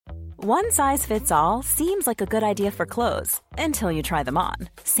One size fits all seems like a good idea for clothes until you try them on.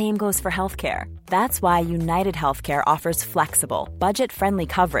 Same goes for healthcare. That's why United Healthcare offers flexible, budget-friendly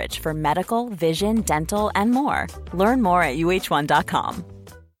coverage for medical, vision, dental, and more. Learn more at uh1.com.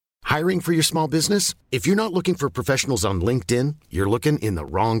 Hiring for your small business? If you're not looking for professionals on LinkedIn, you're looking in the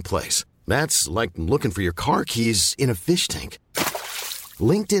wrong place. That's like looking for your car keys in a fish tank.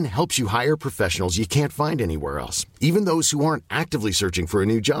 LinkedIn helps you hire professionals you can't find anywhere else, even those who aren't actively searching for a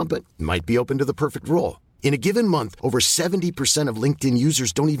new job but might be open to the perfect role. In a given month, over 70% of LinkedIn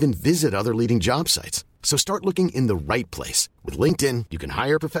users don't even visit other leading job sites. So start looking in the right place. With LinkedIn, you can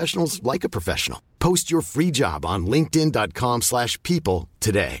hire professionals like a professional. Post your free job on linkedin.com/people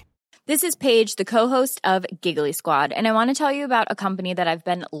today. This is Paige, the co-host of Giggly Squad, and I want to tell you about a company that I've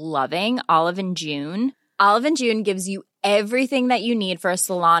been loving, Olive & June. Olive & June gives you everything that you need for a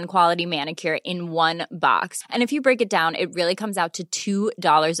salon-quality manicure in one box. And if you break it down, it really comes out to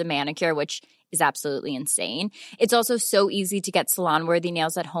 $2 a manicure, which is absolutely insane. It's also so easy to get salon-worthy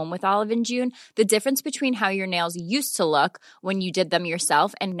nails at home with Olive & June. The difference between how your nails used to look when you did them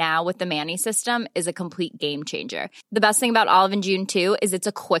yourself and now with the Mani system is a complete game changer. The best thing about Olive & June, too, is it's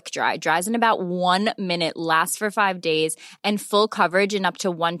a quick dry. Dries in about 1 minute, lasts for 5 days, and full coverage in up to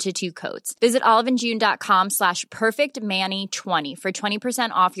 1 to 2 coats. Visit oliveandjune.com/perfectmani20 for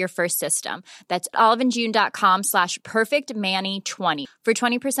 20% off your first system. That's oliveandjune.com/perfectmani20 for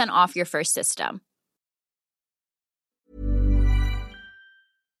 20% off your first system.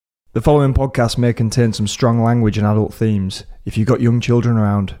 The following podcast may contain some strong language and adult themes. If you've got young children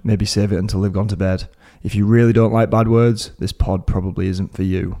around, maybe save it until they've gone to bed. If you really don't like bad words, this pod probably isn't for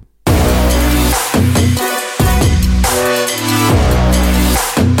you.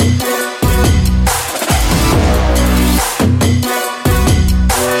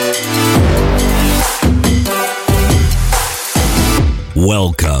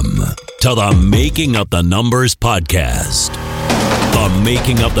 Welcome to the Making Up the Numbers podcast. The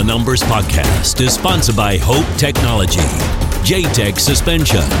Making Up the Numbers podcast is sponsored by Hope Technology, J-Tech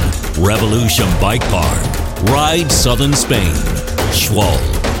Suspension, Revolution Bike Park, Ride Southern Spain, Schwal,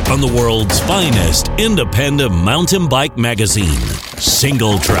 and the world's finest independent mountain bike magazine,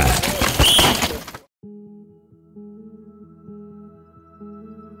 Single Track.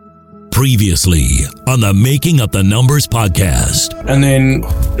 Previously on the Making Up the Numbers podcast. And then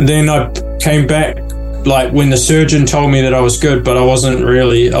I came back, like when the surgeon told me that I was good, but I wasn't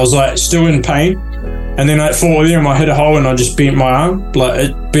really. I was like still in pain. And then at 4 a.m. I hit a hole and I just bent my arm, like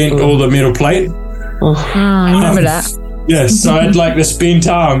it bent all the metal plate. I remember that. Yes, so I had like this bent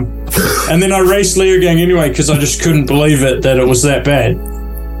arm. And then I raced Leogang anyway because I just couldn't believe it that it was that bad.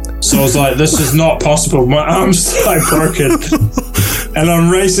 So I was like, this is not possible. My arm's like broken. And I'm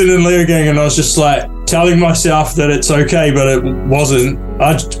racing in Leogang and I was just like telling myself that it's okay, but it wasn't.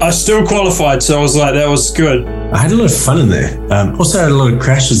 I still qualified, so I was like, that was good. I had a lot of fun in there. Also had a lot of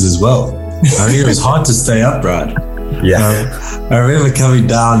crashes as well. I mean, it was hard to stay upright. Yeah. I remember coming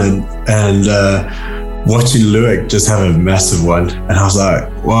down and watching Luik just have a massive one. And I was like,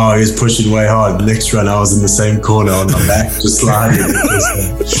 wow, he was pushing way hard. The next run, I was in the same corner on my back, just sliding.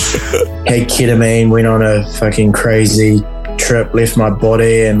 Hey, ketamine, went on a fucking crazy trip, left my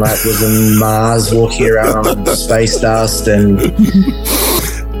body and like was in Mars, walking around on space dust, and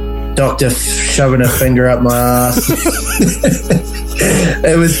doctor shoving a finger up my ass.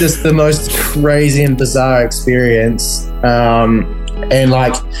 It was just the most crazy and bizarre experience. And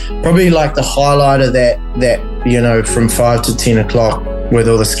like probably like the highlight of that you know, from 5 to 10 o'clock with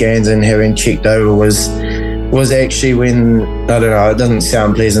all the scans and having checked over was actually when, I don't know, it doesn't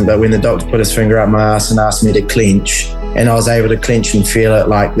sound pleasant, but when the doctor put his finger up my ass and asked me to clench, and I was able to clench and feel it,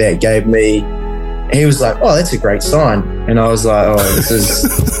 like that gave me, he was like, oh, that's a great sign. And I was like, oh, this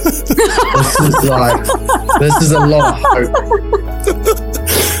is a lot of hope.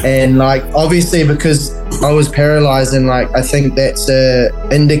 And like, obviously because I was paralyzed, and like, I think that's a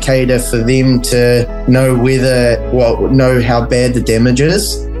indicator for them to know know how bad the damage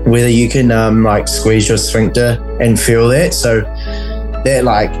is, whether you can like squeeze your sphincter and feel that. So that,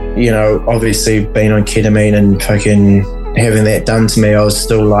 like, you know, obviously being on ketamine and fucking having that done to me, I was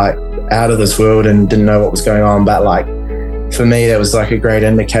still like out of this world and didn't know what was going on. But like, for me, that was like a great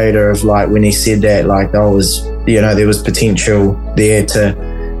indicator of like, when he said that, like, I was, you know, there was potential there to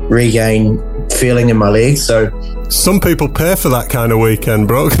regain feeling in my legs. So some people pay for that kind of weekend,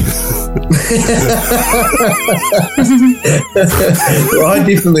 Brooke. Well, I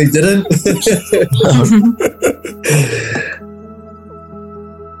definitely didn't.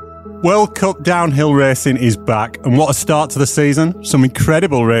 World Cup downhill racing is back, and what a start to the season. Some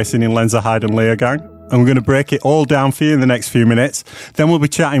incredible racing in Lenzerheide and Leogang. and we're going to break it all down for you in the next few minutes. Then we'll be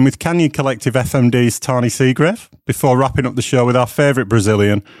chatting with Canyon Collective FMD's Tahnee Seagrave before wrapping up the show with our favourite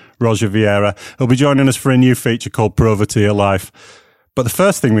Brazilian, Roger Vieira. He'll be joining us for a new feature called Prova to Your Life. But the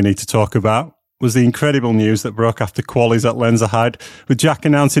first thing we need to talk about was the incredible news that broke after qualies at Lenzerheide, with Jack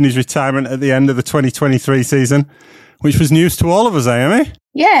announcing his retirement at the end of the 2023 season, which was news to all of us, Amy?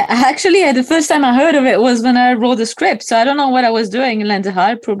 Yeah, actually, the first time I heard of it was when I wrote the script. So I don't know what I was doing in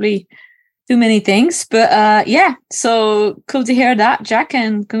Lenzerheide, probably too many things. But yeah, so cool to hear that, Jack,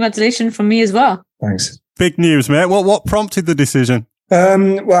 and congratulations from me as well. Thanks. Big news, mate. What prompted the decision?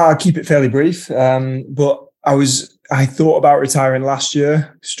 Well, I'll keep it fairly brief. But I thought about retiring last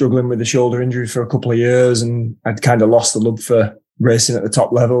year, struggling with a shoulder injury for a couple of years, and I'd kind of lost the love for racing at the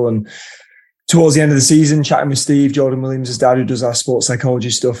top level. And towards the end of the season, chatting with Steve, Jordan Williams' dad, who does our sports psychology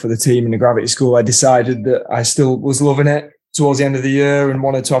stuff for the team in the Gravity School, I decided that I still was loving it towards the end of the year and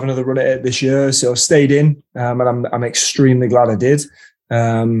wanted to have another run at it this year. So I stayed in, and I'm extremely glad I did.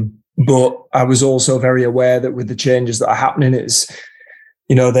 But I was also very aware that with the changes that are happening,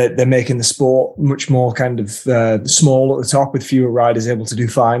 they're making the sport much more kind of small at the top, with fewer riders able to do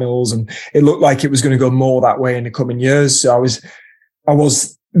finals. And it looked like it was going to go more that way in the coming years. So I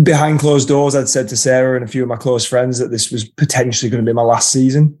was behind closed doors. I'd said to Sarah and a few of my close friends that this was potentially going to be my last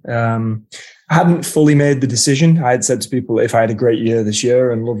season. I hadn't fully made the decision. I had said to people, if I had a great year this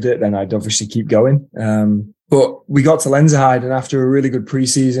year and loved it, then I'd obviously keep going. But we got to Lenzerheide, and after a really good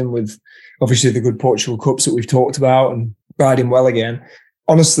pre-season with obviously the good Portugal Cups that we've talked about and riding well again,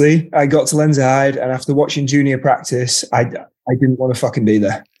 honestly, I got to Lenzerheide, and after watching junior practice, I didn't want to fucking be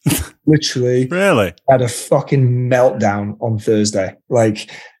there. Literally. Really? I had a fucking meltdown on Thursday.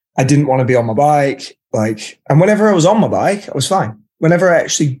 Like, I didn't want to be on my bike. And whenever I was on my bike, I was fine. Whenever I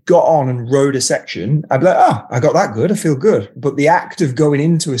actually got on and rode a section, I'd be like, oh, I got that good. I feel good. But the act of going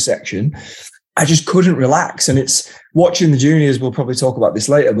into a section, I just couldn't relax. And it's watching the juniors, we'll probably talk about this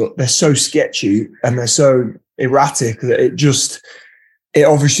later, but they're so sketchy and they're so erratic that it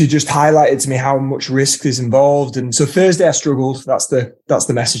obviously just highlighted to me how much risk is involved. And so Thursday I struggled. That's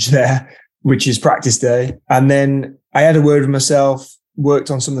the message there, which is practice day. And then I had a word with myself,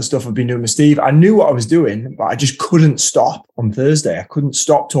 worked on some of the stuff I've been doing with Steve. I knew what I was doing, but I just couldn't stop on Thursday. I couldn't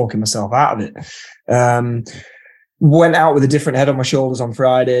stop talking myself out of it. Went out with a different head on my shoulders on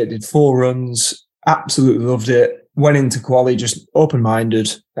Friday, did 4 runs, absolutely loved it. Went into quali just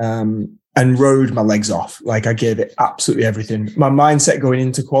open-minded, and rode my legs off. Like, I gave it absolutely everything. My mindset going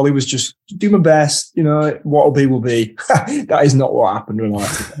into quali was just do my best, what'll be will be. That is not what happened when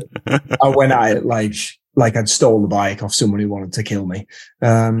I went at it like I'd stole the bike off someone who wanted to kill me.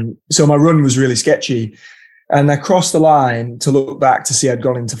 So my run was really sketchy. And I crossed the line to look back to see I'd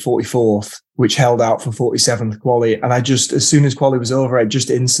gone into 44th, which held out for 47th quali. And as soon as quali was over, I just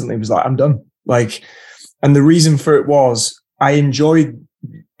instantly was like, I'm done. And the reason for it was I enjoyed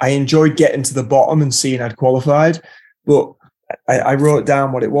getting to the bottom and seeing I'd qualified, but I wrote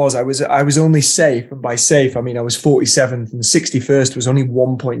down what it was. I was only safe, and by safe, I mean I was 47th, and 61st was only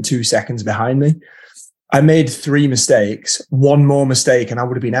 1.2 seconds behind me. I made 3 mistakes, 1 more mistake, and I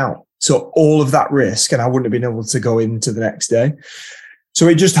would have been out. So all of that risk, and I wouldn't have been able to go into the next day. So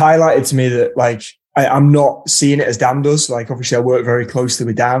it just highlighted to me that I'm not seeing it as Dan does. Obviously I work very closely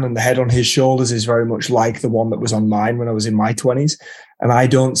with Dan, and the head on his shoulders is very much like the one that was on mine when I was in my 20s. And I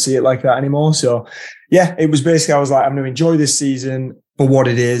don't see it like that anymore. So yeah, it was basically, I was like, I'm going to enjoy this season for what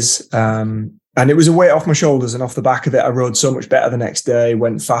it is. And it was a weight off my shoulders, and off the back of it, I rode so much better the next day,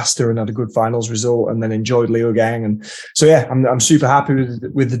 went faster and had a good finals result, and then enjoyed Leogang. And so, yeah, I'm super happy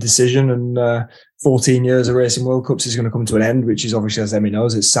with the decision. And 14 years of racing World Cups is going to come to an end, which is obviously, as Emmy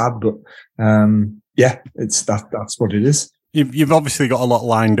knows, it's sad, but yeah, that's what it is. You've obviously got a lot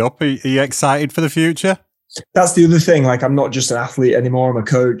lined up. Are you excited for the future? That's the other thing. I'm not just an athlete anymore. I'm a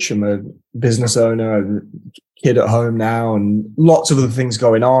coach. I'm a business owner. I'm a kid at home now, and lots of other things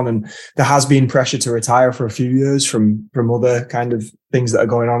going on. And there has been pressure to retire for a few years from other kind of things that are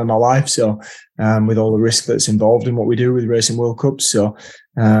going on in my life. So, with all the risk that's involved in what we do with racing World Cups. So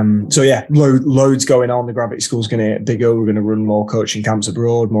yeah, loads going on. The Gravity School's going to get bigger. We're going to run more coaching camps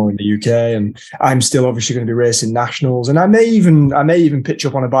abroad, more in the UK, and I'm still obviously going to be racing nationals. And I may even pitch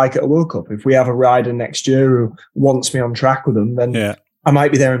up on a bike at a World Cup if we have a rider next year who wants me on track with them. Then yeah, I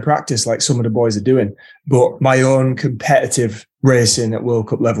might be there in practice like some of the boys are doing. But my own competitive racing at World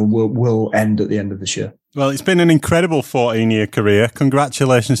Cup level will end at the end of this year. Well, it's been an incredible 14-year career.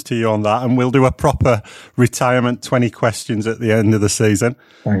 Congratulations to you on that. And we'll do a proper retirement 20 questions at the end of the season.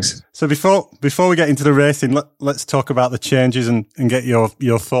 Thanks. So before we get into the racing, let's talk about the changes and get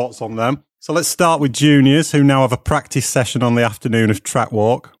your thoughts on them. So let's start with juniors, who now have a practice session on the afternoon of track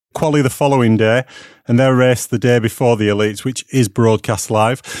walk. quali the following day, and their race the day before the elites, which is broadcast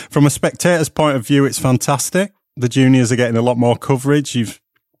live. From a spectator's point of view, it's fantastic. The juniors are getting a lot more coverage. You've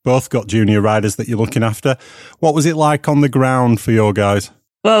both got junior riders that you're looking after. What was it like on the ground for your guys?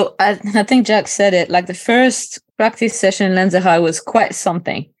 Well, I think Jack said it. Like the first practice session in Lenzerheide was quite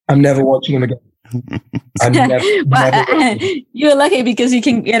something. I'm never watching them again. You're lucky because you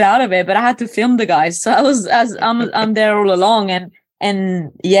can get out of it, but I had to film the guys, so I'm there all along,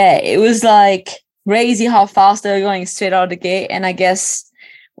 and yeah, it was like crazy how fast they were going straight out of the gate, and I guess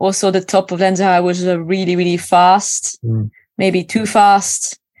also the top of Lenzerheide was really, really fast, maybe too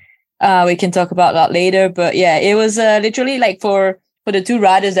fast. We can talk about that later, but yeah, it was literally like for the two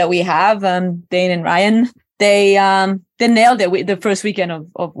riders that we have, Dane and Ryan, they nailed it with the first weekend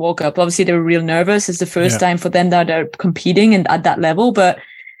of World Cup. Obviously, they were real nervous. It's the first time for them that they're competing and at that level, but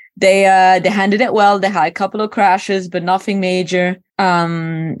they handled it well. They had a couple of crashes, but nothing major.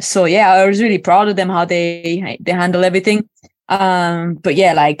 So yeah, I was really proud of them how they handle everything. But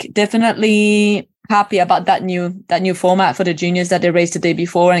yeah, like definitely happy about that new format for the juniors that they raced the day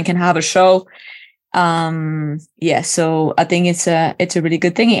before and can have a show. Yeah, so I think it's a really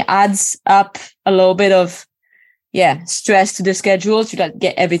good thing. It adds up a little bit of stress to the schedule to like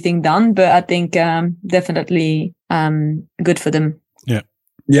get everything done, but I think definitely good for them.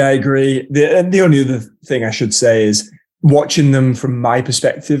 Yeah, I agree. The only other thing I should say is watching them from my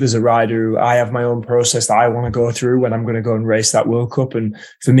perspective as a rider, I have my own process that I want to go through when I'm going to go and race that World Cup. And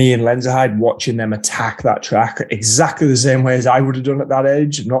for me in Lenzerheide, watching them attack that track exactly the same way as I would have done at that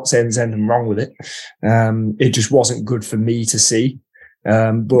age. I'm not saying there's anything wrong with it. It just wasn't good for me to see.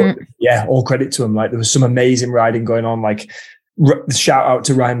 But yeah, all credit to him. Like there was some amazing riding going on. Like shout out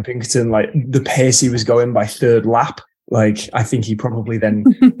to Ryan Pinkerton, like the pace he was going by third lap. Like, I think he probably then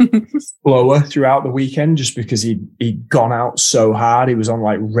slower throughout the weekend just because he'd gone out so hard. He was on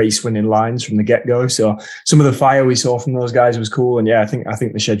like race winning lines from the get go. So some of the fire we saw from those guys was cool. And yeah, I think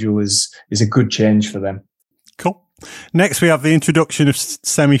the schedule is a good change for them. Cool. Next, we have the introduction of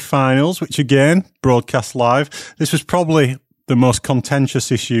semi-finals, which again, broadcast live. This was probably the most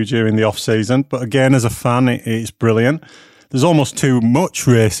contentious issue during the off season, but again, as a fan, it's brilliant. There's almost too much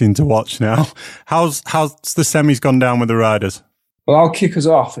racing to watch now. How's the semis gone down with the riders? Well, I'll kick us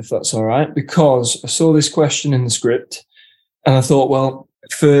off if that's all right, because I saw this question in the script and I thought, well,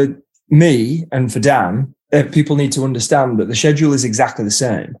 for me and for Dan, people need to understand that the schedule is exactly the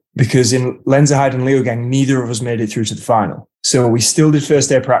same because in Lenzerheide and Leogang, neither of us made it through to the final. So we still did first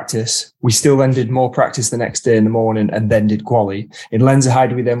day practice. We still then did more practice the next day in the morning and then did quali. In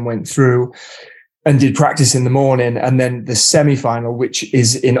Lenzerheide, we then went through and did practice in the morning, and then the semi-final, which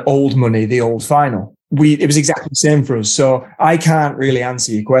is in old money, the old final. It was exactly the same for us. So I can't really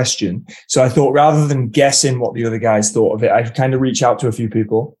answer your question. So I thought rather than guessing what the other guys thought of it, I'd kind of reach out to a few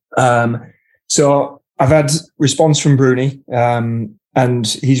people. So I've had response from Bruni, and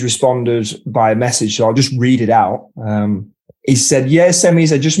he's responded by message. So I'll just read it out. He said, yeah,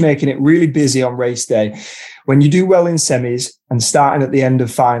 semis are just making it really busy on race day. When you do well in semis and starting at the end of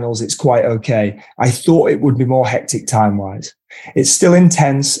finals, it's quite okay. I thought it would be more hectic time-wise. It's still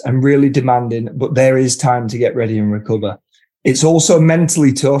intense and really demanding, but there is time to get ready and recover. It's also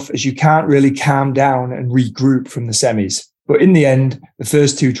mentally tough as you can't really calm down and regroup from the semis. But in the end, the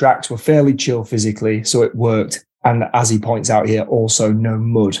first two tracks were fairly chill physically, so it worked. And as he points out here, also no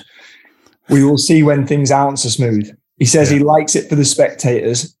mud. We will see when things aren't so smooth. He says he likes it for the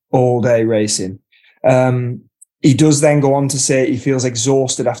spectators all day racing. He does then go on to say he feels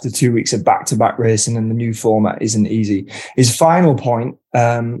exhausted after 2 weeks of back-to-back racing and the new format isn't easy. His final point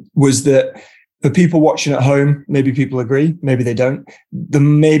was that for people watching at home, maybe people agree, maybe they don't, there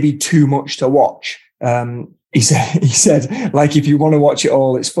may be too much to watch. He said, like, if you want to watch it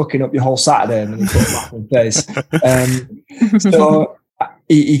all, it's fucking up your whole Saturday. And then he put a laughing face. So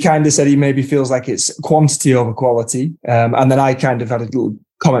he kind of said he maybe feels like it's quantity over quality. And then I kind of had a little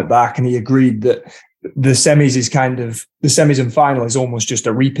comment back and he agreed that the semis and final is almost just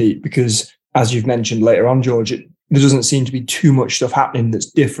a repeat because, as you've mentioned later on, George, there doesn't seem to be too much stuff happening that's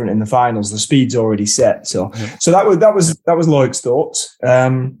different in the finals. The speed's already set. So that was Lloyd's thoughts.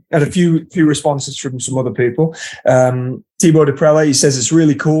 Had a few responses from some other people. Thibaut Deprella, he says it's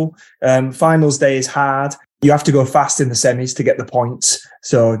really cool. Finals day is hard. You have to go fast in the semis to get the points.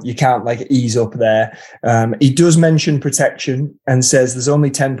 So you can't like ease up there. He does mention protection and says there's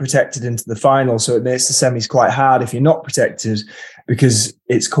only 10 protected into the final. So it makes the semis quite hard if you're not protected because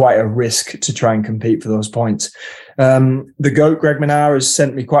it's quite a risk to try and compete for those points. The GOAT, Greg Menard, has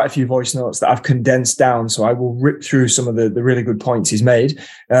sent me quite a few voice notes that I've condensed down. So I will rip through some of the really good points he's made.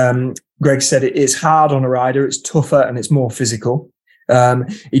 Greg said it is hard on a rider. It's tougher and it's more physical.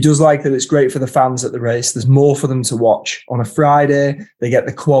 He does like that it's great for the fans at the race. There's more for them to watch. On a Friday, they get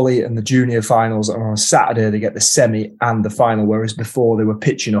the quali and the junior finals, and on a Saturday, they get the semi and the final, whereas before they were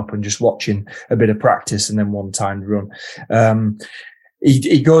pitching up and just watching a bit of practice and then one timed run.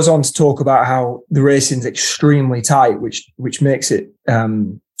 He goes on to talk about how the racing's extremely tight, which makes it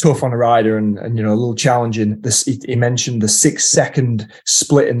tough on a rider and a little challenging. He mentioned the 6-second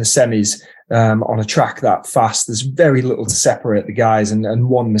split in the semis on a track that fast. There's very little to separate the guys, and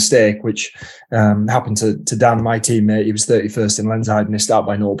one mistake, which happened to Dan, my teammate. He was 31st in Lenzerheide, missed out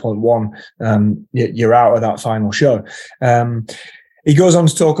by 0.1. You're out of that final show. He goes on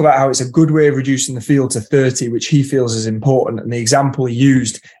to talk about how it's a good way of reducing the field to 30, which he feels is important. And the example he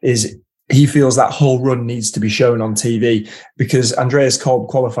used is he feels that whole run needs to be shown on TV, because Andreas Kolb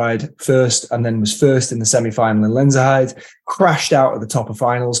qualified first and then was first in the semi-final in Lenzerheide, crashed out at the top of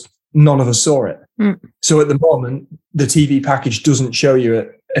finals. None of us saw it. So at the moment, the TV package doesn't show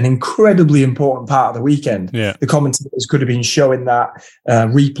you an incredibly important part of the weekend. Yeah. The commentators could have been showing that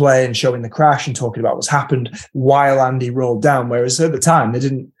replay and showing the crash and talking about what's happened while Andy rolled down, whereas at the time they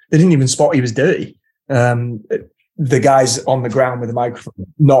didn't even spot he was dirty. The guys on the ground with the microphone,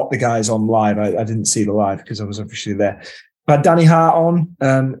 not the guys on live. I didn't see the live because I was obviously there. But Danny Hart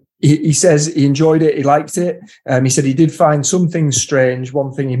on. He says he enjoyed it. He liked it. He said he did find some things strange.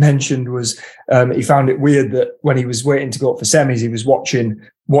 One thing he mentioned was he found it weird that when he was waiting to go up for semis, he was watching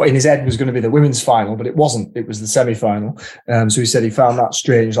what in his head was going to be the women's final, but it wasn't. It was the semi-final. So he said he found that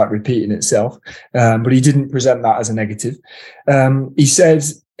strange, like repeating itself. But he didn't present that as a negative. He said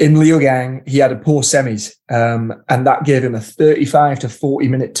in Leogang, he had a poor semis, and that gave him a 35 to 40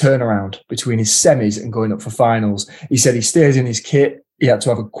 minute turnaround between his semis and going up for finals. He said he stayed in his kit. He had to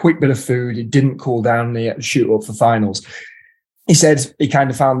have a quick bit of food. He didn't cool down, and he had to shoot up for finals. He said he kind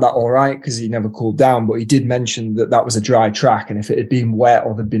of found that all right because he never cooled down, but he did mention that was a dry track, and if it had been wet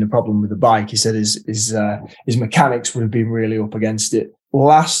or there'd been a problem with the bike, he said his mechanics would have been really up against it.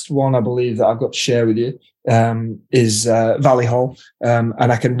 Last one, I believe, that I've got to share with you is Valley Hall, and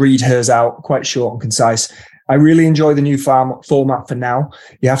I can read hers out, quite short and concise. I really enjoy the new format for now.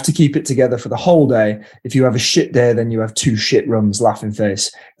 You have to keep it together for the whole day. If you have a shit day, then you have 2 shit runs, laughing face.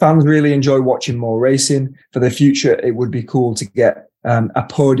 Fans really enjoy watching more racing. For the future, it would be cool to get a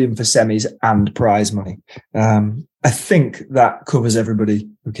podium for semis and prize money. I think that covers everybody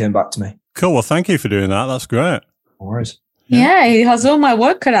who came back to me. Cool. Well, thank you for doing that. That's great. No worries. Yeah, he has all my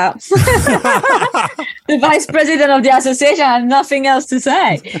work cut out. The vice president of the association had nothing else to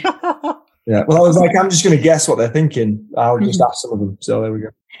say. Yeah, well, I was like, I'm just going to guess what they're thinking. I'll just ask some of them. So there we go.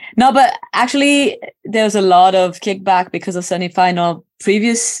 No, but actually, there's a lot of kickback because of semi-final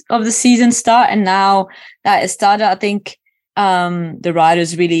previous of the season start, and now that it started, I think the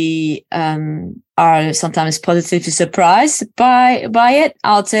riders really are sometimes positively surprised by it.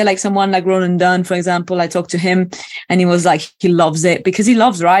 I would say like someone like Ronan Dunn, for example, I talked to him and he was like, he loves it because he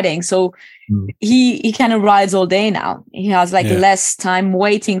loves riding. So he kind of rides all day now. He has like less time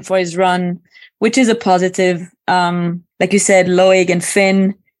waiting for his run, which is a positive. Like you said, Loic and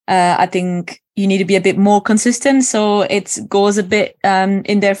Finn, I think you need to be a bit more consistent. So it goes a bit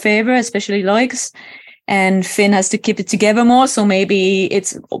in their favor, especially Loic's. And Finn has to keep it together more. So maybe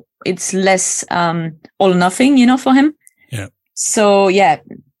it's less all or nothing, for him. Yeah. So yeah,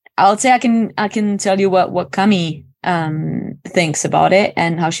 I'll say I can tell you what Cami thinks about it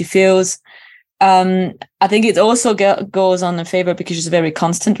and how she feels. I think it also goes on in favor because she's a very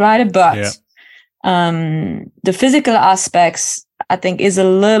constant rider, but the physical aspects I think is a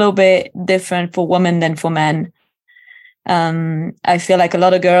little bit different for women than for men. I feel like a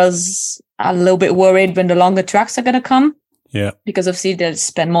lot of girls are a little bit worried when the longer tracks are going to come. Yeah. Because obviously they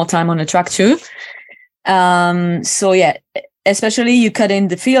spend more time on the track too. So yeah, especially you cutting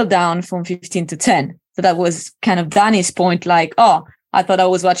the field down from 15 to 10. So that was kind of Danny's point, like, oh, I thought I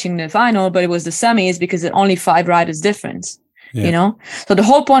was watching the final, but it was the semis because it's only 5 riders difference, So the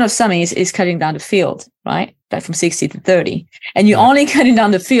whole point of semis is cutting down the field, right? Like from 60 to 30. And you're only cutting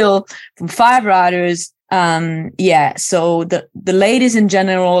down the field from 5 riders. So the ladies in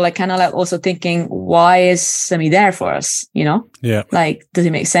general, like kind of like also thinking, why is semi there for us? Yeah. Like, does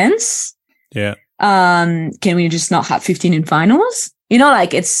it make sense? Yeah. Can we just not have 15 in finals?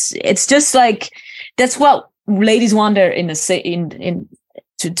 Like it's just like, that's what ladies wonder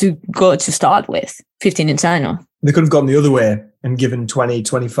to go to start with 15 in final. They could have gone the other way and given 20,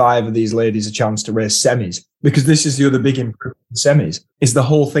 25 of these ladies a chance to race semis, because this is the other big improvement in semis is the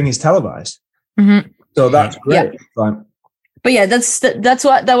whole thing is televised. Mm-hmm. So that's great. Yeah. But yeah,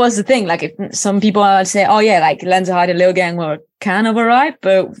 that was the thing. Like, if some people would say, oh yeah, like Lenzerheide and Leogang were kind of alright,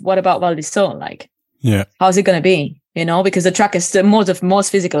 but what about Val di Sole? Like, how's it going to be? because the track is the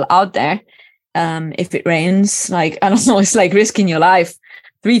most physical out there. If it rains, like, I don't know, it's like risking your life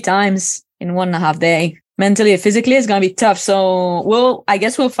 3 times in 1.5 days. Mentally and physically, it's going to be tough. So I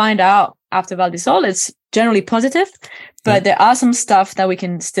guess we'll find out after Val di Sole. It's generally positive, but there are some stuff that we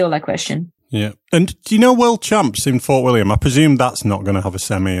can still question. Yeah. And do you know World Champs in Fort William? I presume that's not going to have a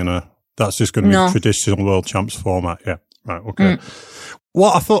semi that's just going to be traditional World Champs format. Yeah. Right. Okay.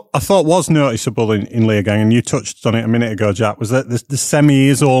 What I thought was noticeable in Leogang, and you touched on it a minute ago, Jack, was that the semi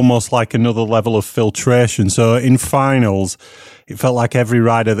is almost like another level of filtration. So in finals, it felt like every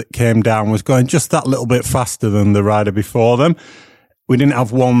rider that came down was going just that little bit faster than the rider before them. We didn't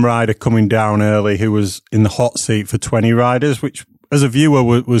have one rider coming down early who was in the hot seat for 20 riders, which as a viewer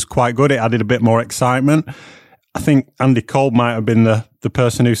was quite good. It added a bit more excitement. I think Andy Kolb might have been the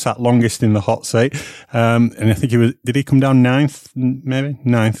person who sat longest in the hot seat. And I think did he come down 9th, maybe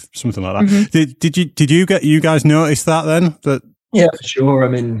 9th, something like that. Mm-hmm. Did you guys notice that then? Yeah, for sure. I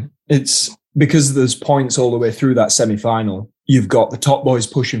mean, it's because there's points all the way through that semi-final. You've got the top boys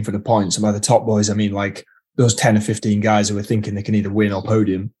pushing for the points. And by the top boys, I mean like those 10 or 15 guys who are thinking they can either win or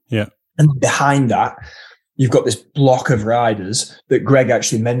podium. Yeah. And behind that, you've got this block of riders that Greg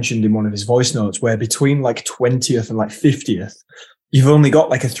actually mentioned in one of his voice notes, where between like 20th and like 50th, you've only got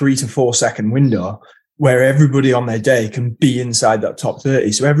like a 3 to 4 second window where everybody on their day can be inside that top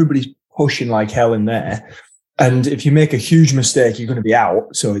 30. So everybody's pushing like hell in there. And if you make a huge mistake, you're going to be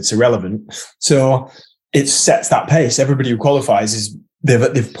out. So it's irrelevant. So it sets that pace. Everybody who qualifies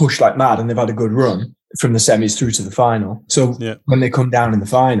they've pushed like mad and they've had a good run from the semis through to the final. So when they come down in the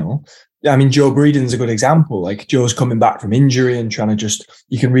final, I mean, Joe Breeden's a good example. Like Joe's coming back from injury and trying to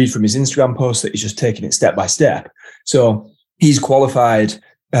you can read from his Instagram post that he's just taking it step by step. So he's qualified.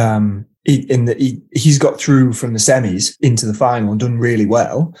 He's got through from the semis into the final and done really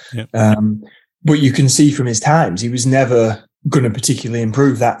well. Yep. But you can see from his times, he was never going to particularly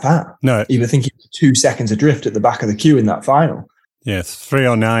improve that far. No. He was thinking 2 seconds adrift at the back of the queue in that final. Yes,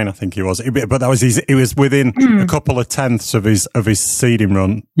 3:09, I think he was. But that was he was within a couple of tenths of his seeding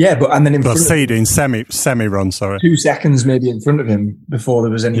run. Yeah, and then semi run, sorry. 2 seconds maybe in front of him before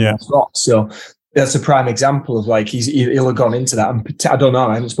there was any more spots. So that's a prime example of like he'll have gone into that. And I don't know,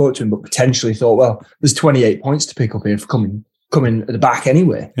 I haven't spoken to him, but potentially thought, well, there's 28 points to pick up here for coming at the back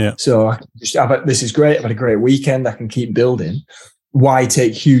anyway. Yeah. So this is great. I've had a great weekend. I can keep building. Why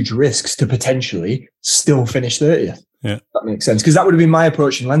take huge risks to potentially still finish 30th? Yeah. That makes sense. Because that would have been my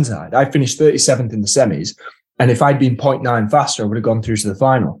approach in Lenzerheide. I finished 37th in the semis. And if I'd been 0.9 faster, I would have gone through to the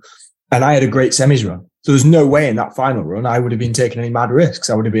final. And I had a great semis run. So there's no way in that final run I would have been taking any mad risks.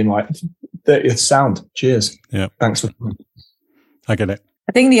 I would have been like, 30th sound. Cheers. Yeah. Thanks for coming. I get it.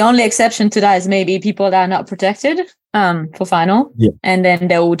 I think the only exception to that is maybe people that are not protected for final. Yeah. And then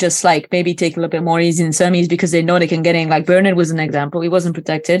they'll just like maybe take a little bit more easy in semis because they know they can get in. Like Bernard was an example. He wasn't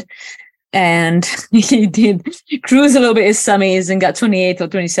protected. And he did cruise a little bit his semis and got 28th or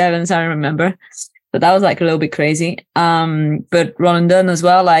 27th, I remember. So that was like a little bit crazy. But Roland Dunn as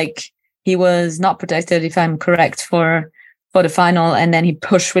well, like he was not protected, if I'm correct, for the final. And then he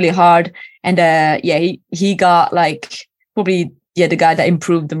pushed really hard. And he got like probably the guy that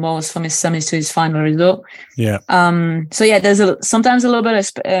improved the most from his semis to his final result. Yeah. So there's sometimes a little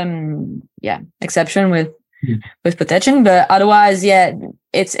bit of exception with protection, but otherwise,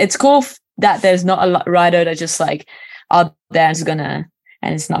 it's cool that there's not a rider that just like out there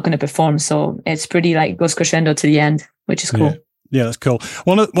and it's not gonna perform. So it's pretty like goes crescendo to the end, which is cool. Yeah, that's cool.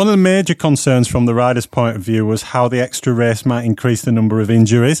 One of the major concerns from the rider's point of view was how the extra race might increase the number of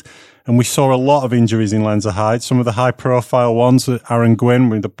injuries. And we saw a lot of injuries in Lenzerheide. Some of the high-profile ones, Aaron Gwynn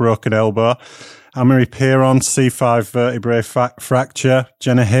with a broken elbow, Amory Piron, C5 vertebrae fracture,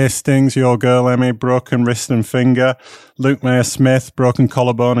 Jenna Hastings, your girl Emmy, broken wrist and finger, Luke Mayer-Smith, broken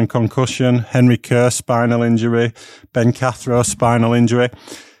collarbone and concussion, Henry Kerr, spinal injury, Ben Cathro, spinal injury.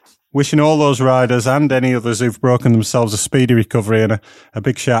 Wishing all those riders and any others who've broken themselves a speedy recovery, and a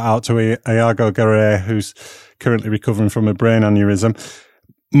big shout out to Iago Garay, who's currently recovering from a brain aneurysm.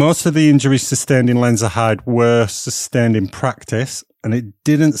 Most of the injuries sustained in Lenzerheide were sustained in practice, and it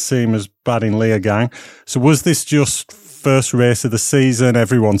didn't seem as bad in Leogang. So was this just first race of the season,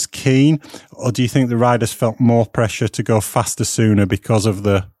 everyone's keen, or do you think the riders felt more pressure to go faster sooner because of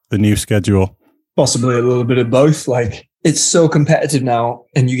the new schedule? Possibly a little bit of both. Like, it's so competitive now,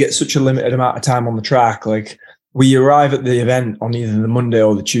 and you get such a limited amount of time on the track. Like, we arrive at the event on either the Monday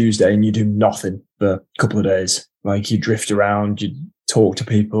or the Tuesday, and you do nothing for a couple of days. Like, you drift around, you talk to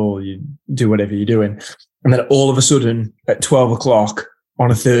people, you do whatever you're doing. And then all of a sudden at 12 o'clock on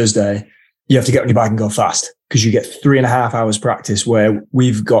a Thursday, you have to get on your bike and go fast because you get 3.5 hours practice where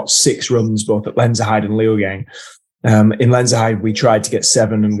we've got 6 runs both at Lenzerheide and Leogang. In Lenzerheide, we tried to get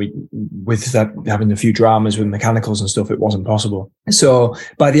 7, and with that having a few dramas with mechanicals and stuff, it wasn't possible. So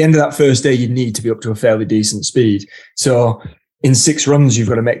by the end of that first day, you need to be up to a fairly decent speed. So in 6 runs, you've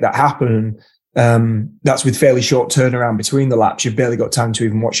got to make that happen. That's with fairly short turnaround between the laps. You've barely got time to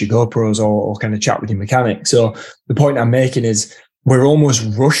even watch your GoPros or kind of chat with your mechanic. So the point I'm making is we're almost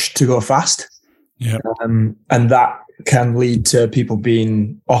rushed to go fast. Yeah. And that can lead to people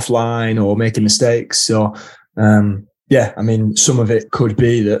being offline or making mistakes. So, I mean, some of it could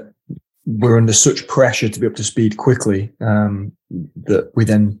be that we're under such pressure to be up to speed quickly that we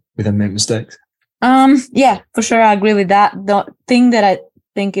then make mistakes. Yeah, for sure. I agree with that. The thing that I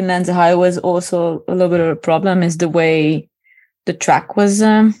think in Lenzerheide was also a little bit of a problem is the way the track was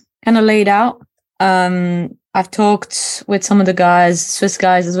kind of laid out. I've talked with some of the guys, Swiss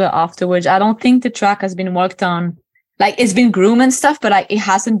guys as well afterwards. I don't think the track has been worked on. Like, it's been groomed and stuff, but like it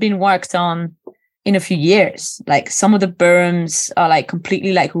hasn't been worked on in a few years. Like, some of the berms are like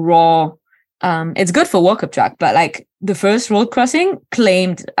completely like raw. It's good for walk-up track, but like the first road crossing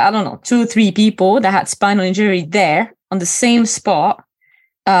claimed, I don't know, 2 or 3 people that had spinal injury there on the same spot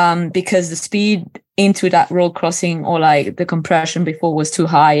because the speed into that road crossing or like the compression before was too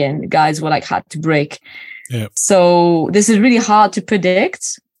high and guys were like had to brake. Yep. So this is really hard to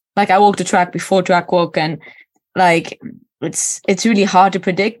predict. Like, I walked the track before track walk, and like it's really hard to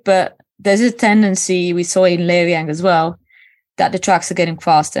predict, but there's a tendency we saw in Leeuwenhoek as well that the tracks are getting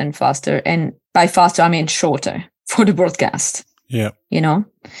faster and faster, and by faster I mean shorter for the broadcast. Yeah. You know?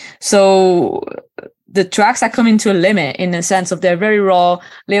 So the tracks are coming to a limit in the sense of they're very raw.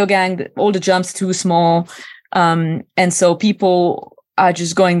 Leeuwenhoek, all the jumps too small. And so people are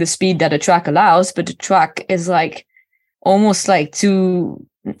just going the speed that the track allows, but the track is like almost like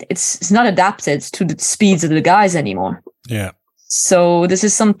it's not adapted to the speeds of the guys anymore. Yeah. So this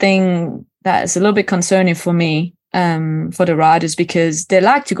is something that is a little bit concerning for me, for the riders, because they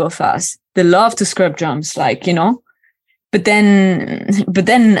like to go fast. They love to scrub jumps, like, you know, but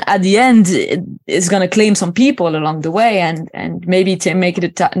then at the end, it's going to claim some people along the way, and maybe to make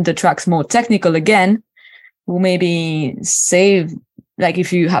the tracks more technical again, will maybe save. Like,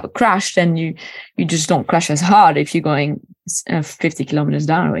 if you have a crash, then you just don't crash as hard if you're going 50 kilometers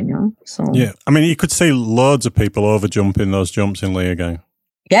downwind, you know? So yeah, I mean, you could see loads of people over jumping those jumps in Leeuwenhoek.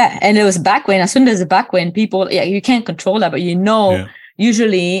 Yeah, and it was backwind. As soon as there's a backwind, people, you can't control that, but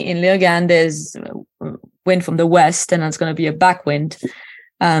usually in Leeuwenhoek there's wind from the west, and that's going to be a backwind.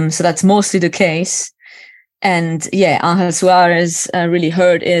 So that's mostly the case. And yeah, Angel Suarez really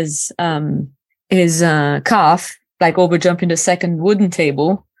hurt his calf, like over jumping the second wooden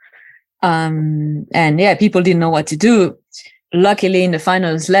table. And yeah, people didn't know what to do. Luckily in the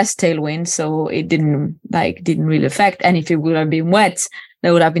finals, less tailwind, so it didn't really affect. And if it would have been wet,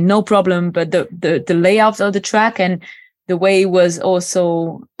 there would have been no problem. But the layout of the track and the way it was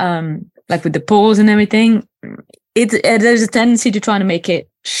also like with the poles and everything, there's a tendency to try to make it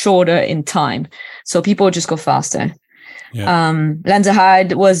shorter in time, so people just go faster. Yeah.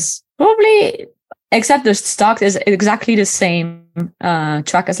 Lenzerheide was probably, except the start, is exactly the same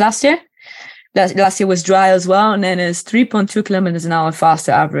track as last year. Last year was dry as well, and then it's 3.2 kilometers an hour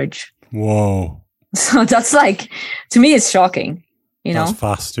faster average. Whoa. So that's like, to me, it's shocking. You know? That's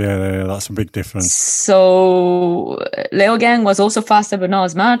fast, yeah, that's a big difference. So Leeuwenhoek was also faster, but not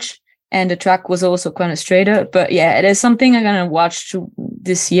as much. And the track was also kind of straighter. But yeah, it is something I'm going to watch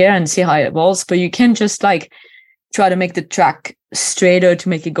this year and see how it evolves. But you can just like try to make the track straighter to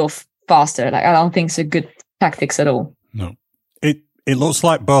make it go faster. Like, I don't think it's a good tactics at all. No. It looks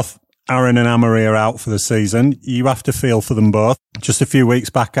like both Aaron and Amaury are out for the season. You have to feel for them both. Just a few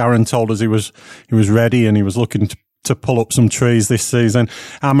weeks back, Aaron told us he was ready and he was looking to pull up some trees this season.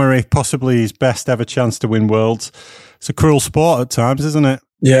 Amaury, possibly his best ever chance to win Worlds. It's a cruel sport at times, isn't it?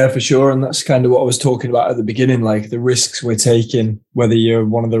 Yeah, for sure. And that's kind of what I was talking about at the beginning, like the risks we're taking, whether you're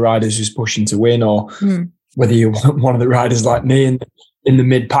one of the riders who's pushing to win or whether you're one of the riders like me in the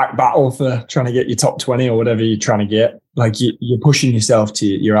mid-pack battle for trying to get your top 20 or whatever you're trying to get. Like you're pushing yourself to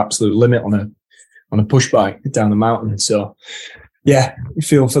your absolute limit on a push bike down the mountain. So yeah, you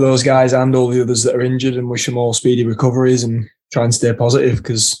feel for those guys and all the others that are injured, and wish them all speedy recoveries and try and stay positive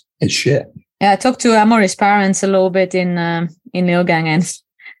because it's shit. Yeah, I talked to Amaury's parents a little bit in Leeuwenhoek, and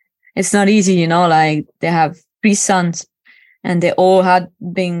it's not easy, you know, like they have 3 sons and they all had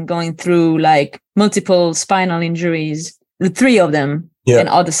been going through like multiple spinal injuries, the 3 of them, and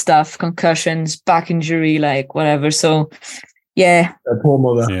other stuff, concussions, back injury, like whatever. So yeah. Their poor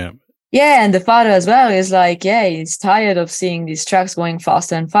mother. Yeah. Yeah, and the father as well is like, yeah, he's tired of seeing these tracks going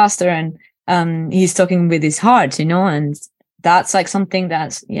faster and faster, and he's talking with his heart, you know, and that's like something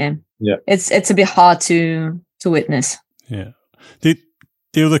that's it's a bit hard to to witness. Yeah.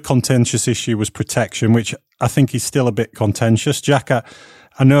 The other contentious issue was protection, which I think is still a bit contentious. Jack,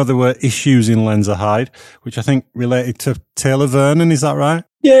 I know there were issues in Lenzerheide, which I think related to Taylor Vernon. Is that right?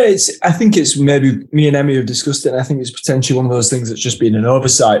 Yeah, I think it's maybe me and Emmy have discussed it. And I think it's potentially one of those things that's just been an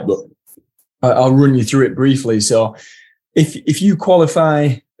oversight, but I'll run you through it briefly. So if you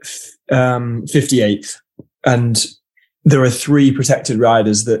qualify 58th and there are 3 protected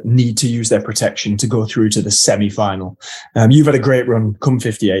riders that need to use their protection to go through to the semi-final. You've had a great run, come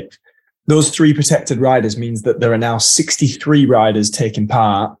 58th. Those 3 protected riders means that there are now 63 riders taking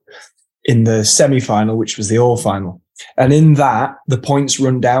part in the semi-final, which was the all final. And in that, the points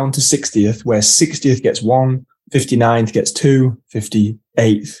run down to 60th, where 60th gets 1, 59th gets 2,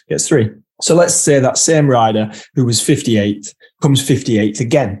 58th gets 3. So let's say that same rider who was 58th comes 58th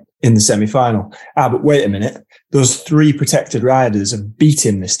again in the semi-final. But wait a minute. Those 3 protected riders have beat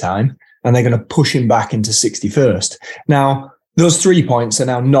him this time, and they're going to push him back into 61st. Now, those 3 points are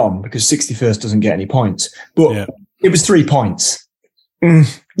now none because 61st doesn't get any points. But It was 3 points.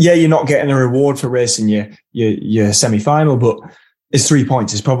 Yeah, you're not getting a reward for racing your semi-final, but it's 3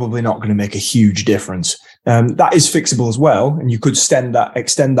 points. It's probably not going to make a huge difference. That is fixable as well, and you could extend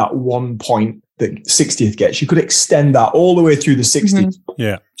that 1 point that 60th gets. You could extend that all the way through the 60th.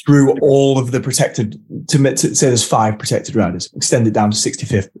 Yeah. Through all of the protected, to say there's 5 protected riders, extend it down to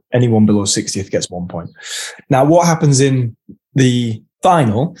 65th. Anyone below 60th gets 1 point. Now, what happens in the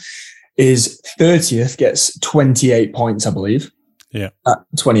final is 30th gets 28 points, I believe. Yeah.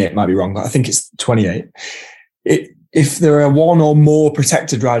 28 might be wrong, but I think it's 28. If there are 1 or more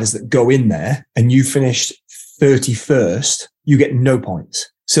protected riders that go in there and you finished 31st, you get no points.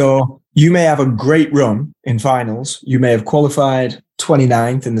 So you may have a great run in finals. You may have qualified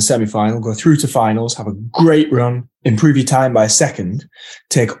 29th in the semi-final, go through to finals, have a great run, improve your time by a second,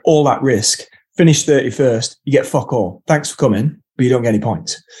 take all that risk, finish 31st, you get fuck all. Thanks for coming, but you don't get any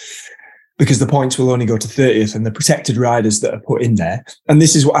points because the points will only go to 30th and the protected riders that are put in there. And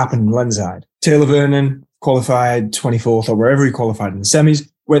this is what happened in Lenzerheide. Taylor Vernon qualified 24th or wherever he qualified in the semis,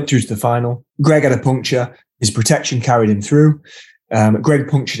 went through to the final. Greg had a puncture. His protection carried him through. Greg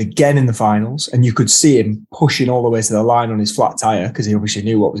punctured again in the finals, and you could see him pushing all the way to the line on his flat tyre because he obviously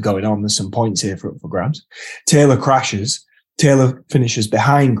knew what was going on. There's some points here for grabs. Taylor crashes. Taylor finishes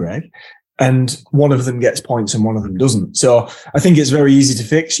behind Greg, and one of them gets points and one of them doesn't. So I think it's very easy to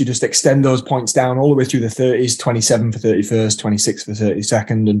fix. You just extend those points down all the way through the 30s, 27 for 31st, 26 for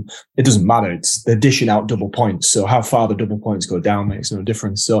 32nd, and it doesn't matter. They're dishing out double points. So how far the double points go down makes no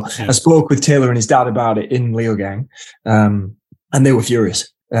difference. So I spoke with Taylor and his dad about it in Leogang. And they were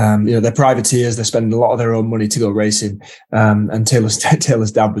furious. They're privateers. They're spending a lot of their own money to go racing. And Taylor's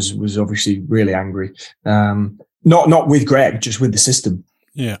dad was obviously really angry. Not with Greg, just with the system.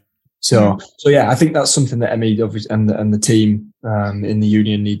 Yeah. So yeah, I think that's something that Emmy and the team in the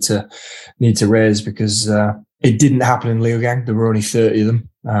union need to raise because it didn't happen in Leogang. There were only 30 of them,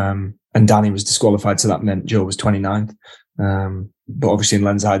 and Danny was disqualified, so that meant Joe was 29th. But obviously in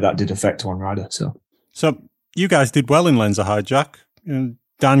Lenzerheide that did affect one rider. So. You guys did well in Lenzerheide, Jack.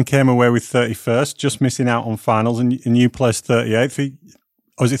 Dan came away with 31st, just missing out on finals, and you placed 38th.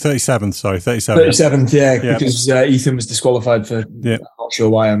 Or was it 37th? Sorry, 37th. 37th, yeah, because Ethan was disqualified for, I'm not sure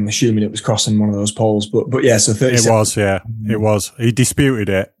why, I'm assuming it was crossing one of those poles, but yeah, so 37th. It was. He disputed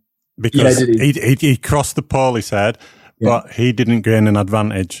it because he crossed the pole, he said, but he didn't gain an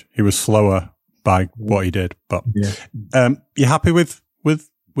advantage. He was slower by what he did. But you happy with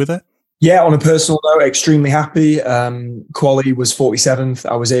it? Yeah, on a personal note, extremely happy. Quali was 47th.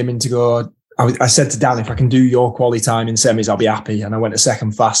 I was aiming to go. I said to Dan, if I can do your quali time in semis, I'll be happy. And I went a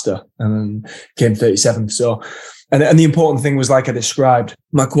second faster and then came 37th. So, and the important thing was, like I described,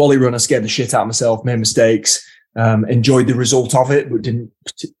 my quali run, I scared the shit out of myself, made mistakes, enjoyed the result of it, but didn't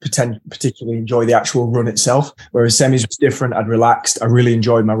particularly enjoy the actual run itself. Whereas semis was different. I'd relaxed. I really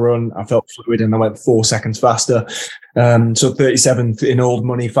enjoyed my run. I felt fluid and I went 4 seconds faster. So 37th in old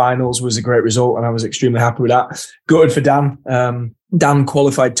money finals was a great result, and I was extremely happy with that. Good for Dan. Dan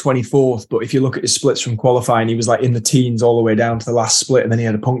qualified 24th, but if you look at his splits from qualifying, he was like in the teens all the way down to the last split, and then he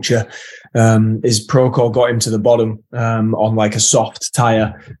had a puncture. His Procore got him to the bottom on like a soft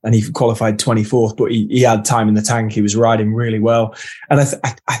tyre, and he qualified 24th, but he had time in the tank. He was riding really well, and I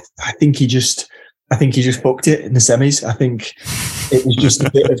think he just booked it in the semis. I think it was just a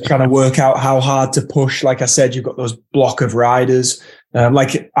bit of trying to work out how hard to push. Like I said, you've got those block of riders.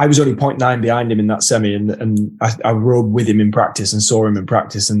 Like I was only 0.9 behind him in that semi, and I rode with him in practice and saw him in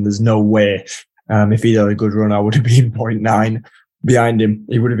practice, and there's no way if he'd had a good run, I would have been 0.9 behind him.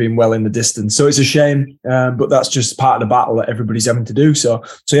 He would have been well in the distance. So it's a shame, but that's just part of the battle that everybody's having to do. So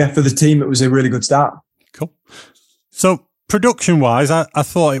yeah, for the team, it was a really good start. Cool. So production-wise, I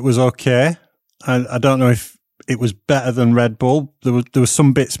thought it was okay. I don't know if it was better than Red Bull. There was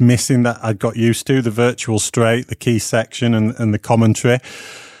some bits missing that I'd got used to, the virtual straight, the key section and the commentary.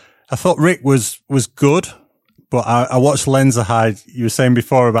 I thought Rick was good, but I watched Lenzerheide. You were saying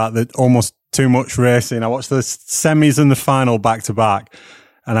before about the almost too much racing. I watched the semis and the final back to back,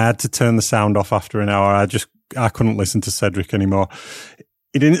 and I had to turn the sound off after an hour. I couldn't listen to Cedric anymore.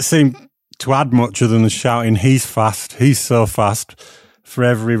 He didn't seem to add much other than shouting, "He's fast. He's so fast," for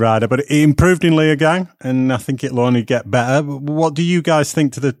every rider. But it improved in Leogang, and I think it'll only get better. What do you guys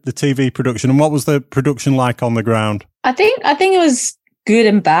think to the TV production, and what was the production like on the ground? I think it was good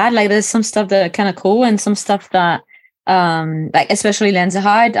and bad. Like, there's some stuff that are kind of cool and some stuff that like especially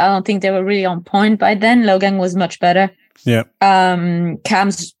Lenzerheide, I don't think they were really on point by then. Leogang was much better. Yeah.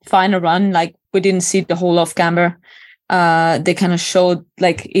 Cam's final run, like, we didn't see the whole off camber. They kind of showed,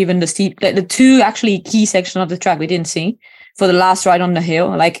 like, even the steep, like, the two actually key sections of the track we didn't see for the last ride on the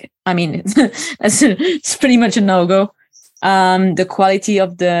hill. Like, I mean, it's pretty much a no-go. The quality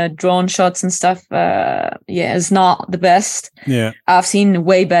of the drone shots and stuff, is not the best. Yeah. I've seen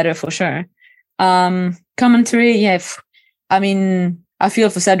way better for sure. Commentary, I mean, I feel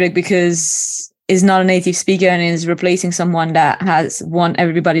for Cedric because he's not a native speaker and is replacing someone that has won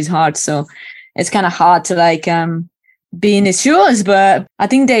everybody's heart. So it's kind of hard to, like, be in his shoes. But I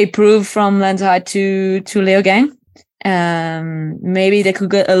think they improved from Lenzerheide to Leogang. Maybe they could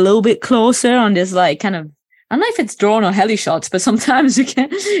get a little bit closer on this, like, kind of, I don't know if it's drone or heli shots, but sometimes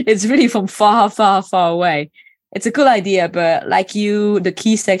it's really from far, far, far away. It's a cool idea, but like the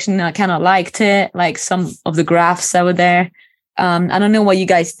key section, I kind of liked it, like some of the graphs that were there. I don't know what you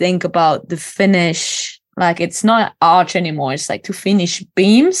guys think about the finish. Like, it's not arch anymore. It's like to finish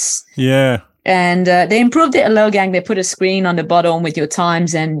beams. Yeah. And they improved it a little, gang. They put a screen on the bottom with your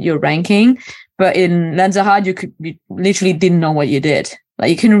times and your ranking. But in Lenzerheide, you literally didn't know what you did.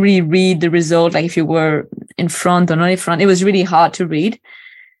 Like, you couldn't really read the result. Like, if you were in front or not in front, it was really hard to read.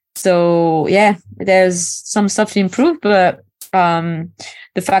 So yeah, there's some stuff to improve, but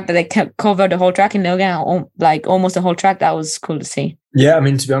the fact that they covered the whole track in Leogang, like almost the whole track, that was cool to see. Yeah, I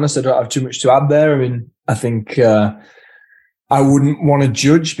mean, to be honest, I don't have too much to add there. I mean, I think I wouldn't want to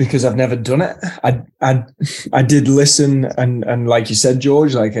judge because I've never done it. I did listen, and like you said,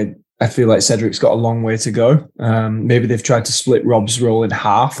 George, like I feel like Cedric's got a long way to go. Maybe they've tried to split Rob's role in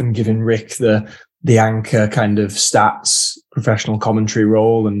half and giving Rick the anchor kind of stats, professional commentary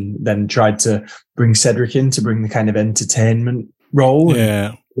role, and then tried to bring Cedric in to bring the kind of entertainment role.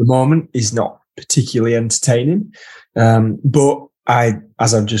 Yeah. At the moment is not particularly entertaining. But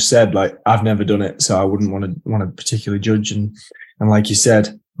as I've just said, like, I've never done it, so I wouldn't want to particularly judge. And like you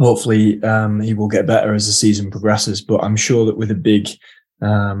said, hopefully he will get better as the season progresses. But I'm sure that with a big,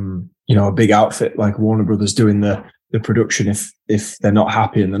 a big outfit like Warner Brothers doing the production, if they're not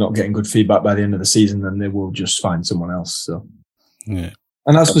happy and they're not getting good feedback by the end of the season, then they will just find someone else. So, yeah.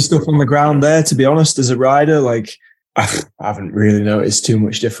 And as for stuff on the ground there, to be honest, as a rider, like, I haven't really noticed too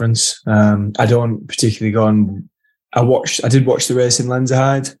much difference. I don't particularly go on. I did watch the race in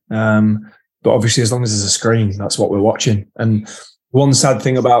Lenzerheide, but obviously as long as there's a screen, that's what we're watching. And one sad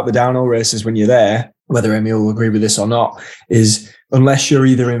thing about the downhill races when you're there, whether Emil will agree with this or not, is unless you're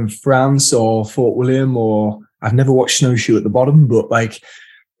either in France or Fort William, or I've never watched Snowshoe at the bottom, but like,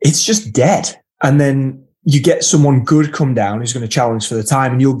 it's just dead. And then you get someone good come down who's going to challenge for the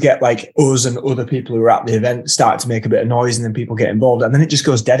time, and you'll get like us and other people who are at the event start to make a bit of noise, and then people get involved, and then it just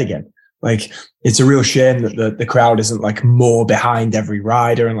goes dead again. Like, it's a real shame that the crowd isn't like more behind every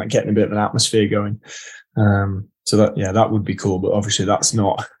rider and like getting a bit of an atmosphere going. So that would be cool, but obviously that's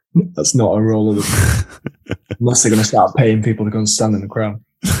not a role of the, unless they're going to start paying people to go and stand in the crowd.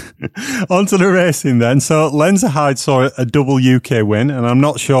 On to the racing then. So Lenzerheide saw a double UK win, and I'm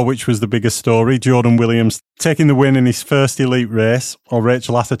not sure which was the bigger story. Jordan Williams taking the win in his first elite race, or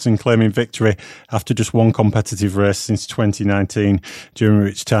Rachel Atherton claiming victory after just one competitive race since 2019, during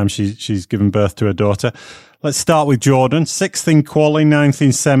which time she's given birth to her daughter. Let's start with Jordan. 6th in quali, 9th in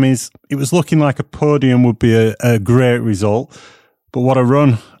semis. It was looking like a podium would be a great result, but what a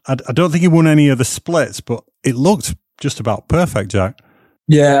run. I don't think he won any of the splits, but it looked just about perfect, Jack.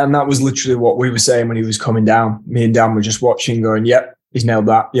 Yeah, and that was literally what we were saying when he was coming down. Me and Dan were just watching, going, yep, he's nailed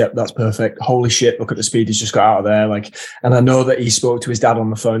that. Yep, that's perfect. Holy shit, look at the speed he's just got out of there. Like, and I know that he spoke to his dad on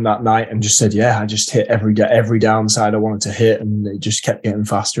the phone that night and just said, yeah, I just hit every downside I wanted to hit, and it just kept getting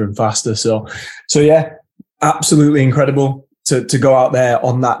faster and faster. So yeah, absolutely incredible to go out there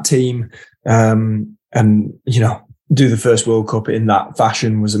on that team, and do the first World Cup in that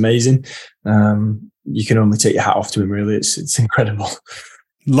fashion was amazing. You can only take your hat off to him, really. It's incredible.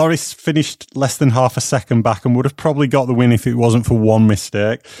 Loris finished less than half a second back and would have probably got the win if it wasn't for one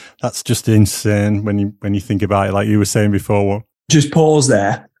mistake. That's just insane when you think about it, like you were saying before. Just pause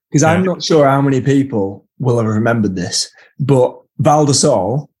there, because I'm not sure how many people will have remembered this, but Val di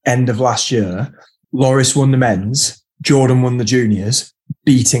Sole, end of last year, Loris won the men's, Jordan won the juniors,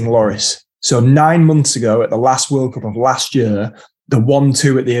 beating Loris. So 9 months ago at the last World Cup of last year, the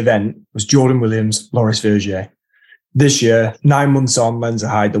 1-2 at the event was Jordan Williams, Loris Vergier. This year, 9 months on,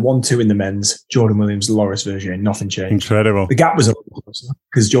 Lenzerheide, the 1-2 in the men's, Jordan Williams, Loris Vergier, nothing changed. Incredible. The gap was a little closer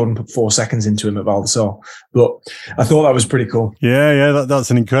because Jordan put 4 seconds into him at Val di Sole. But I thought that was pretty cool. Yeah, that's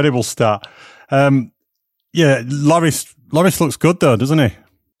an incredible stat. Loris looks good though, doesn't he?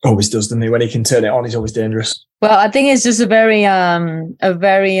 Always does, doesn't he? When he can turn it on, he's always dangerous. Well, I think it's just a very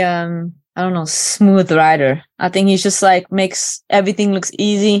smooth rider. I think he's just like makes everything looks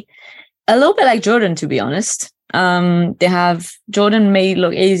easy. A little bit like Jordan, to be honest. They have Jordan made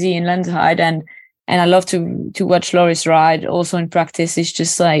look easy in Lenzerheide, and I love to watch Loris ride. Also in practice, he's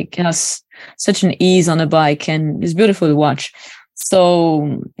just like has such an ease on the bike, and it's beautiful to watch.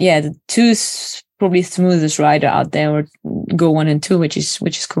 So yeah, the two probably smoothest rider out there, or go 1 and 2, which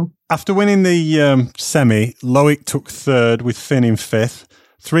is cool. After winning the semi, Loic took third with Finn in fifth.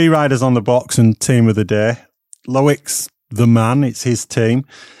 3 riders on the box and team of the day. Loic's the man; it's his team.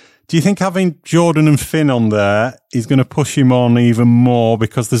 Do you think having Jordan and Finn on there is going to push him on even more,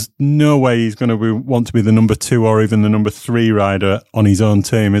 because there's no way he's going to want to be the number 2 or even the number 3 rider on his own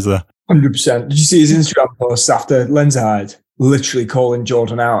team, is there? 100%. Did you see his Instagram post after Lenzerheide? Literally calling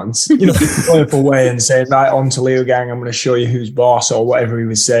Jordan out and, in a playful way and saying, right, on to Leo Gang, I'm going to show you who's boss, or whatever he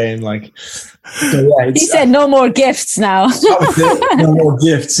was saying. Like, so yeah, he said no more gifts now. No more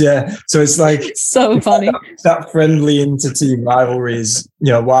gifts, yeah. So it's like so funny. That friendly inter-team rivalry is,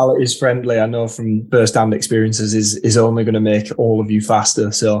 while it is friendly, I know from first-hand experiences, is only going to make all of you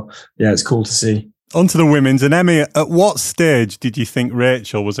faster. So yeah, it's cool to see. On to the women's. And Emmy, at what stage did you think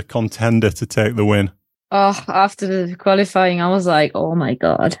Rachel was a contender to take the win? Oh, after the qualifying, I was like, oh my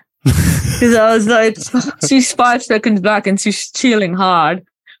God. Because I was like, she's 5 seconds back and she's chilling hard.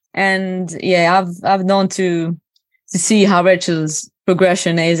 And yeah, I've known to see how Rachel's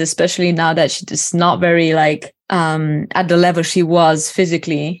progression is, especially now that she's just not very like at the level she was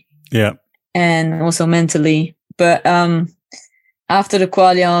physically. Yeah. And also mentally. But after the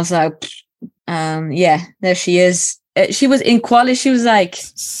quali, I was like, there she is. She was in quali, she was like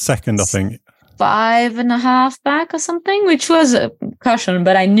second, I think. 5.5 back or something, which was a caution,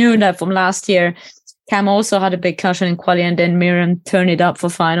 but I knew that from last year. Cam also had a big caution in quali, and then Miriam turned it up for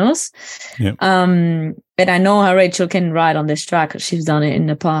finals. Yep. But I know how Rachel can ride on this track. She's done it in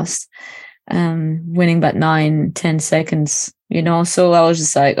the past, winning about 9-10 seconds, so I was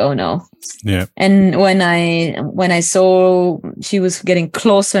just like, oh no. Yeah. And when I saw she was getting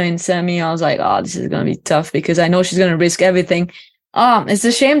closer in semi, I was like, oh, this is going to be tough, because I know she's going to risk everything. It's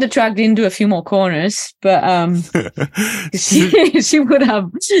a shame the track didn't do a few more corners, but she would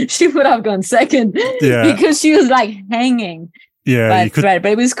have gone second, because she was like hanging by a thread.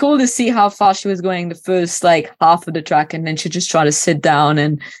 But it was cool to see how fast she was going the first like half of the track, and then she just tried to sit down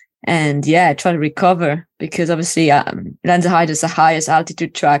and try to recover, because obviously Lenzerheide is the highest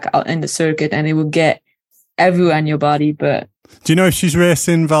altitude track out in the circuit, and it will get everywhere in your body. But do you know if she's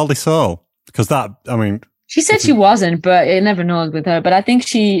racing Val di Sole? Because she said she wasn't, but you never know with her. But I think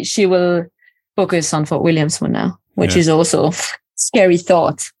she will focus on Fort Williams for now, which is also a scary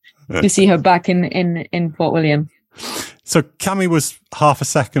thought to see her back in Fort William. So Cami was half a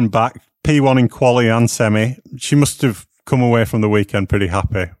second back, P1 in quali and semi. She must have come away from the weekend pretty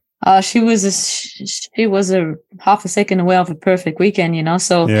happy. She was a half a second away of a perfect weekend,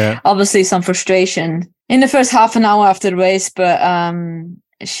 So obviously some frustration in the first half an hour after the race, but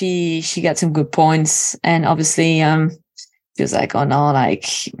she got some good points, and obviously she was like, oh no, like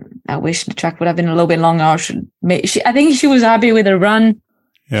I wish the track would have been a little bit longer. I think she was happy with her run.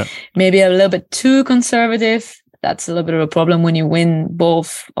 Yeah, maybe a little bit too conservative. That's a little bit of a problem when you win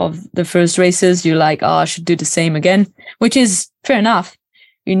both of the first races. You're like, oh, I should do the same again, which is fair enough.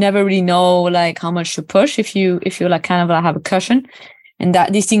 You never really know like how much to push if you like kind of like have a cushion, and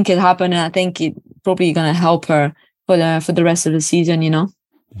that these things can happen. And I think it probably gonna help her for the rest of the season,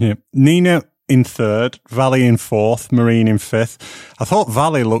 Yeah, Nina in third, Valley in fourth, Marine in fifth. I thought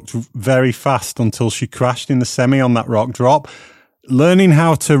Valley looked very fast until she crashed in the semi on that rock drop. Learning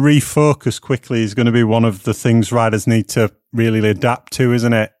how to refocus quickly is going to be one of the things riders need to really adapt to,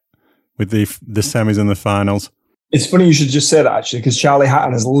 isn't it? With the semis and the finals. It's funny you should just say that, actually, because Charlie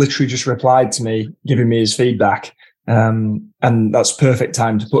Hatton has literally just replied to me, giving me his feedback. And that's perfect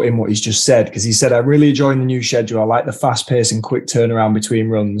time to put in what he's just said, because he said, I really enjoy the new schedule. I like the fast pace and quick turnaround between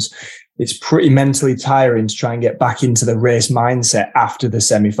runs. It's pretty mentally tiring to try and get back into the race mindset after the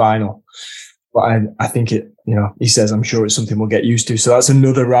semi-final. But I think it, he says, I'm sure it's something we'll get used to. So that's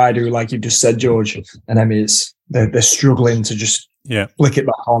another rider who, like you just said, George and Emmy, they're struggling to just flick it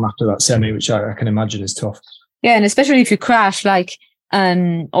back on after that semi, which I can imagine is tough. Yeah, and especially if you crash,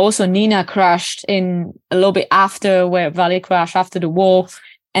 and also Nina crashed in a little bit after where Valley crashed after the wall.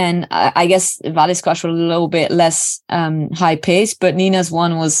 And I guess Valley's crash was a little bit less high pace, but Nina's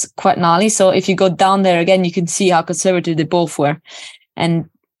one was quite gnarly. So if you go down there again, you can see how conservative they both were. And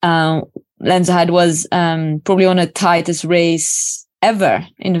Lenzerheide was probably on the tightest race ever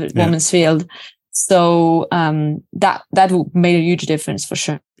in the women's field. So that made a huge difference for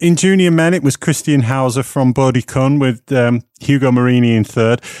sure. In junior men, it was Christian Hauser from Bodø-Kun with Hugo Marini in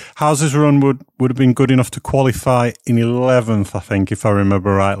third. Hauser's run would have been good enough to qualify in 11th, I think, if I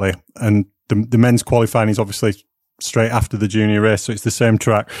remember rightly. And the men's qualifying is obviously straight after the junior race, so it's the same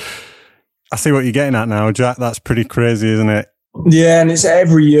track. I see what you're getting at now, Jack. That's pretty crazy, isn't it? Yeah, and it's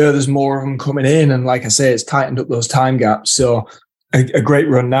every year there's more of them coming in. And like I say, it's tightened up those time gaps. So a great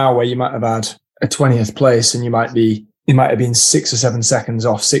run now where you might have had a 20th place and you might have been 6 or 7 seconds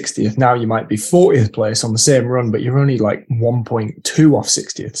off 60th. Now you might be 40th place on the same run, but you're only like 1.2 off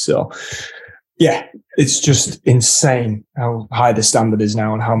 60th. So yeah, it's just insane how high the standard is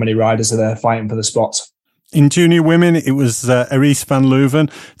now and how many riders are there fighting for the spots. In junior women, it was Aris van Leuven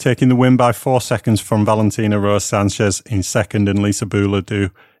taking the win by 4 seconds from Valentina Rose Sanchez in second and Lisa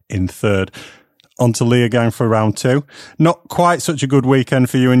Boulerdou in third. On to Leogang for round 2. Not quite such a good weekend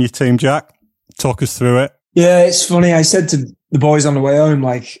for you and your team, Jack. Talk us through it. Yeah, it's funny. I said to the boys on the way home,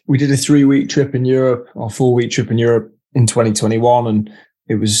 we did a 3-week trip in Europe or 4-week trip in Europe in 2021. And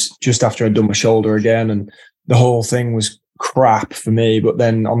it was just after I'd done my shoulder again. And the whole thing was crap for me. But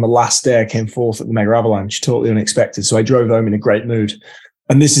then on the last day, I came fourth at the Mega Avalanche, totally unexpected. So I drove home in a great mood.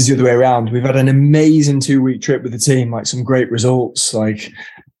 And this is the other way around. We've had an amazing 2-week trip with the team, some great results.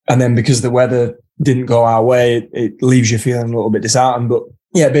 And then because the weather didn't go our way, it leaves you feeling a little bit disheartened. But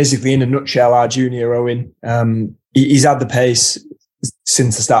yeah, basically in a nutshell, our junior Owen, he's had the pace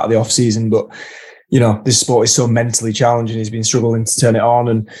since the start of the off season, but this sport is so mentally challenging. He's been struggling to turn it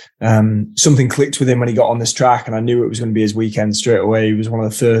on, and something clicked with him when he got on this track, and I knew it was going to be his weekend straight away. He was one of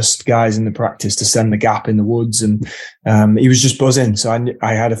the first guys in the practice to send the gap in the woods, and he was just buzzing. So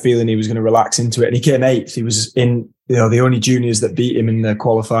I had a feeling he was going to relax into it, and he came 8th. He was in, the only juniors that beat him in the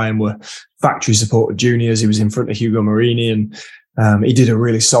qualifying were factory supported juniors. He was in front of Hugo Marini, and he did a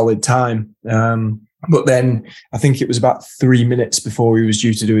really solid time. But then I think it was about 3 minutes before he was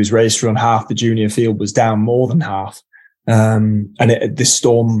due to do his race run, half the junior field was down, more than half. And this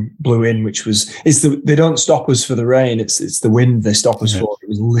storm blew in, they don't stop us for the rain. It's the wind they stop us for. It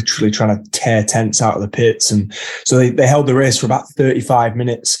was literally trying to tear tents out of the pits. And so they held the race for about 35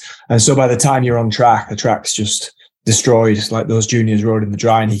 minutes. And so by the time you're on track, the track's just destroyed. Those juniors rode in the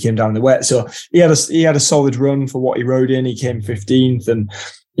dry and he came down in the wet. So he had a solid run for what he rode in. He came 15th, and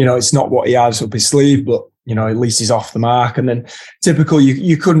it's not what he has up his sleeve, but at least he's off the mark. And then typical,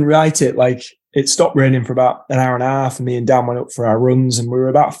 you couldn't write it. It stopped raining for about an hour and a half, and me and Dan went up for our runs, and we were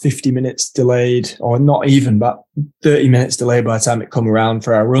about 50 minutes delayed, or not even, about 30 minutes delayed by the time it come around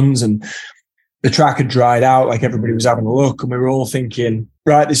for our runs. And the track had dried out, everybody was having a look, and we were all thinking,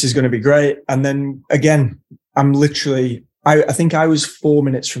 right, this is going to be great. And then again, I think I was 4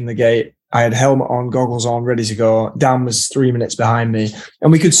 minutes from the gate. I had helmet on, goggles on, ready to go. Dan was 3 minutes behind me,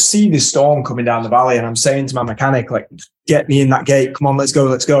 and we could see this storm coming down the valley. And I'm saying to my mechanic, get me in that gate. Come on, let's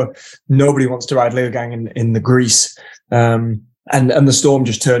go. Nobody wants to ride Leogang in the grease. And the storm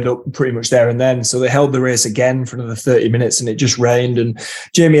just turned up pretty much there and then. So they held the race again for another 30 minutes, and it just rained. And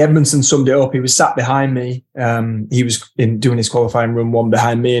Jamie Edmondson summed it up. He was sat behind me. He was doing his qualifying run 1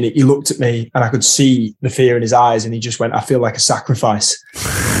 behind me, and he looked at me, and I could see the fear in his eyes. And he just went, I feel like a sacrifice.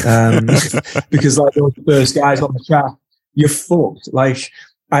 Because those first guys on the track, you're fucked.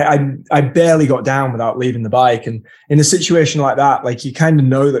 I barely got down without leaving the bike. And in a situation like that, you kind of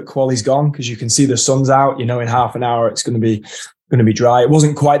know that quali's gone because you can see the sun's out, in half an hour it's going to be dry. It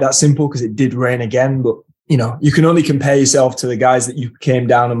wasn't quite that simple because it did rain again, but you can only compare yourself to the guys that you came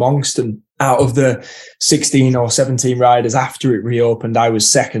down amongst. And out of the 16 or 17 riders after it reopened, I was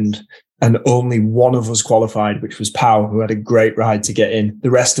second. And only one of us qualified, which was Pau, who had a great ride to get in. The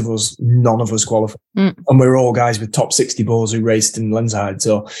rest of us, none of us qualified. And we were all guys with top 60 balls who raced in Lenzerheide.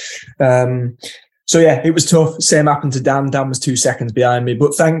 So yeah, it was tough. Same happened to Dan. Dan was 2 seconds behind me.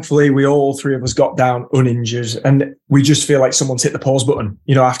 But thankfully, all three of us got down uninjured. And we just feel like someone's hit the pause button,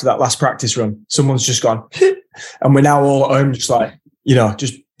 after that last practice run. Someone's just gone, And we're now all at home, just like, you know,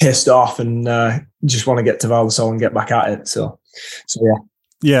 just pissed off and just want to get to Val di Sole and get back at it. So yeah.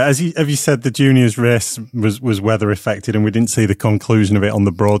 Yeah, as you said, the juniors race was weather affected, and we didn't see the conclusion of it on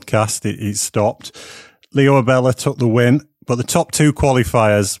the broadcast. It stopped. Leo Abella took the win, but the top two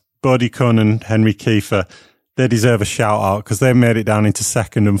qualifiers, Bodie Kuhn and Henry Kiefer, they deserve a shout out because they made it down into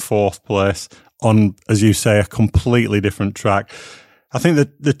second and fourth place on, as you say, a completely different track. I think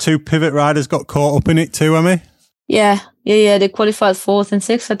that the two pivot riders got caught up in it too, Emmy. Yeah. They qualified fourth and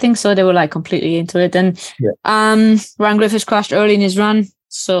sixth, I think. So they were like completely into it. And Ryan Griffiths crashed early in his run.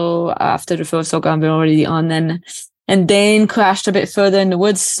 So after the first log, we were already on, and Dane crashed a bit further in the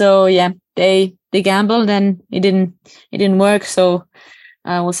woods. So yeah, they gambled and it didn't work. So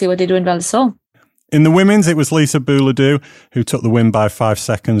we'll see what they do in Val di Sole. In the women's, it was Lisa Bouladou who took the win by 5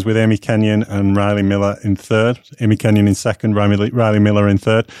 seconds, with Amy Kenyon and Riley Miller in third. Amy Kenyon in second, Riley Miller in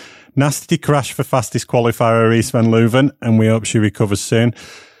third. Nasty crash for fastest qualifier East Van Leuven, and we hope she recovers soon.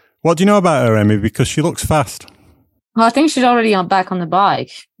 What do you know about her, Emmy? Because she looks fast. Well, I think she's already back on the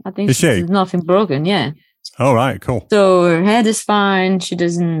bike. I think she's nothing broken, yeah. All right, cool. So her head is fine. She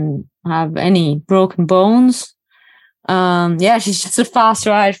doesn't have any broken bones. She's just a fast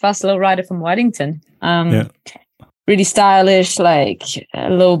little rider from Weddington. Really stylish, like a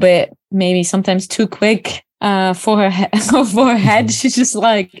little bit, maybe sometimes too quick for her head. She's just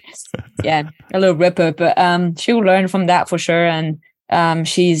like, a little ripper. But she'll learn from that for sure. And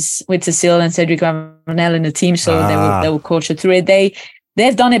she's with Cecile and Cedric Ravanel in the team, so they will coach her through it.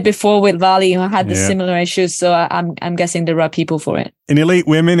 They've done it before with Vali, who had the similar issues, so I'm guessing there are people for it. In elite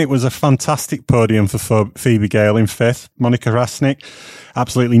women, it was a fantastic podium for Phoebe Gale in fifth. Monica Rasnik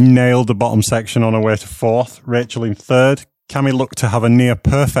absolutely nailed the bottom section on her way to fourth. Rachel in third. Cami looked to have a near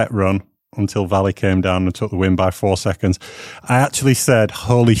perfect run until Vali came down and took the win by 4 seconds. I actually said,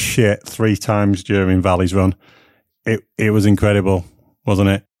 holy shit, 3 times during Vali's run. It was incredible, wasn't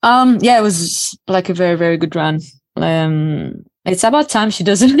it? It was like a very, very good run. It's about time she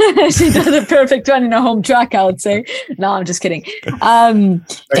does a perfect run in a home track, I would say. No, I'm just kidding. I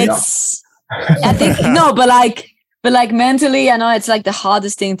think no, but like mentally, I know it's like the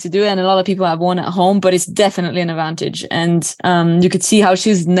hardest thing to do, and a lot of people have won at home, but it's definitely an advantage. And you could see how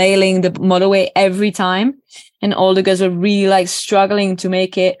she's nailing the motorway every time, and all the guys were really like struggling to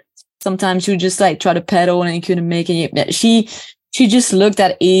make it. Sometimes you just like try to pedal and you couldn't make it. She just looked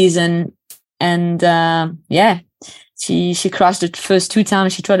at ease and She crashed the first 2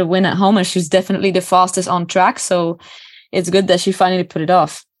 times she tried to win at home, and she's definitely the fastest on track. So it's good that she finally put it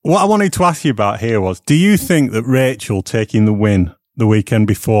off. What I wanted to ask you about here was, do you think that Rachel taking the win the weekend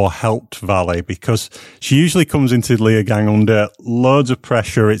before helped Vali? Because she usually comes into Leogang under loads of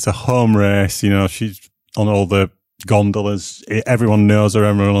pressure. It's a home race. You know, she's on all the gondolas. Everyone knows her,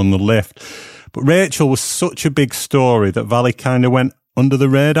 everyone on the lift. But Rachel was such a big story that Vali kind of went under the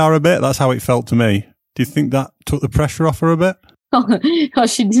radar a bit. That's how it felt to me. Do you think that took the pressure off her a bit? Oh,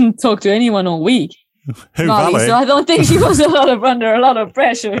 she didn't talk to anyone all week. Who, Vali? So I don't think she was under a lot of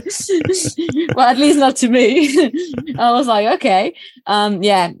pressure. Well, at least not to me. I was like, okay.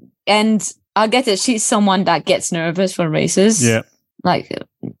 And I get it. She's someone that gets nervous for races. Yeah. Like,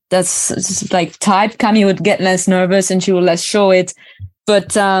 that's just like type. Cami would get less nervous and she would less show it.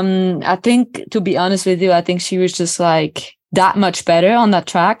 But I think, to be honest with you, I think she was just like that much better on that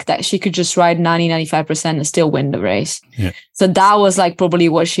track that she could just ride 90-95% and still win the race. Yeah. So that was like probably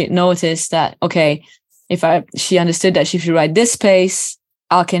what she noticed, that okay, she understood that she should ride this pace,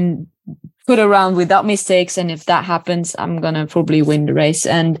 I can put around without mistakes, and if that happens, I'm gonna probably win the race.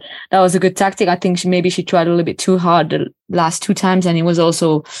 And that was a good tactic. I think she tried a little bit too hard the last 2 times, and it was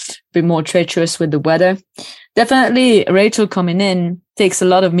also a bit more treacherous with the weather. Definitely Rachel coming in takes a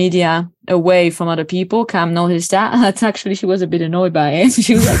lot of media away from other people. Cam noticed that. That's actually, she was a bit annoyed by it.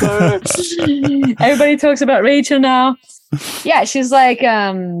 She was like, everybody talks about Rachel now. Yeah, she's like,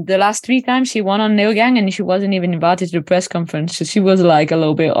 the last 3 times she won on Leogang and she wasn't even invited to the press conference. So she was like a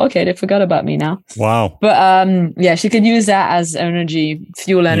little bit, okay, they forgot about me now. Wow. But yeah, she could use that as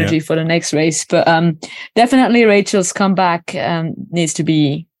fuel energy for the next race. But definitely Rachel's comeback needs to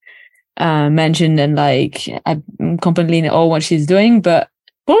be mentioned, and like I'm completely in all what she's doing, but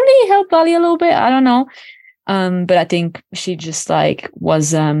probably help Vali a little bit. I don't know. But I think she just like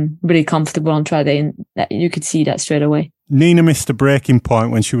was really comfortable on track day, and you could see that straight away. Nina missed a breaking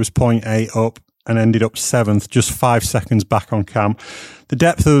point when she was 0.8 up and ended up 7th, just 5 seconds back on Cam. The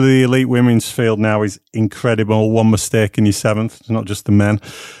depth of the elite women's field now is incredible. 1 mistake and you're 7th. It's not just the men.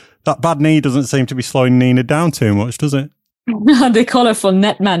 That bad knee doesn't seem to be slowing Nina down too much, does it? They call her for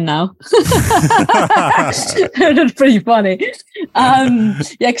Netman now. That's pretty funny.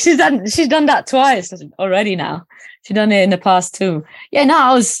 Yeah, 'cause she's done that twice already now. She's done it in the past too. Yeah, no,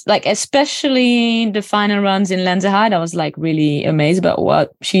 I was like, especially the final runs in Lenzerheide, I was like really amazed about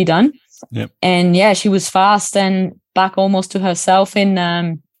what she done. Yep. And yeah, she was fast and back almost to herself in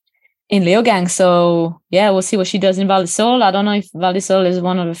Leogang. So yeah, we'll see what she does in Val di Sole. I don't know if Val di Sole is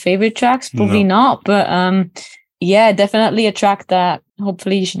one of her favorite tracks. Probably not, but yeah, definitely a track that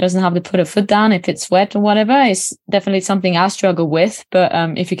hopefully she doesn't have to put her foot down if it's wet or whatever. It's definitely something I struggle with. But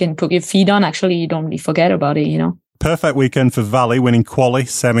if you can put your feet on, actually, you don't really forget about it, you know. Perfect weekend for Valley, winning quali,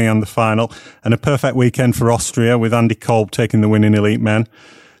 semi and the final. And a perfect weekend for Austria with Andy Kolb taking the win in Elite Men.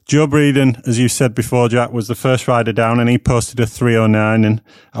 Joe Breeden, as you said before, Jack, was the first rider down and he posted a 3:09. And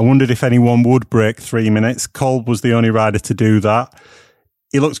I wondered if anyone would break 3 minutes. Kolb was the only rider to do that.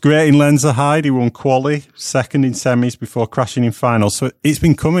 He looks great in Lenzerheide. He won quali, second in semis before crashing in finals. So it's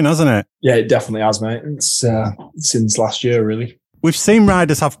been coming, hasn't it? Yeah, it definitely has, mate. It's since last year, really. We've seen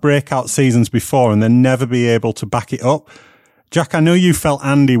riders have breakout seasons before and then never be able to back it up. Jack, I know you felt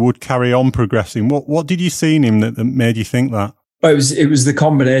Andy would carry on progressing. What did you see in him that made you think that? Well, it was the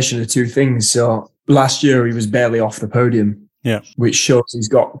combination of two things. So last year he was barely off the podium, which shows he's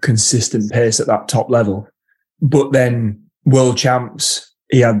got consistent pace at that top level. But then World Champs,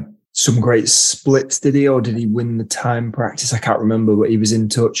 he had some great splits, did he? Or did he win the time practice? I can't remember, but he was in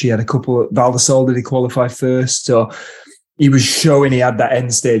touch. He had a couple at Val di Sole, did he qualify first? So he was showing he had that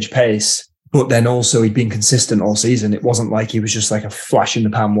end stage pace, but then also he'd been consistent all season. It wasn't like he was just like a flash in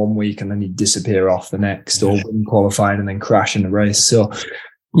the pan one week and then he'd disappear off the next or win qualifying and then crash in the race. So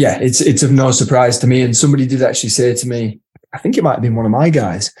yeah, it's of no surprise to me. And somebody did actually say to me, I think it might have been one of my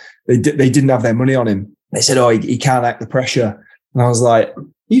guys, they didn't have their money on him. They said, oh, he can't act the pressure. And I was like,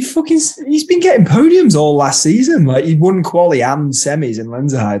 he's been getting podiums all last season. Like he won quali and semis in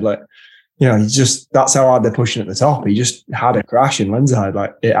Lenzerheide. Like, you know, that's how hard they're pushing at the top. He just had a crash in Lenzerheide.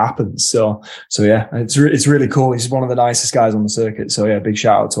 Like it happens. So yeah, it's really cool. He's one of the nicest guys on the circuit. So yeah, big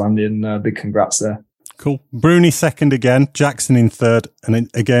shout out to Andy and big congrats there. Cool. Bruni second again, Jackson in third. And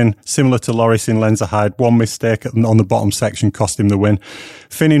again, similar to Loris in Lenzerheide, one mistake on the bottom section cost him the win.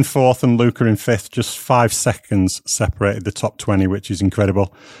 Finn in fourth and Luca in fifth, just 5 seconds separated the top 20, which is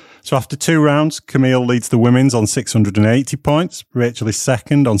incredible. So after 2 rounds, Camille leads the women's on 680 points. Rachel is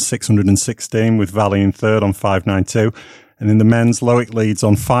second on 616 with Valley in third on 592. And in the men's, Loic leads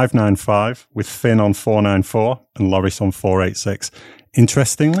on 595 with Finn on 494 and Loris on 486.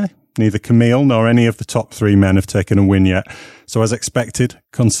 Interestingly, neither Camille nor any of the top 3 men have taken a win yet. So as expected,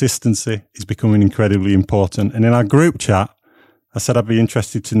 consistency is becoming incredibly important. And in our group chat, I said I'd be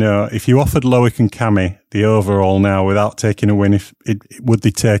interested to know if you offered Loic and Cami the overall now without taking a win, would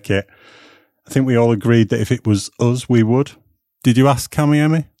they take it? I think we all agreed that if it was us, we would. Did you ask Cami,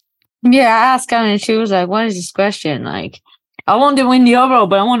 Emmy? Yeah, I asked Cami and she was like, what is this question? Like, I want to win the overall,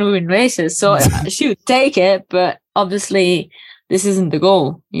 but I want to win races. So she would take it, but obviously this isn't the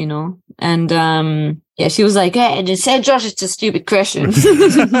goal, you know? And yeah, she was like, hey, just say, Josh, it's a stupid question.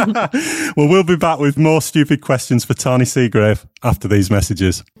 Well, we'll be back with more stupid questions for Tahnee Seagrave after these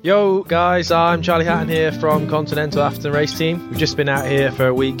messages. Yo, guys, I'm Charlie Hatton here from Continental Afternoon Race Team. We've just been out here for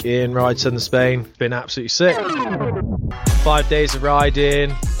a week in Ride Southern Spain. Been absolutely sick. 5 days of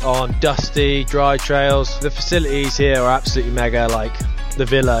riding on dusty, dry trails. The facilities here are absolutely mega, like the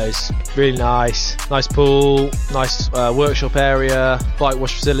villa is really nice pool, nice workshop area, bike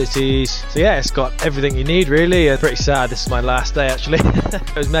wash facilities. So yeah, it's got everything you need really. And pretty sad this is my last day actually.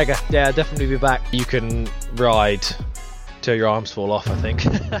 It was mega. Yeah, I'll definitely be back. You can ride till your arms fall off, I think.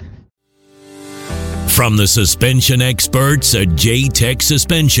 From the suspension experts at J-Tech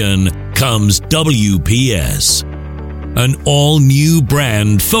Suspension comes WPS, an all-new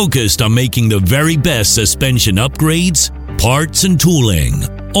brand focused on making the very best suspension upgrades, parts and tooling,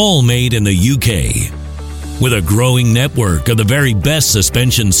 all made in the UK. With a growing network of the very best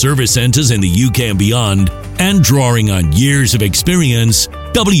suspension service centres in the UK and beyond, and drawing on years of experience,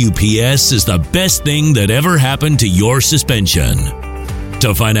 WPS is the best thing that ever happened to your suspension.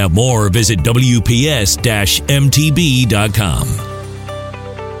 To find out more, visit WPS-MTB.com.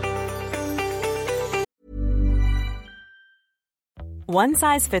 One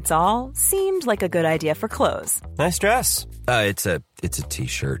size fits all seemed like a good idea for clothes. Nice dress. It's a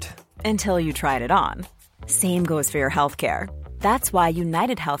t-shirt. Until you tried it on. Same goes for your healthcare. That's why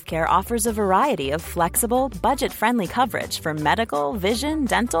United Healthcare offers a variety of flexible, budget-friendly coverage for medical, vision,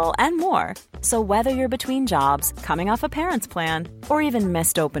 dental, and more. So whether you're between jobs, coming off a parent's plan, or even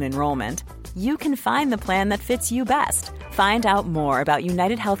missed open enrollment, you can find the plan that fits you best. Find out more about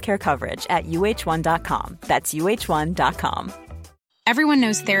United Healthcare coverage at uh1.com. That's uh1.com. Everyone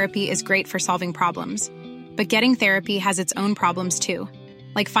knows therapy is great for solving problems, but getting therapy has its own problems too,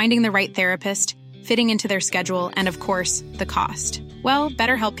 like finding the right therapist, fitting into their schedule, and of course, the cost. Well,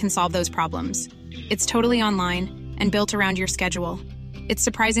 BetterHelp can solve those problems. It's totally online and built around your schedule. It's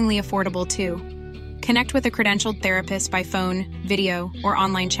surprisingly affordable too. Connect with a credentialed therapist by phone, video, or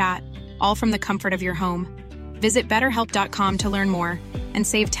online chat, all from the comfort of your home. Visit BetterHelp.com to learn more and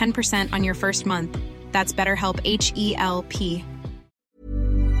save 10% on your first month. That's BetterHelp, H-E-L-P.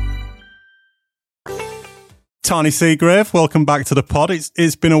 Tahnee Seagrave, welcome back to the pod.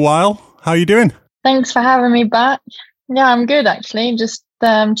 It's been a while. How are you doing? Thanks for having me back. Yeah, I'm good actually. Just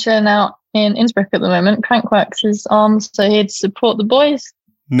chilling out in Innsbruck at the moment. Crankworks is on, so here to support the boys.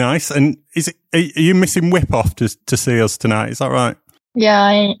 Nice. And are you missing Whip Off to see us tonight? Is that right? Yeah,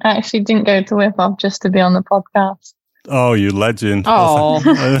 I actually didn't go to Whip Off just to be on the podcast. Oh, you legend. Oh.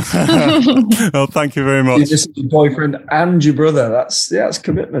 Well, thank you very much. You're just your boyfriend and your brother. That's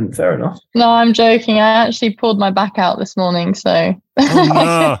commitment. Fair enough. No, I'm joking. I actually pulled my back out this morning, so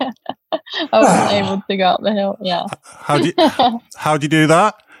Oh, no. I wasn't able to go up the hill. Yeah. How'd you do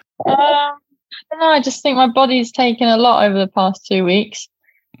that? I don't know. I just think my body's taken a lot over the past 2 weeks.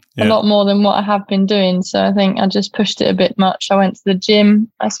 A lot more than what I have been doing. So I think I just pushed it a bit much. I went to the gym.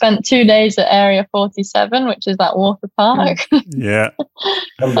 I spent 2 days at Area 47, which is that water park. Yeah.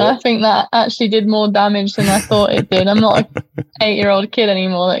 And I think that actually did more damage than I thought it did. I'm not an 8-year-old kid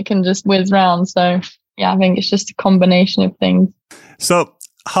anymore that can just whiz round. So yeah, I think it's just a combination of things. So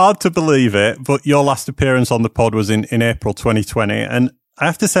hard to believe it, but your last appearance on the pod was in April 2020. And I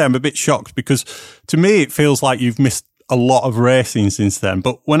have to say I'm a bit shocked because to me it feels like you've missed a lot of racing since then.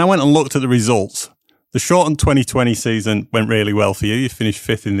 But when I went and looked at the results, the shortened 2020 season went really well for you. You finished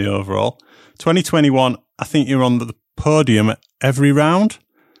 5th in the overall. 2021, I think you're on the podium at every round.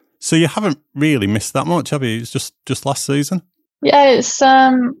 So you haven't really missed that much, have you? It's just last season. Yeah, it's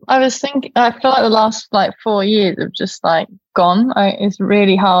I was thinking, I feel like the last 4 years have just gone. It's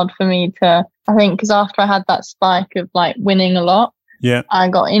really hard for me to, I think, because after I had that spike of winning a lot, yeah, I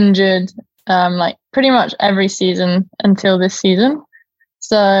got injured pretty much every season until this season.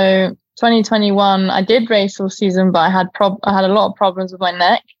 So 2021, I did race all season, but I had a lot of problems with my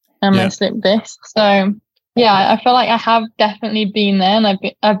neck and my slip disc. So yeah, I feel like I have definitely been there, and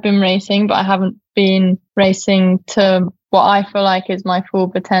I've been racing, but I haven't been racing to what I feel like is my full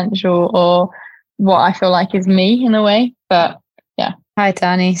potential or what I feel like is me in a way. But yeah. Hi,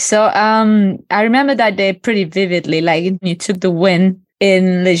 Tahnee. So I remember that day pretty vividly. You took the win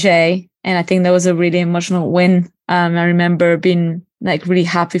in Leger, and I think that was a really emotional win. I remember being really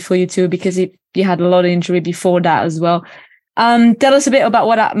happy for you too, because you had a lot of injury before that as well. Tell us a bit about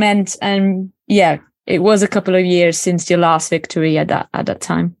what that meant. And yeah, it was a couple of years since your last victory at that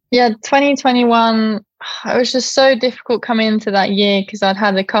time. Yeah, 2021, it was just so difficult coming into that year because I'd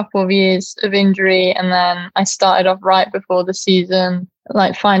had a couple of years of injury, and then I started off right before the season,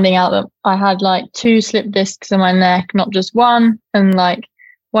 finding out that I had 2 slip discs in my neck, not just one, and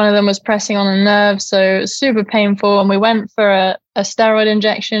one of them was pressing on a nerve, so it was super painful. And we went for a steroid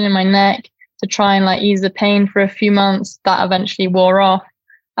injection in my neck to try and ease the pain for a few months. That eventually wore off,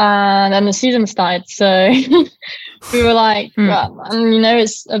 and then the season started. So we were well, and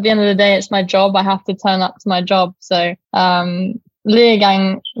it's at the end of the day, it's my job. I have to turn up to my job. So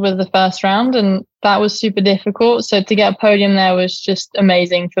Leogang was the first round, and that was super difficult. So to get a podium there was just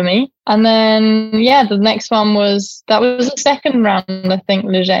amazing for me. And then, the next one was the second round, I think,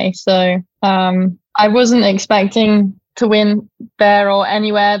 Leger. So I wasn't expecting to win there or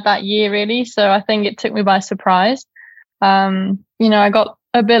anywhere that year, really. So I think it took me by surprise. I got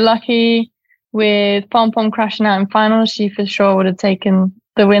a bit lucky with Pom Pom crashing out in finals. She for sure would have taken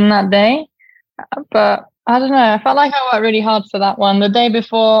the win that day. But I don't know. I felt like I worked really hard for that one. The day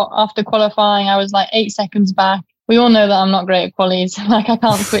before, after qualifying, I was 8 seconds back. We all know that I'm not great at qualies. I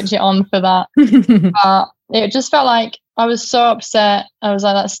can't switch it on for that. But it just felt like I was so upset. I was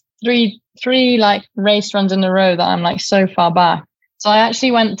that's three race runs in a row that I'm so far back. So I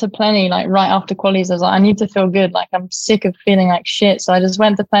actually went to Plenny right after qualies. I was I need to feel good. I'm sick of feeling like shit. So I just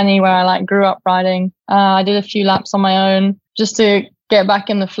went to Plenny where I grew up riding. I did a few laps on my own just to get back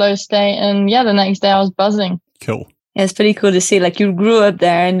in the flow state, and the next day I was buzzing. Cool. Yeah, it's pretty cool to see. You grew up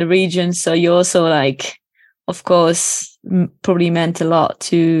there in the region, so you also of course probably meant a lot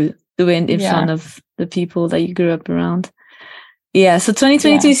to win in front of the people that you grew up around. Yeah, so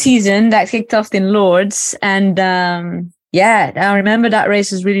 2022 season that kicked off in Lords, and I remember that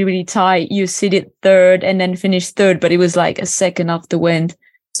race was really, really tight. You seeded 3rd and then finished 3rd, but it was a second off the wind.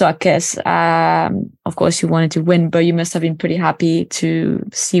 So I guess, of course, you wanted to win, but you must have been pretty happy to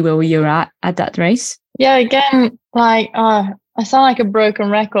see where you're at that race. Yeah, again, like, I sound like a broken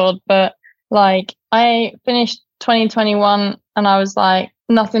record, but like I finished 2021 and I was like,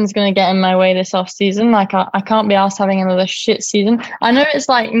 nothing's going to get in my way this off season. Like I can't be asked having another shit season. I know it's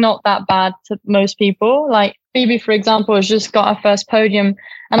like not that bad to most people. Like Phoebe, for example, has just got her first podium.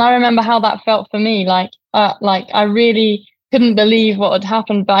 And I remember how that felt for me. Like I really couldn't believe what had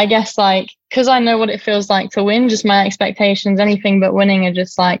happened. But I guess like, cause I know what it feels like to win, just my expectations, anything but winning are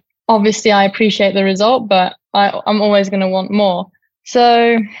just like, obviously I appreciate the result, but I'm always going to want more.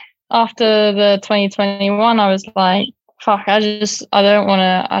 So after the 2021, I was like, fuck, I don't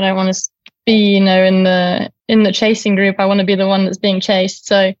want to be, you know, in the chasing group. I want to be the one that's being chased.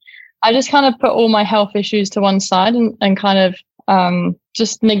 So I just kind of put all my health issues to one side and kind of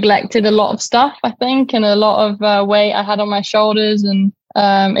just neglected a lot of stuff, I think, and a lot of weight I had on my shoulders, and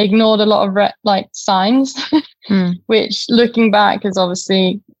ignored a lot of signs, which looking back is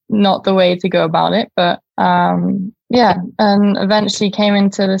obviously not the way to go about it. But yeah, and eventually came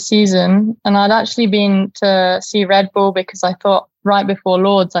into the season, and I'd actually been to see Red Bull because I thought right before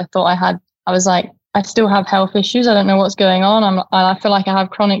Lords, I was like, I still have health issues. I don't know what's going on. I feel like I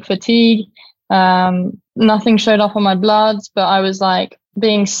have chronic fatigue. Nothing showed up on my bloods, but I was like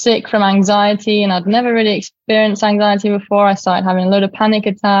being sick from anxiety, and I'd never really experienced anxiety before. I started having a load of panic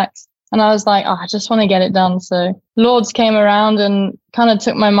attacks, and I was like, I just want to get it done. So Lords came around and kind of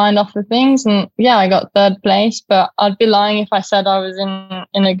took my mind off of things. And yeah, I got third place, but I'd be lying if I said I was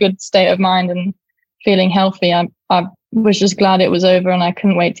in a good state of mind and feeling healthy. I was just glad it was over and I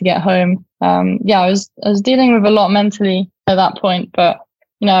couldn't wait to get home. Yeah, I was dealing with a lot mentally at that point, but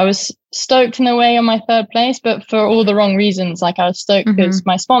you know, I was stoked in a way on my third place, but for all the wrong reasons. Like I was stoked because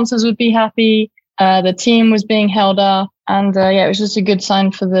my sponsors would be happy, the team was being held up, and yeah, it was just a good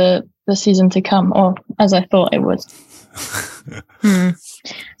sign for the season to come, or as I thought it would.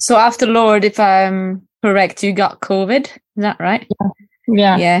 So after Lord, if I'm correct, you got COVID, is that right?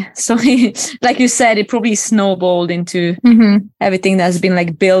 Yeah. So like you said, it probably snowballed into everything that's been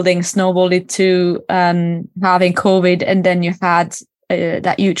like building, snowballed into having COVID, and then you had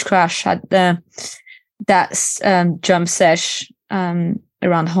that huge crash at that jump sesh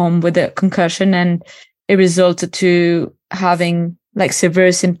around home with a concussion, and it resulted to having like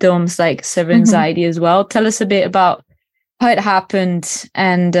severe symptoms like severe anxiety as well. Tell us a bit about how it happened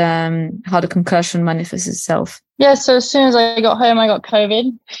and how the concussion manifests itself. Yeah, so as soon as I got home, I got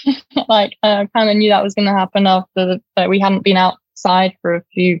COVID. Like I kind of knew that was going to happen after we hadn't been outside for a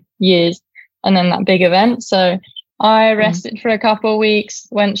few years, and then that big event. So I rested for a couple of weeks,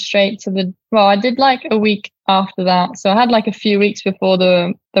 went straight to I did like a week after that. So I had like a few weeks before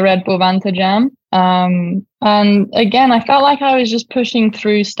the Red Bull Vanta Jam. And again, I felt like I was just pushing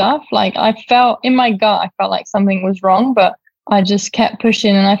through stuff. Like I felt in my gut, I felt like something was wrong, but I just kept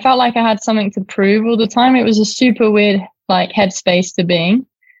pushing, and I felt like I had something to prove all the time. It was a super weird like headspace to be in.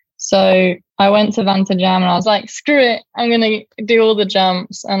 So I went to Vanta Jam and I was like, screw it, I'm going to do all the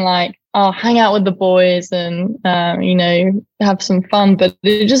jumps and like, I'll hang out with the boys and, you know, have some fun. But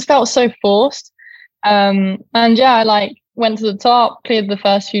it just felt so forced. And yeah, I like went to the top, cleared the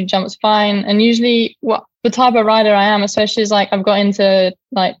first few jumps fine. And usually what the type of rider I am, especially is like I've got into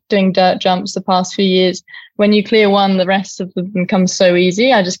like doing dirt jumps the past few years. When you clear one, the rest of them come so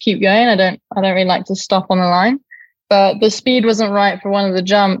easy. I just keep going. I don't really like to stop on the line. But the speed wasn't right for one of the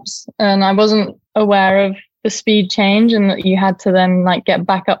jumps, and I wasn't aware of the speed change and that you had to then like get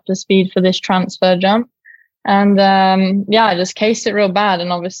back up to speed for this transfer jump. And yeah, I just cased it real bad.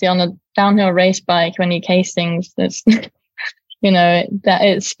 And obviously on a downhill race bike, when you case things, it's you know, that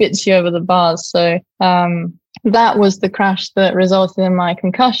it spits you over the bars. So that was the crash that resulted in my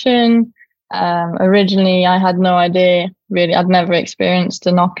concussion. Originally, I had no idea, really. I'd never experienced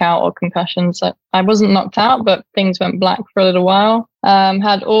a knockout or concussion. So I wasn't knocked out, but things went black for a little while.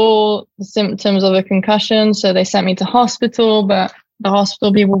 Had all the symptoms of a concussion. So they sent me to hospital, but the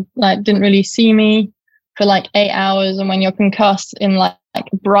hospital people like didn't really see me for like 8 hours. And when you're concussed in like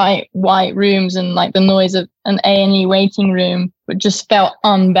bright white rooms and like the noise of an A&E waiting room, it just felt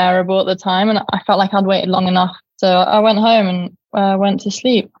unbearable at the time. And I felt like I'd waited long enough. So I went home and went to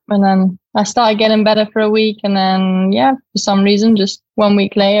sleep. And then I started getting better for a week. And then, yeah, for some reason, just 1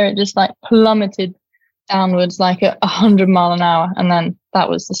 week later, it just like plummeted downwards like at 100 miles an hour. And then that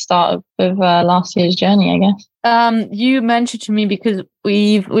was the start of last year's journey, I guess. You mentioned to me, because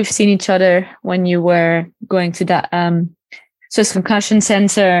we've seen each other when you were going to that Swiss Concussion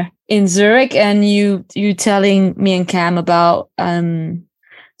Center in Zurich, and you telling me and Cam about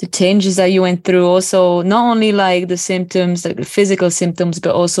the changes that you went through, also not only like the symptoms, like the physical symptoms,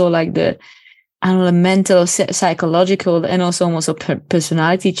 but also like the, I don't know, the mental, psychological, and also almost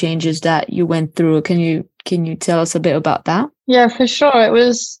personality changes that you went through. Can you tell us a bit about that? Yeah, for sure. It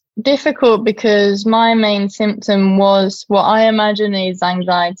was difficult because my main symptom was what I imagine is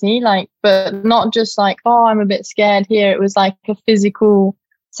anxiety, like, but not just like, oh, I'm a bit scared here. It was like a physical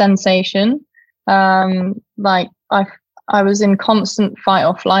sensation. Like I was in constant fight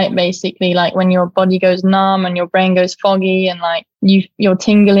or flight, basically, like when your body goes numb and your brain goes foggy and like you're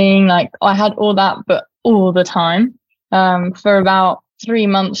tingling. Like I had all that, but all the time, for about 3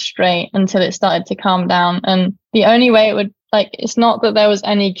 months straight until it started to calm down. And the only way it would, like, it's not that there was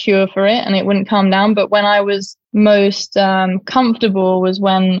any cure for it and it wouldn't calm down, but when I was most comfortable was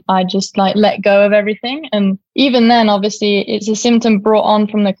when I just like let go of everything. And even then, obviously, it's a symptom brought on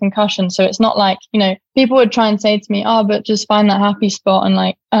from the concussion. So it's not like, you know, people would try and say to me, oh, but just find that happy spot and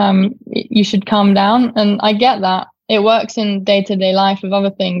like, you should calm down. And I get that. It works in day-to-day life with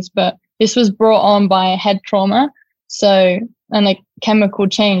other things, but this was brought on by head trauma. So, and a chemical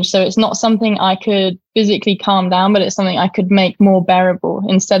change. So it's not something I could physically calm down, but it's something I could make more bearable.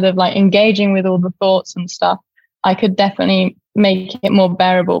 Instead of like engaging with all the thoughts and stuff, I could definitely make it more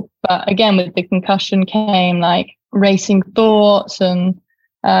bearable. But again, with the concussion came like racing thoughts and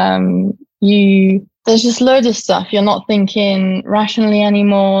there's just loads of stuff. You're not thinking rationally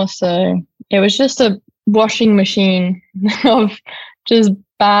anymore. So it was just a washing machine of just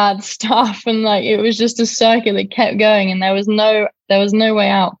bad stuff, and like it was just a circuit that kept going, and there was no way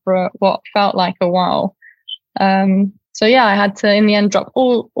out for what felt like a while. So yeah, I had to in the end drop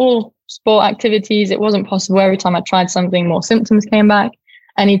all sport activities. It wasn't possible. Every time I tried something, more symptoms came back.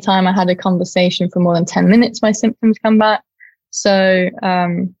 Anytime I had a conversation for more than 10 minutes, my symptoms come back. So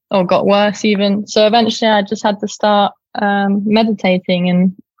or got worse even. So eventually I just had to start meditating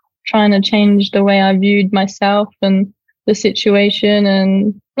and trying to change the way I viewed myself and the situation,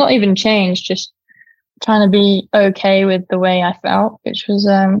 and not even change, just trying to be okay with the way I felt, which was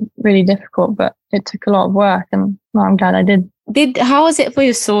really difficult, but it took a lot of work, and I'm glad I did. How was it for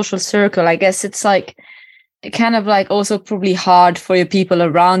your social circle? I guess it's like kind of like also probably hard for your people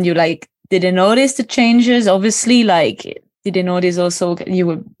around you. Like, did they notice the changes? Obviously, like, did they notice also you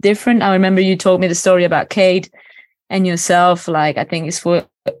were different? I remember you told me the story about Kate and yourself. Like, I think it's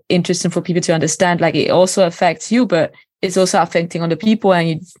interesting for people to understand, like, it also affects you, but it's also affecting other people.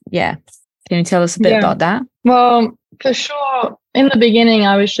 And can you tell us a bit about that? Well, for sure. In the beginning,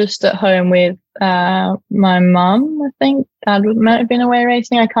 I was just at home with my mum, I think. Dad might have been away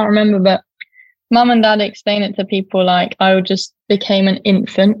racing. I can't remember, but mum and dad explained it to people like I just became an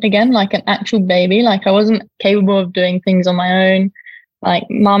infant again, like an actual baby. Like I wasn't capable of doing things on my own. Like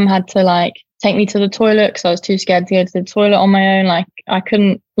mum had to like take me to the toilet because I was too scared to go to the toilet on my own. Like I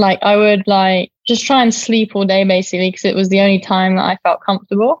couldn't, like I would like just try and sleep all day basically because it was the only time that I felt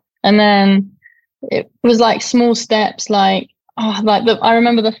comfortable. And then it was like small steps, like I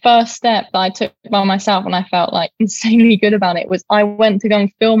remember the first step that I took by myself and I felt like insanely good about it was I went to go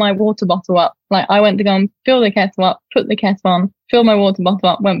and fill my water bottle up. Like I went to go and fill the kettle up, put the kettle on, fill my water bottle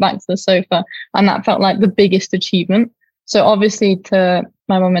up, went back to the sofa, and that felt like the biggest achievement. So obviously to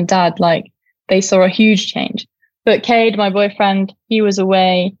my mum and dad, like they saw a huge change. But Cade, my boyfriend, he was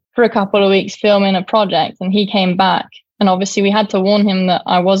away for a couple of weeks filming a project, and he came back. And obviously we had to warn him that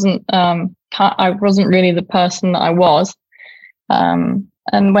I wasn't really the person that I was. And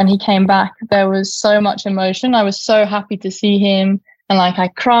when he came back, there was so much emotion. I was so happy to see him. And like, I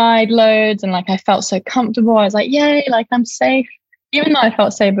cried loads and like, I felt so comfortable. I was like, yay, like I'm safe, even though I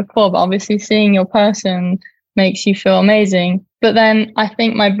felt safe before, but obviously seeing your person makes you feel amazing. But then I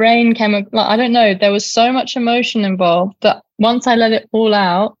think my brain I don't know, there was so much emotion involved that once I let it all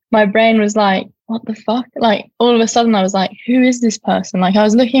out, my brain was like, what the fuck? Like all of a sudden I was like, who is this person? Like I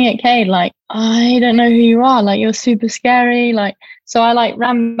was looking at Cade like, I don't know who you are. Like you're super scary. Like, so I like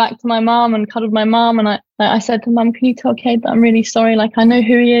ran back to my mom and cuddled my mom. And I said to mom, can you tell Cade that I'm really sorry? Like I know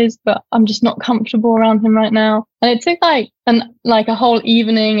who he is, but I'm just not comfortable around him right now. And it took like a whole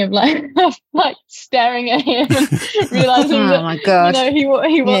evening of like, like staring at him and realizing that, my God. You know,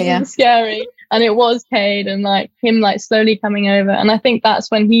 he wasn't scary. And it was Cade and like him like slowly coming over. And I think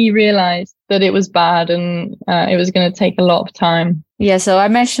that's when he realized that it was bad and it was going to take a lot of time. Yeah, so I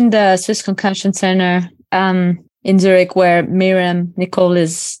mentioned the Swiss Concussion Center in Zurich where Miriam Nicole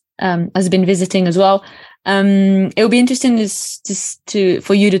has been visiting as well. It would be interesting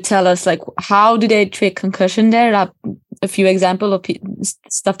for you to tell us like how do they treat concussion there? Like, a few examples of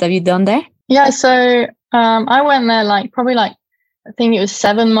stuff that you've done there. Yeah, so I went there like probably like I think it was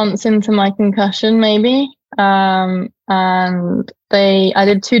 7 months into my concussion maybe. and I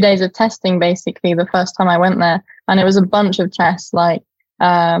did 2 days of testing basically the first time I went there, and it was a bunch of tests like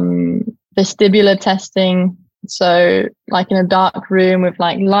vestibular testing, so like in a dark room with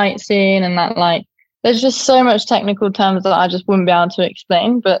like lights in, and that like there's just so much technical terms that I just wouldn't be able to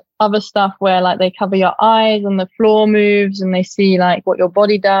explain. But other stuff where like they cover your eyes and the floor moves and they see like what your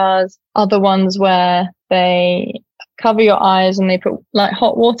body does. Other ones where they cover your eyes and they put like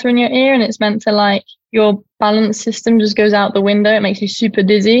hot water in your ear, and it's meant to like your balance system just goes out the window. It makes you super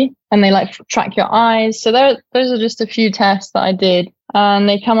dizzy, and they like track your eyes. So those are just a few tests that I did, and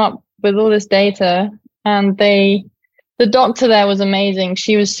they come up with all this data. And the doctor there was amazing.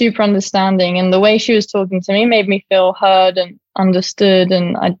 She was super understanding, and the way she was talking to me made me feel heard and understood,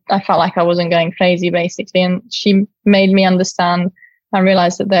 and I felt like I wasn't going crazy basically. And she made me understand and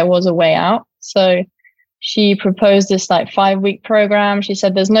realize that there was a way out. So she proposed this like 5-week program. She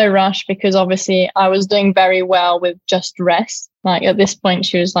said there's no rush, because obviously I was doing very well with just rest. Like at this point,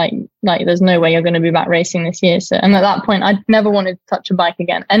 she was like there's no way you're going to be back racing this year. So, and at that point, I'd never wanted to touch a bike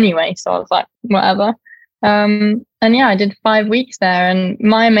again anyway. So I was like, whatever. And yeah, I did 5 weeks there, and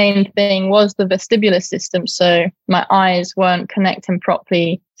my main thing was the vestibular system. So my eyes weren't connecting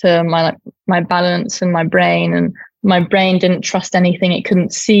properly to my balance and my brain, and my brain didn't trust anything it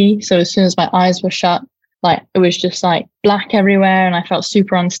couldn't see. So as soon as my eyes were shut, like it was just like black everywhere, and I felt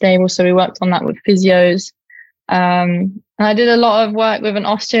super unstable. So we worked on that with physios. And I did a lot of work with an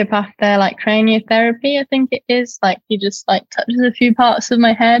osteopath there, like craniotherapy, I think it is. Like he just like touches a few parts of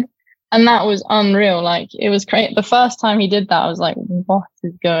my head. And that was unreal. Like it was great. The first time he did that, I was like, what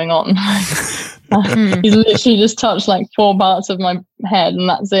is going on? He's literally just touched like 4 parts of my head, and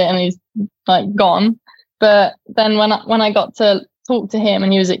that's it. And he's like gone. But then when I got to talk to him,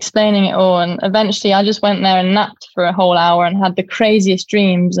 and he was explaining it all, and eventually I just went there and napped for a whole hour and had the craziest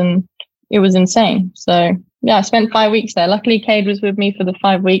dreams, and it was insane. So yeah, I spent 5 weeks there. Luckily, Cade was with me for the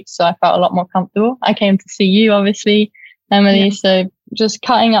 5 weeks, so I felt a lot more comfortable. I came to see you, obviously, Emily. Yeah. So just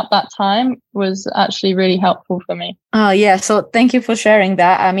cutting up that time was actually really helpful for me. Oh yeah, so thank you for sharing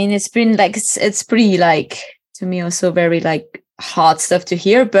that. I mean, it's been like it's pretty like, to me also very like hard stuff to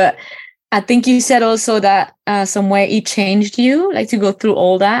hear, but I think you said also that somewhere it changed you, like to go through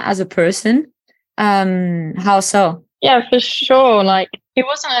all that as a person. How so? Yeah, for sure. Like it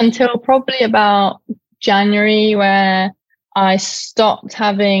wasn't until probably about January where I stopped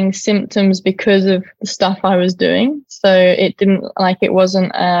having symptoms because of the stuff I was doing. So it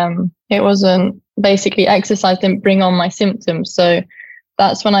wasn't basically exercise didn't bring on my symptoms. So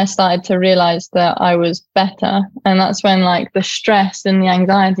that's when I started to realize that I was better. And that's when like the stress and the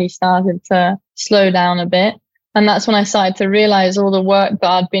anxiety started to slow down a bit. And that's when I started to realize all the work that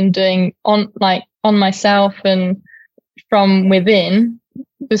I'd been doing on myself and from within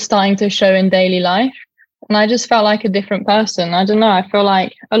was starting to show in daily life. And I just felt like a different person. I don't know. I feel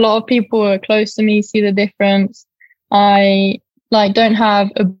like a lot of people who are close to me see the difference. I like don't have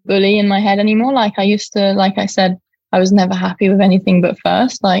a bully in my head anymore. Like I used to, like I said, I was never happy with anything but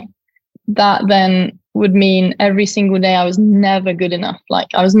first. Like that then would mean every single day I was never good enough. Like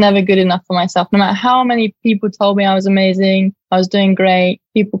I was never good enough for myself. No matter how many people told me I was amazing, I was doing great,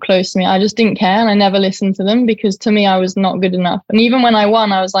 people close to me, I just didn't care. And I never listened to them, because to me, I was not good enough. And even when I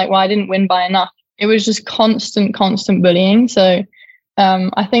won, I was like, well, I didn't win by enough. It was just constant bullying. So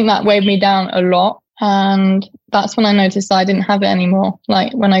I think that weighed me down a lot. And that's when I noticed that I didn't have it anymore.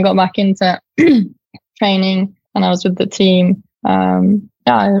 Like when I got back into training and I was with the team,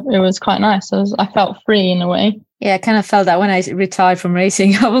 it was quite nice. I felt free in a way. Yeah, I kind of felt that when I retired from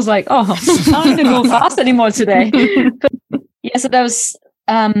racing. I was like, oh, I don't go fast anymore today. But, yeah, so that was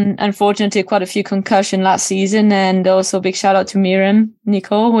unfortunately quite a few concussion last season, and also big shout out to Miriam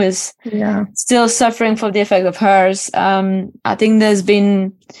Nicole, who is still suffering from the effect of hers. I think there's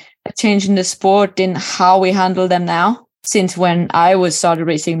been a change in the sport in how we handle them now. Since when I started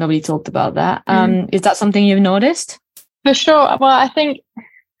racing, nobody talked about that. Is that something you've noticed? For sure. Well, I think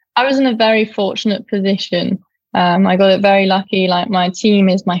I was in a very fortunate position. I got it very lucky. Like my team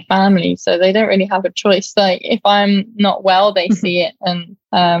is my family, so they don't really have a choice. Like if I'm not well, they see it, and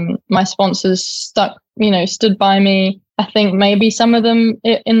my sponsors stood by me. I think maybe some of them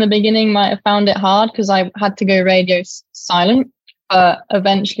in the beginning might have found it hard because I had to go radio silent. But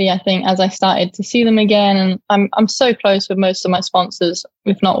eventually, I think as I started to see them again, and I'm so close with most of my sponsors,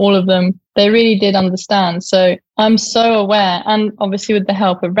 if not all of them, they really did understand. So I'm so aware, and obviously with the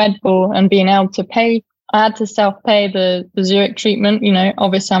help of Red Bull and being able to pay. I had to self-pay the Zurich treatment.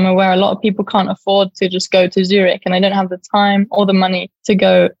 Obviously I'm aware a lot of people can't afford to just go to Zurich, and they don't have the time or the money to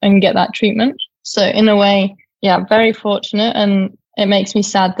go and get that treatment. So in a way, yeah, very fortunate. And it makes me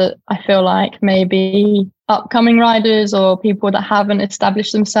sad that I feel like maybe upcoming riders or people that haven't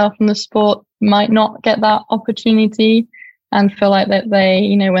established themselves in the sport might not get that opportunity and feel like that they,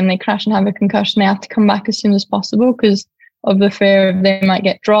 you know, when they crash and have a concussion, they have to come back as soon as possible because of the fear of they might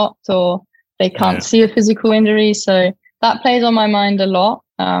get dropped or they can't see a physical injury. So that plays on my mind a lot.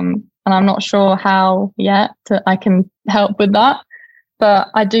 And I'm not sure how yet I can help with that. But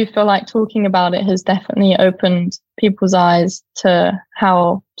I do feel like talking about it has definitely opened people's eyes to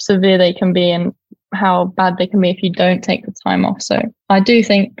how severe they can be and how bad they can be if you don't take the time off. So I do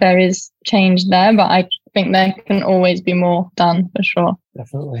think there is change there, but I think there can always be more done for sure.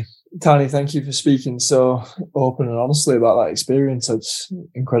 Definitely. Tahnee, thank you for speaking so open and honestly about that experience. It's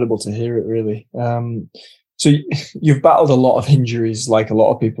incredible to hear it, really. So you've battled a lot of injuries like a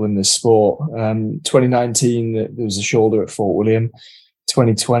lot of people in this sport. 2019, there was a shoulder at Fort William.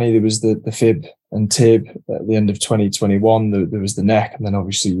 2020, there was the fib and tib. At the end of 2021, there was the neck. And then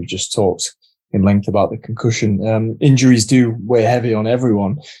obviously you've just talked in length about the concussion. Injuries do weigh heavy on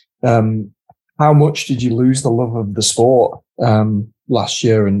everyone. How much did you lose the love of the sport last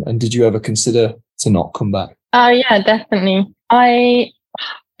year? And did you ever consider to not come back? Yeah, definitely.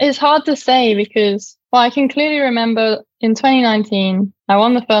 It's hard to say because, well, I can clearly remember in 2019, I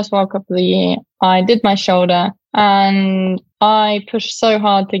won the first World Cup of the year. I did my shoulder and I pushed so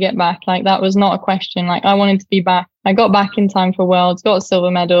hard to get back. Like, that was not a question. Like, I wanted to be back. I got back in time for Worlds, got a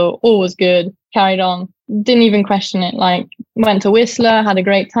silver medal, all was good, carried on. Didn't even question it. Like, went to Whistler, had a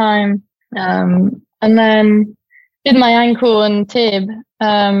great time. And then did my ankle and tib.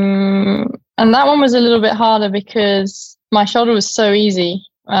 And that one was a little bit harder because my shoulder was so easy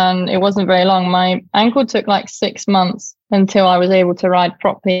and it wasn't very long. My ankle took like 6 months until I was able to ride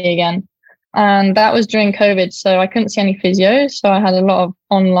properly again. And that was during COVID, so I couldn't see any physio. So I had a lot of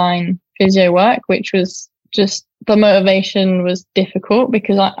online physio work, which was just, the motivation was difficult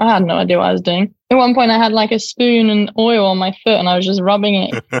because I had no idea what I was doing. At one point I had like a spoon and oil on my foot and I was just rubbing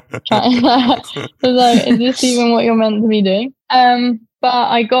it. I was like, is this even what you're meant to be doing? But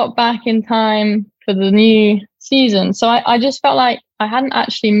I got back in time for the new season. So I just felt like I hadn't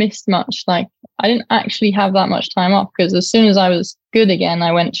actually missed much. Like, I didn't actually have that much time off because as soon as I was good again,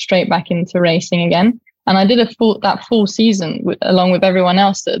 I went straight back into racing again. And I did that full season along with everyone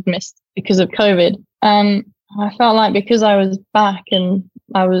else that had missed because of COVID. I felt like because I was back and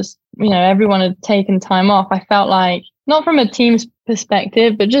I was, you know, everyone had taken time off, I felt like, not from a team's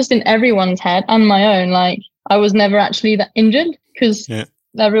perspective, but just in everyone's head and my own, like I was never actually that injured because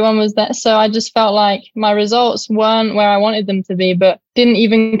everyone was there. So I just felt like my results weren't where I wanted them to be, but didn't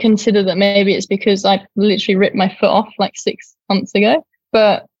even consider that maybe it's because I literally ripped my foot off like 6 months ago.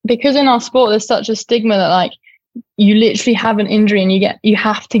 But because in our sport, there's such a stigma that like you literally have an injury and you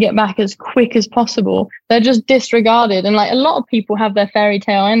have to get back as quick as possible. They're just disregarded. And like a lot of people have their fairy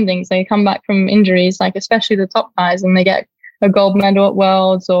tale endings. They come back from injuries, like especially the top guys, and they get a gold medal at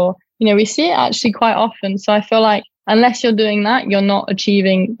Worlds, or, you know, we see it actually quite often. So I feel like unless you're doing that, you're not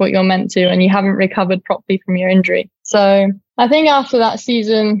achieving what you're meant to, and you haven't recovered properly from your injury. So I think after that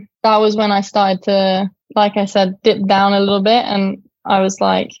season, that was when I started to, like I said, dip down a little bit. And I was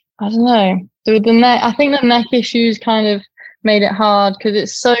like, I don't know. With the neck, I think the neck issues kind of made it hard because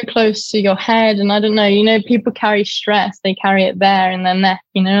it's so close to your head. And I don't know, you know, people carry stress. They carry it there in their neck,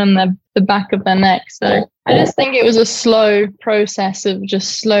 you know, and the back of their neck. So I just think it was a slow process of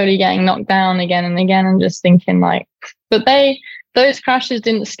just slowly getting knocked down again and again and just thinking like, but those crashes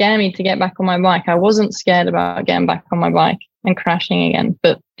didn't scare me to get back on my bike. I wasn't scared about getting back on my bike and crashing again.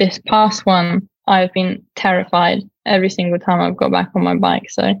 But this past one, I've been terrified every single time I've got back on my bike.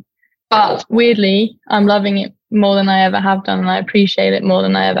 So, but weirdly, I'm loving it more than I ever have done, and I appreciate it more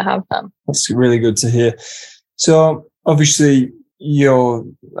than I ever have done. That's really good to hear. So obviously, you're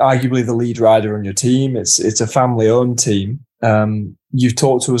arguably the lead rider on your team. It's a family-owned team. You've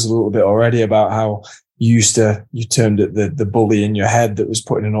talked to us a little bit already about how you termed it the bully in your head that was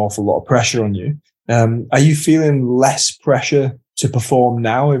putting an awful lot of pressure on you. Are you feeling less pressure to perform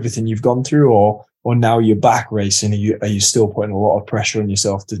now, everything you've gone through, or now you're back racing? Are you still putting a lot of pressure on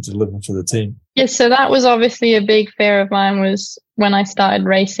yourself to deliver for the team? Yes, so that was obviously a big fear of mine, was when I started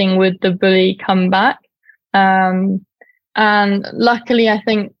racing, would the bully come back? And luckily, I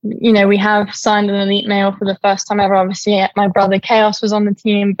think, you know, we have signed an elite male for the first time ever. Obviously, my brother Chaos was on the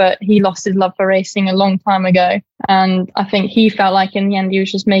team, but he lost his love for racing a long time ago. And I think he felt like in the end, he was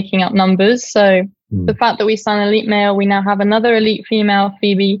just making up numbers. So the fact that we signed an elite male, we now have another elite female,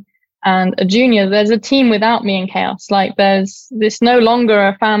 Phoebe, and a junior. There's a team without me and Chaos. Like this no longer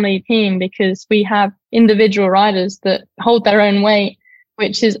a family team because we have individual riders that hold their own weight,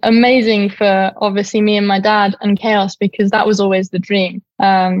 which is amazing for obviously me and my dad and Chaos, because that was always the dream.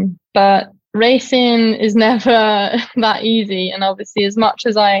 But racing is never that easy. And obviously, as much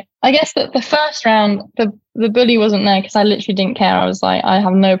as I guess that the first round, the bully wasn't there because I literally didn't care. I was like, I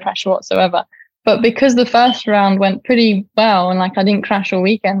have no pressure whatsoever. But because the first round went pretty well and like I didn't crash all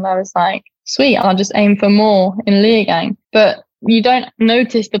weekend, I was like, sweet, I'll just aim for more in Leergang. But you don't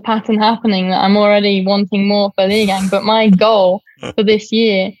notice the pattern happening that I'm already wanting more for Leergang. But my goal for this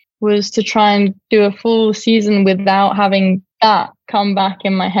year was to try and do a full season without having that come back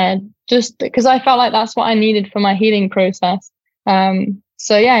in my head, just because I felt like that's what I needed for my healing process.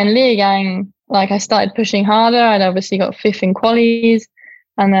 So yeah, in Leergang, like I started pushing harder. I'd obviously got 5th in qualies.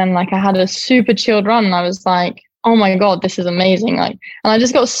 And then like I had a super chilled run and I was like, oh my God, this is amazing. Like, and I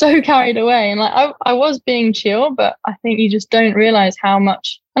just got so carried away and like, I was being chill, but I think you just don't realize how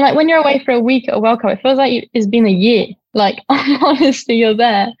much. And like when you're away for a week at a World Cup, it feels like it's been a year. Like honestly, you're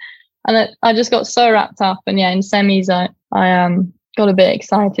there. And I just got so wrapped up. And yeah, in semis, I got a bit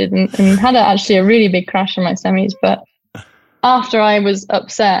excited and had actually a really big crash in my semis. But after I was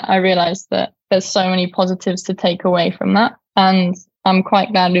upset, I realized that there's so many positives to take away from that. And I'm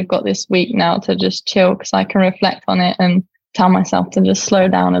quite glad we've got this week now to just chill because I can reflect on it and tell myself to just slow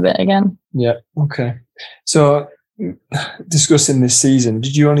down a bit again. Yeah. Okay. So discussing this season,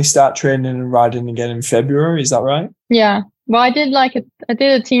 did you only start training and riding again in February? Is that right? Yeah. Well, I did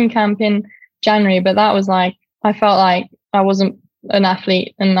a team camp in January, but that was like, I felt like I wasn't an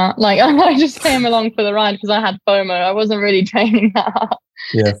athlete and that, like, I just came along for the ride because I had FOMO. I wasn't really training that hard.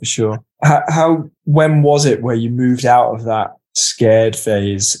 Yeah, for sure. When was it where you moved out of that scared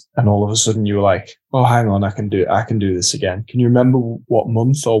phase and all of a sudden you were like, oh, hang on, I can do this again? Can you remember what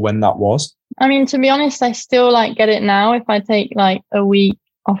month or when that was? I mean, to be honest, I still like get it now. If I take like a week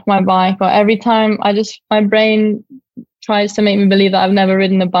off my bike or every time my brain tries to make me believe that I've never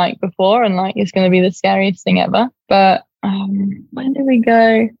ridden a bike before and like it's going to be the scariest thing ever. But when did we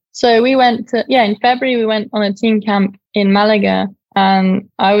go? So we went in February we went on a team camp in Malaga and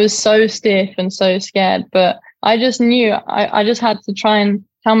I was so stiff and so scared, but I just knew I just had to try and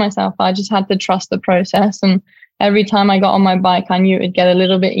tell myself I just had to trust the process. And every time I got on my bike, I knew it would get a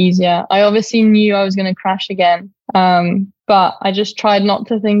little bit easier. I obviously knew I was going to crash again. But I just tried not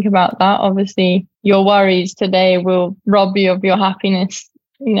to think about that. Obviously, your worries today will rob you of your happiness,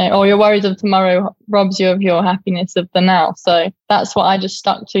 or your worries of tomorrow robs you of your happiness of the now. So that's what I just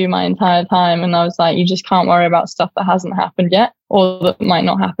stuck to my entire time. And I was like, you just can't worry about stuff that hasn't happened yet or that might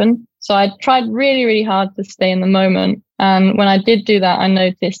not happen. So I tried really, really hard to stay in the moment. And when I did do that, I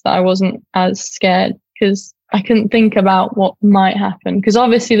noticed that I wasn't as scared because I couldn't think about what might happen. Because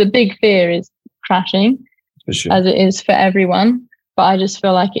obviously the big fear is crashing, for sure, as it is for everyone. But I just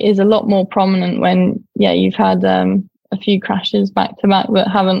feel like it is a lot more prominent when, you've had a few crashes back to back that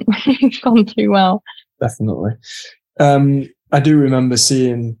haven't gone too well. Definitely. I do remember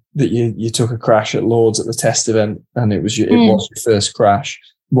seeing that you took a crash at Lord's at the test event and it was your first crash.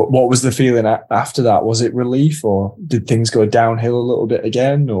 What was the feeling after that? Was it relief or did things go downhill a little bit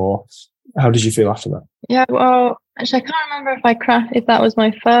again, or how did you feel after that? Yeah, well, actually, I can't remember if I crashed, if that was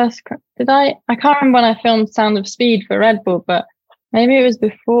my first crash. Did I? I can't remember when I filmed Sound of Speed for Red Bull, but maybe it was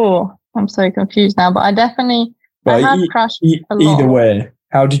before. I'm so confused now, but I definitely I have crashed a lot. Either way,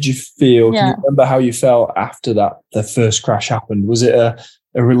 how did you feel? Yeah. Can you remember how you felt after that, the first crash happened? Was it a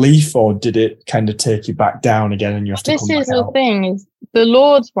relief or did it kind of take you back down again and you have to come back out? This is the thing, is the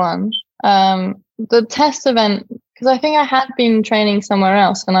Lord's one, the test event, because I think I had been training somewhere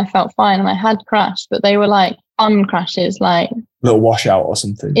else and I felt fine and I had crashed, but they were like fun crashes, like little washout or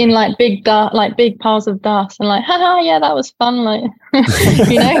something in like big big piles of dust and like, haha, yeah, that was fun, like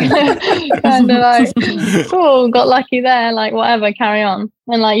kind of like, cool, got lucky there, like whatever, carry on.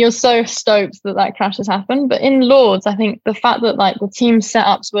 And like you're so stoked that crash has happened. But in Lord's, I think the fact that like the team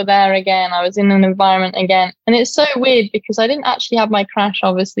setups were there again, I was in an environment again, and it's so weird because I didn't actually have my crash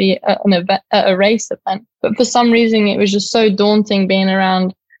obviously at a race event, but for some reason it was just so daunting being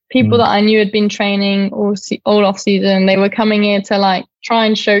around people that I knew had been training all off season. They were coming here to like try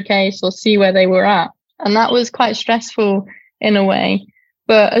and showcase or see where they were at. And that was quite stressful in a way.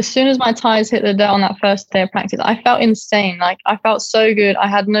 But as soon as my tires hit the dirt on that first day of practice, I felt insane. Like I felt so good. I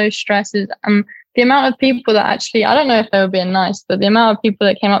had no stresses. And the amount of people that actually, I don't know if they were being nice, but the amount of people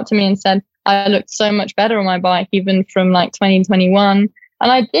that came up to me and said, I looked so much better on my bike, even from like 2021.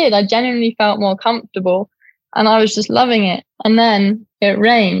 And I did. I genuinely felt more comfortable and I was just loving it. And then it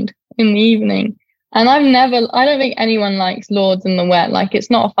rained in the evening. And I don't think anyone likes Lord's in the wet. Like it's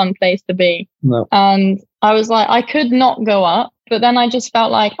not a fun place to be. No. And I was like, I could not go up, but then I just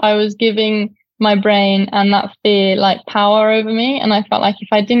felt like I was giving my brain and that fear like power over me. And I felt like if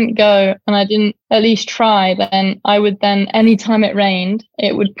I didn't go and I didn't at least try, then I would then, anytime it rained,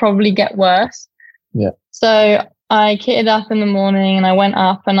 it would probably get worse. Yeah. So I kitted up in the morning and I went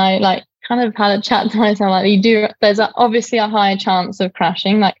up and I like kind of had a chat to myself, like there's obviously a higher chance of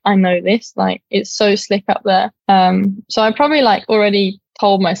crashing. Like I know this, like it's so slick up there. So I probably like already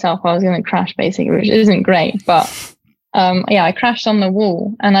told myself I was going to crash basically, which isn't great, but I crashed on the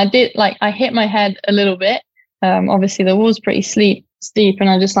wall and I hit my head a little bit. Obviously the wall's pretty steep and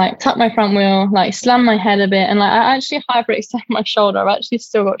I just like tapped my front wheel, like slammed my head a bit and like I actually hyperextended my shoulder. I've actually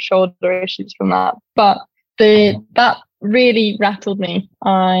still got shoulder issues from that, but that really rattled me.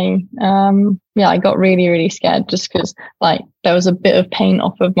 I got really, really scared just because like there was a bit of paint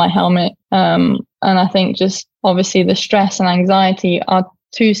off of my helmet. And I think just obviously the stress and anxiety are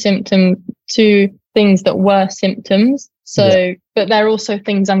two things that were symptoms. So, but they're also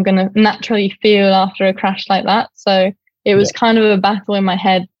things I'm going to naturally feel after a crash like that. So it was kind of a battle in my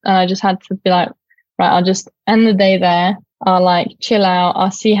head. And I just had to be like, right, I'll just end the day there. I'll like chill out.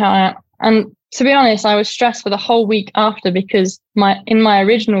 I'll see how I am. And to be honest, I was stressed for the whole week after because in my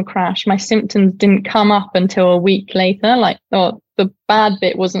original crash, my symptoms didn't come up until a week later. The bad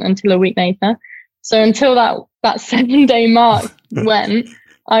bit wasn't until a week later. So until that 7-day mark went,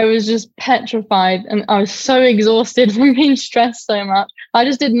 I was just petrified and I was so exhausted from being stressed so much. I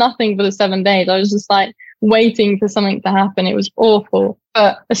just did nothing for the 7 days. I was just like waiting for something to happen. It was awful.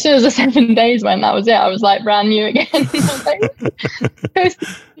 But as soon as the 7 days went, that was it. I was like brand new again. It was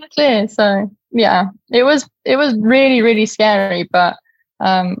clear. So yeah, it was really, really scary. But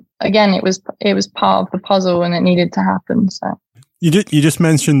again, it was part of the puzzle and it needed to happen. So you just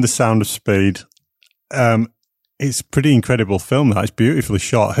mentioned The Sound of Speed. It's a pretty incredible film. That it's beautifully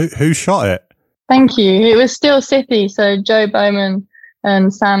shot. Who shot it? Thank you. It was Steel City. So Joe Bowman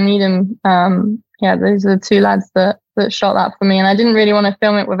and Sam Needham. Those are the two lads that shot that for me. And I didn't really want to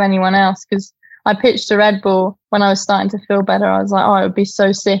film it with anyone else because I pitched to Red Bull when I was starting to feel better. I was like, it would be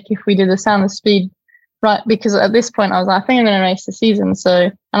so sick if we did The Sound of Speed, right? Because at this point I was like, I think I'm going to race the season. So,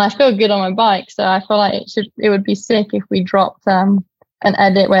 and I feel good on my bike. So I feel like it would be sick if we dropped an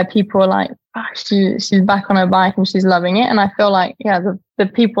edit where people are like, she's back on her bike and she's loving it. And I feel like, the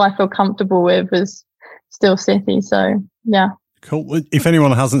people I feel comfortable with is Steel City. So yeah. Cool. If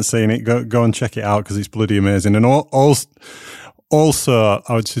anyone hasn't seen it, go and check it out because it's bloody amazing. And also,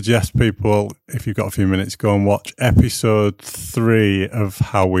 I would suggest people, if you've got a few minutes, go and watch episode 3 of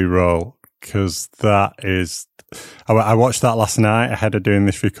How We Roll because that is. I watched that last night ahead of doing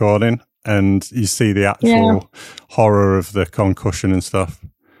this recording, and you see the actual horror of the concussion and stuff.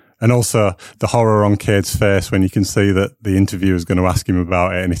 And also the horror on Cade's face when you can see that the interviewer is going to ask him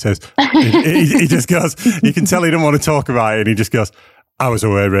about it. And he says, he just goes, you can tell he didn't want to talk about it. And he just goes, I was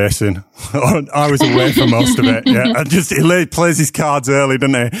away racing. I was away for most of it. Yeah. And he plays his cards early,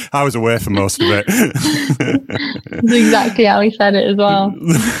 doesn't he? I was away for most of it. That's exactly how he said it as well.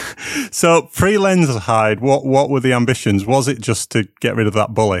 So pre-lens hide, what were the ambitions? Was it just to get rid of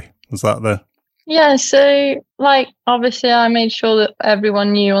that bully? Was that the... Yeah, so like obviously I made sure that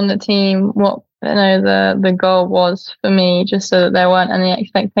everyone knew on the team what the goal was for me, just so that there weren't any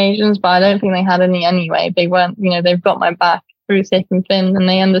expectations. But I don't think they had any anyway. They weren't, they've got my back through thick and thin, and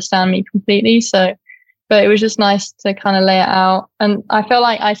they understand me completely. So, but it was just nice to kind of lay it out, and I feel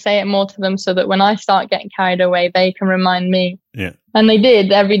like I say it more to them so that when I start getting carried away, they can remind me. Yeah. And they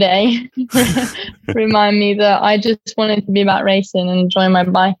did every day remind me that I just wanted to be about racing and enjoying my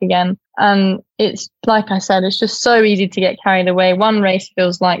bike again. And it's like I said, it's just so easy to get carried away. One race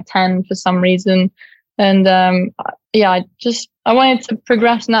feels like 10 for some reason. And I wanted to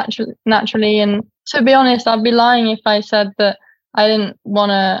progress naturally. And to be honest, I'd be lying if I said that I didn't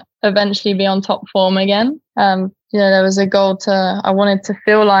want to eventually be on top form again. There was a goal I wanted to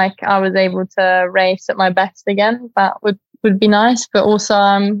feel like I was able to race at my best again. That would be nice. But also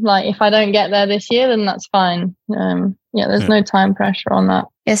like, if I don't get there this year, then that's fine. There's no time pressure on that.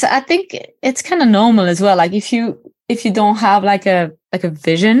 Yes, I think it's kind of normal as well. Like if you don't have like a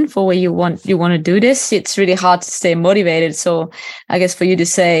vision for where you want to do this, it's really hard to stay motivated. So I guess for you to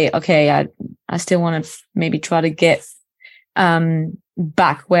say, okay, I still want to maybe try to get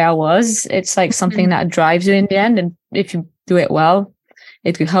back where I was, it's like something that drives you in the end. And if you do it well,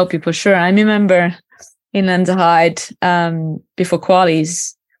 it will help you for sure. I remember in Lenzerheide, before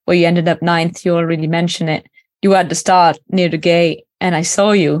qualies, where you ended up 9th, you already mentioned it. You were at the start near the gate, and I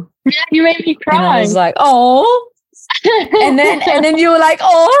saw you. Yeah, you made me cry. And I was like, oh. and then you were like,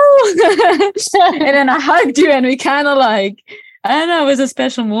 oh. And then I hugged you, and we kind of like I don't know, it was a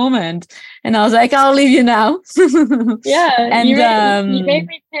special moment. And I was like, I'll leave you now. Yeah, and you made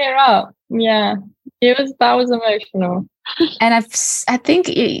me tear up. Yeah, that was emotional. And I think,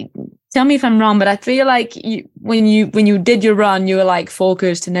 tell me if I'm wrong, but I feel like when you did your run, you were like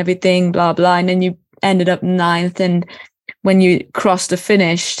focused and everything, blah, blah. And then you ended up 9th. And when you crossed the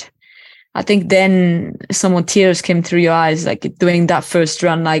finish, I think then some more tears came through your eyes, like doing that first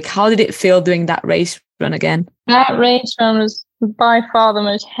run. Like, how did it feel doing that race run again? That race run was by far the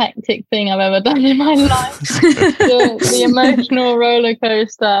most hectic thing I've ever done in my life. the emotional roller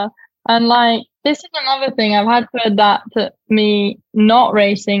coaster. And like, this is another thing. I've had to adapt to me not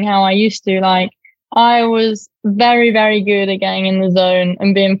racing how I used to. Like, I was very, very good at getting in the zone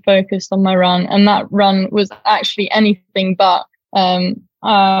and being focused on my run. And that run was actually anything but.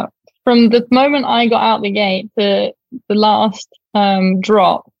 From the moment I got out the gate to the last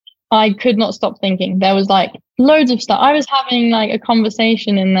drop, I could not stop thinking. There was like loads of stuff. I was having like a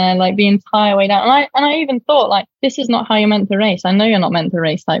conversation in there, like the entire way down. And I even thought, like, this is not how you're meant to race. I know you're not meant to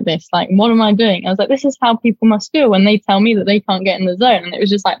race like this. Like, what am I doing? I was like, this is how people must feel when they tell me that they can't get in the zone. And it was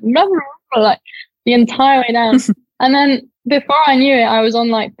just like, like the entire way down. And then before I knew it, I was on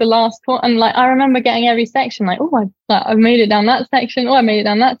like the last corner, and like I remember getting every section, like, oh, I've made it down that section. Oh, I made it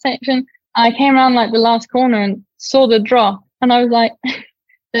down that section. I came around like the last corner and saw the drop, and I was like,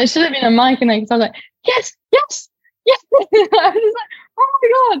 there should have been a mic in there, because I was like, yes. I was just like, oh my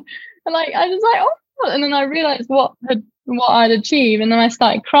god, and like I was like, oh, and then I realized what I'd achieved, and then I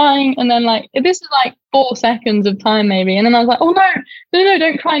started crying, and then like this is like 4 seconds of time maybe, and then I was like, oh no,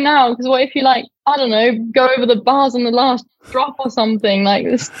 don't cry now, because what if you like, I don't know, go over the bars on the last drop or something, like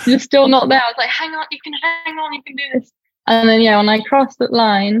you're still not there. I was like, hang on, you can do this. And then when I crossed that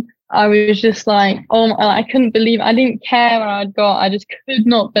line, I was just like, I couldn't believe it. I didn't care where I'd got. I just could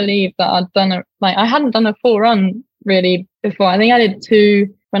not believe that I'd done it. Like, I hadn't done a full run really before. I think I did 2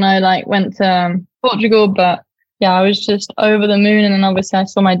 when I like went to Portugal, but yeah, I was just over the moon. And then obviously I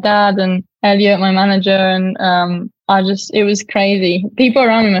saw my dad and Elliot, my manager, and it was crazy. People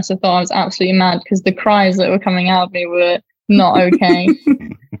around me must have thought I was absolutely mad, because the cries that were coming out of me were not okay.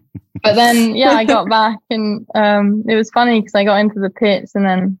 But then, I got back, and it was funny because I got into the pits, and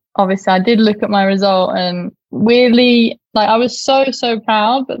then obviously I did look at my result, and weirdly, like, I was so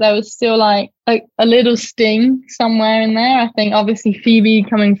proud, but there was still like a little sting somewhere in there. I think obviously Phoebe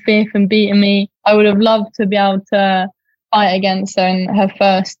coming 5th and beating me, I would have loved to be able to fight against her in her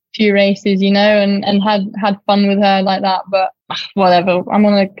first few races, and had fun with her like that. But whatever, I'm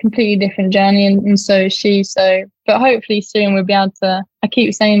on a completely different journey, and so is she. So, but hopefully soon we'll be able to. I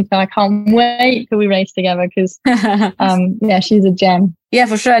keep saying to her, I can't wait till we race together, because she's a gem. Yeah,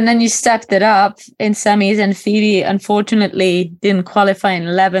 for sure. And then you stepped it up in semis, and Phoebe unfortunately didn't qualify in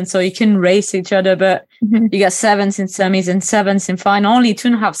 11, so you couldn't race each other. But you got 7s in semis and 7s in final, only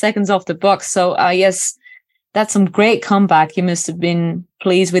 2.5 seconds off the box. So yes, that's some great comeback. You must have been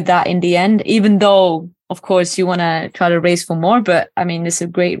pleased with that in the end, even though, of course, you want to try to race for more. But I mean, it's a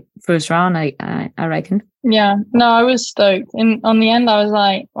great first round, I reckon. Yeah, no, I was stoked. And on the end, I was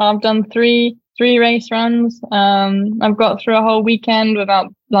like, well, I've done three race runs. I've got through a whole weekend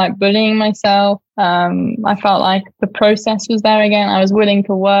without like bullying myself. I felt like the process was there again. I was willing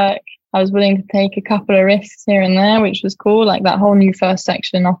to work. I was willing to take a couple of risks here and there, which was cool. Like that whole new first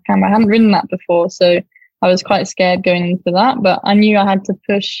section off camera, I hadn't ridden that before, so I was quite scared going into that, but I knew I had to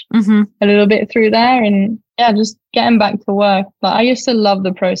push a little bit through there, and just getting back to work. Like, I used to love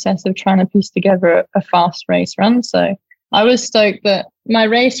the process of trying to piece together a fast race run. So I was stoked that my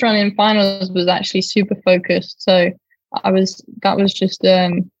race run in finals was actually super focused. So that was just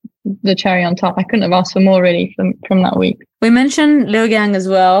the cherry on top. I couldn't have asked for more really from that week. We mentioned Leogang as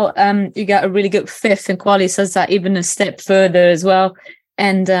well. You got a really good 5th in quali, so that even a step further as well.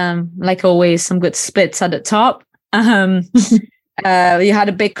 And like always, some good splits at the top. You had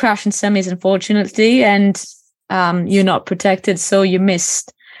a big crash in semis, unfortunately, and you're not protected, so you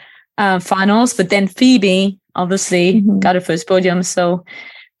missed finals. But then Phoebe obviously got her first podium, so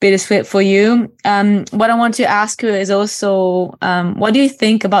bittersweet for you. What I want to ask you is also, what do you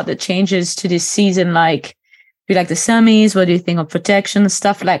think about the changes to this season? Like, do you like the semis? What do you think of protection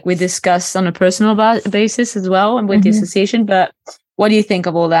stuff? Like we discussed on a personal basis as well, and with the association. But what do you think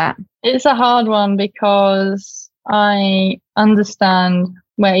of all that? It's a hard one, because I understand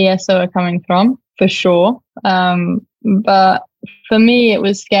where ESO are coming from, for sure. But for me, it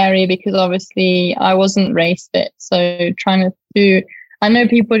was scary because obviously I wasn't race fit. So trying to do, I know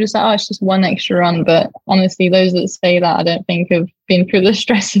people just like, oh, it's just one extra run. But honestly, those that say that, I don't think have been through the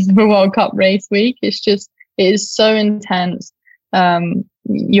stresses of a World Cup race week. It is so intense.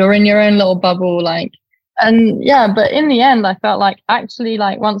 You're in your own little bubble. Like, And yeah, but in the end, I felt like actually,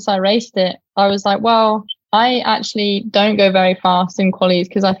 like once I raced it, I was like, well, I actually don't go very fast in qualies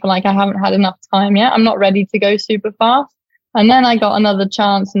because I feel like I haven't had enough time yet. I'm not ready to go super fast. And then I got another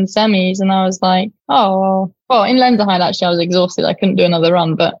chance in semis and I was like, oh, well, in Lenzerheide, actually, I was exhausted. I couldn't do another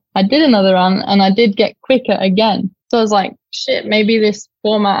run, but I did another run and I did get quicker again. So I was like, shit, maybe this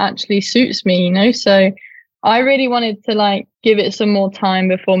format actually suits me, you know? So I really wanted to like give it some more time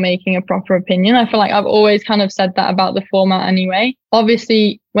before making a proper opinion. I feel like I've always kind of said that about the format anyway.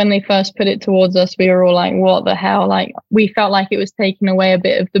 Obviously, when they first put it towards us, we were all like, what the hell? Like, we felt like it was taking away a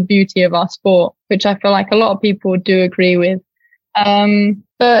bit of the beauty of our sport, which I feel like a lot of people do agree with.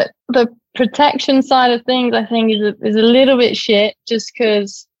 But the protection side of things, I think is a little bit shit, just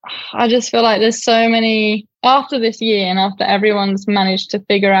because I just feel like there's so many, after this year and after everyone's managed to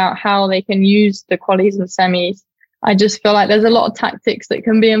figure out how they can use the qualies and semis, I just feel like there's a lot of tactics that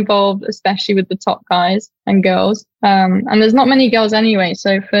can be involved, especially with the top guys and girls. And there's not many girls anyway.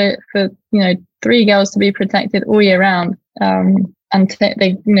 So for 3 girls to be protected all year round, and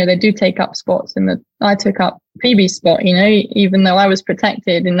they do take up spots I took up Phoebe's spot, even though I was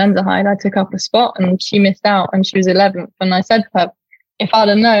protected in Lenzerheide, I took up a spot and she missed out and she was 11th. And I said to her, if I'd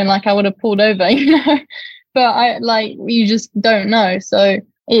have known, like I would have pulled over, but you just don't know. So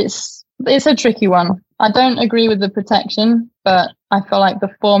it's a tricky one. I don't agree with the protection, but I feel like the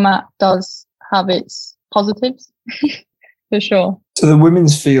format does have its positives for sure. So the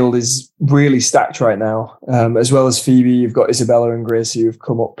women's field is really stacked right now. As well as Phoebe, you've got Isabella and Gracie who've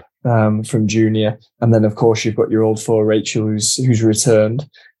come up from junior. And then, of course, you've got your old four, Rachel, who's returned.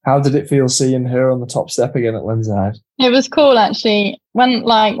 How did it feel seeing her on the top step again at Lenzerheide? It was cool, actually. When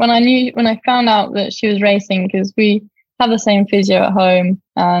I found out that she was racing, because we have the same physio at home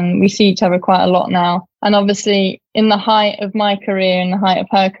and we see each other quite a lot now. And obviously, in the height of my career and the height of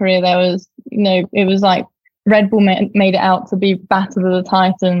her career, there was, it was like Red Bull made it out to be Battle of the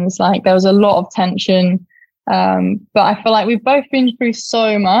Titans. Like there was a lot of tension. But I feel like we've both been through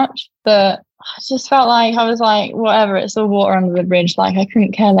so much that I just felt like I was like, whatever, it's all water under the bridge. Like I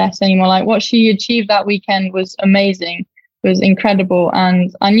couldn't care less anymore. Like what she achieved that weekend was amazing. It was incredible.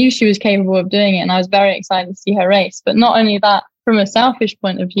 And I knew she was capable of doing it. And I was very excited to see her race. But not only that, from a selfish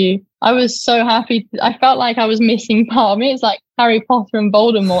point of view, I was so happy. I felt like I was missing part of me. It's like Harry Potter and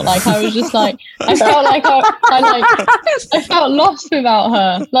Voldemort. Like I was just like, I felt like I felt lost without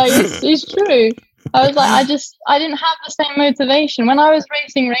her. Like it's true. I was like, I didn't have the same motivation. When I was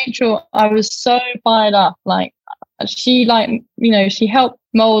racing Rachel, I was so fired up. Like she helped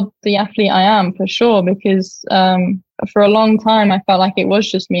mold the athlete I am for sure, because for a long time, I felt like it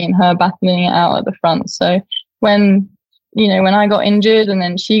was just me and her battling it out at the front. So when I got injured and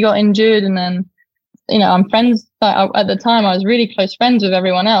then she got injured and then, I'm friends. At the time, I was really close friends with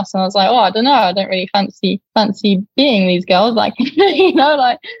everyone else. And I was like, I don't know. I don't really fancy being these girls. Like,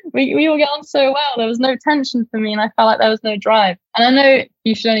 like we all get on so well. There was no tension for me and I felt like there was no drive. And I know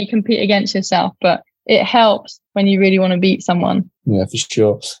you should only compete against yourself, but it helps when you really want to beat someone. Yeah, for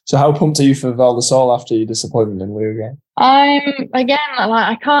sure. So how pumped are you for Val di Sole after your disappointment in Lou again?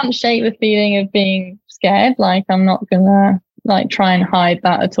 I can't shake the feeling of being scared. Like I'm not gonna try and hide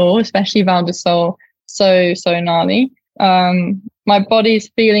that at all, especially Val di Sole. So gnarly. My body's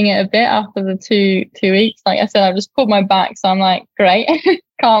feeling it a bit after the two weeks. Like I said, I've just pulled my back, so I'm like, great.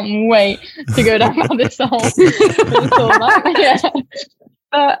 Can't wait to go down Val di Sole. Yeah.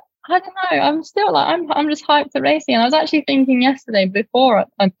 But I don't know. I'm still I'm just hyped to racing. And I was actually thinking yesterday before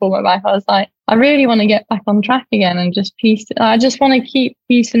I pulled my back, I was like, I really want to get back on track again and just I just want to keep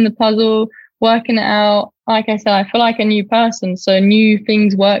piecing the puzzle, working it out. Like I said, I feel like a new person. So new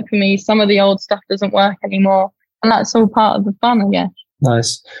things work for me. Some of the old stuff doesn't work anymore. And that's all part of the fun, I guess.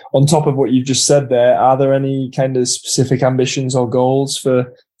 Nice. On top of what you've just said there, are there any kind of specific ambitions or goals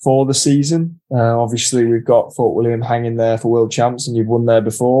for the season? Obviously, we've got Fort William hanging there for world champs and you've won there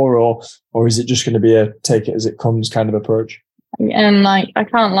before, or is it just going to be a take it as it comes kind of approach? And I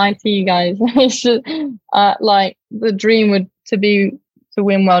can't lie to you guys. It's just the dream would to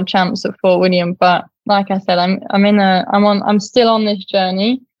win world champs at Fort William. But like I said, I'm still on this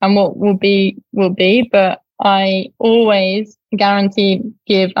journey, and what will be will be. But I always guarantee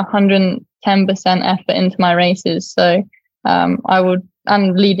give 110% effort into my races. So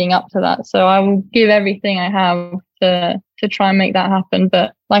and leading up to that. So I will give everything I have to try and make that happen.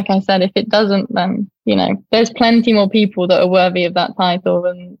 But like I said, if it doesn't, then, there's plenty more people that are worthy of that title,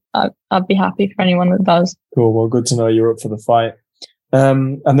 and I'd be happy for anyone that does. Cool. Well, good to know you're up for the fight.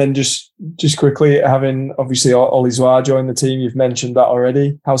 And then just quickly, having obviously Ollie Zoir join the team, you've mentioned that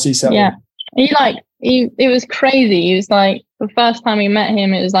already. How's he settling? Yeah. It was crazy. He was like, the first time we met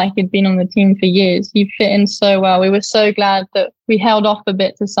him, it was like he'd been on the team for years. He fit in so well. We were so glad that we held off a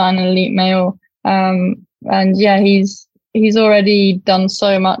bit to sign an elite male. And yeah, he's already done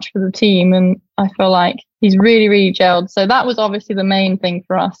so much for the team, and I feel like he's really, really gelled. So that was obviously the main thing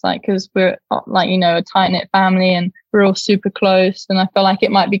for us, like, because we're like, you know, a tight-knit family and we're all super close. And I feel like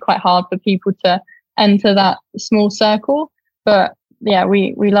it might be quite hard for people to enter that small circle. But yeah,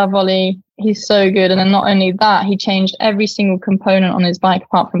 we love Ollie. He's so good. And then not only that, he changed every single component on his bike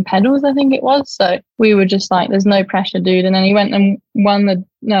apart from pedals, I think it was. So we were just like, there's no pressure, dude. And then he went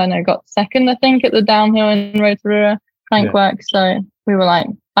and got second, I think, at the downhill in Rotorua crank work. So we were like,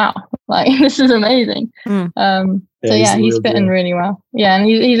 wow, like this is amazing. So yeah, he's fitting really well. Yeah, and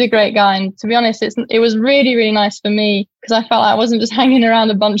he's a great guy. And to be honest, it was really, really nice for me because I felt like I wasn't just hanging around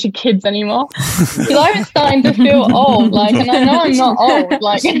a bunch of kids anymore. Because I was starting to feel old, like, and I know I'm not old,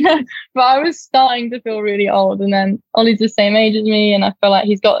 like, but I was starting to feel really old. And then Ollie's the same age as me, and I feel like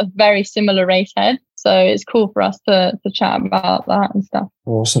he's got a very similar race head. So it's cool for us to chat about that and stuff.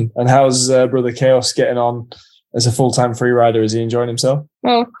 Awesome. And how's brother Chaos getting on as a full-time free rider? Is he enjoying himself?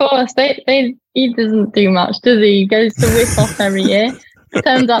 Well, of course. He doesn't do much, does he? He goes to Whip Off every year.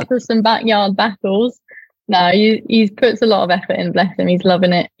 Turns up to some backyard battles. No, he puts a lot of effort in, bless him. He's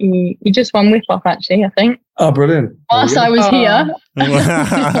loving it. He just won Whip Off, actually, I think. Oh, brilliant. Whilst I was here.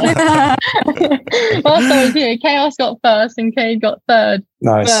 Whilst I was here, Chaos got first and Cade got third.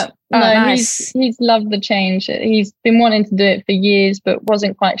 Nice. But nice. He's loved the change. He's been wanting to do it for years, but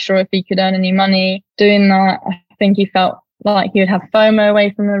wasn't quite sure if he could earn any money doing that. I think he felt like he would have FOMO away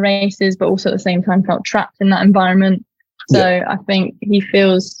from the races, but also at the same time felt trapped in that environment. So I think he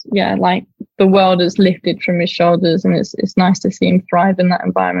feels, like the world has lifted from his shoulders, and it's nice to see him thrive in that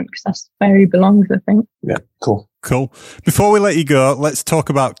environment because that's where he belongs, I think. Yeah, cool. Before we let you go, let's talk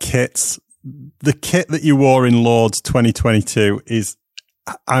about kits. The kit that you wore in Lords 2022 is,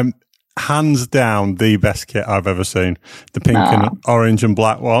 I'm hands down the best kit I've ever seen. The pink and orange and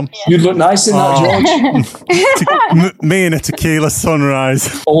black one. Yeah. You'd look nice in that, George. Me in a tequila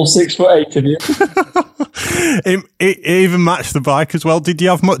sunrise. All 6'8" of you. It even matched the bike as well. Did you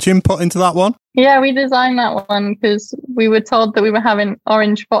have much input into that one? Yeah, we designed that one because we were told that we were having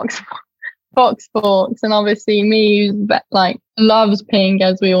orange fox forks, and obviously me, who's like loves pink,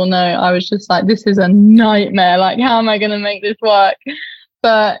 as we all know, I was just like, this is a nightmare. Like, how am I going to make this work?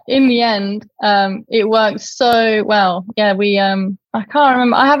 But in the end, it worked so well. Yeah, I can't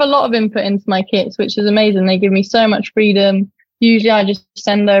remember. I have a lot of input into my kits, which is amazing. They give me so much freedom. Usually I just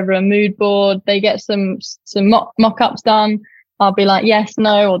send over a mood board. They get some mock-ups done. I'll be like, yes,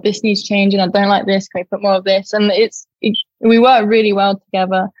 no, or this needs changing. I don't like this. Can we put more of this? And we work really well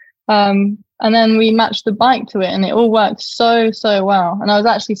together. And then we matched the bike to it, and it all worked so, so well. And I was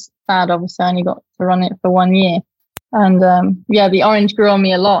actually sad, obviously, I only got to run it for 1 year. And the orange grew on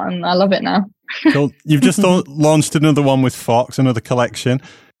me a lot, and I love it now. Cool. You've just launched another one with Fox, another collection.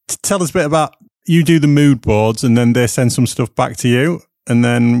 Tell us a bit about, you do the mood boards and then they send some stuff back to you. And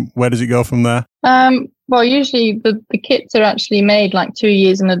then where does it go from there? Well, usually the kits are actually made like 2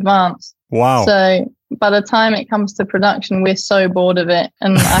 years in advance. Wow. So by the time it comes to production, we're so bored of it.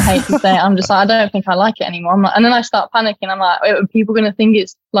 And I hate to say it, I'm just like, I don't think I like it anymore. And then I start panicking. I'm like, are people going to think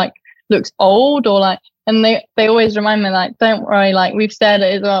it's like, looks old or like, and they always remind me, like, don't worry, like we've said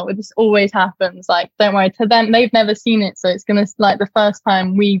it as well, this always happens, like, don't worry. To them, they've never seen it, so it's gonna, like, the first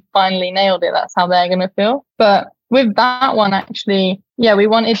time we finally nailed it, that's how they're gonna feel. But with that one, actually, I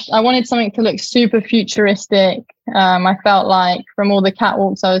wanted something to look super futuristic. I felt like from all the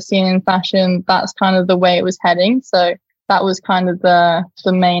catwalks I was seeing in fashion, that's kind of the way it was heading, so that was kind of the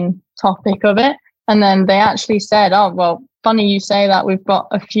main topic of it. And then they actually said, oh, well, funny you say that, we've got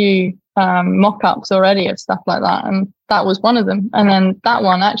a few mock-ups already of stuff like that, and that was one of them. And then that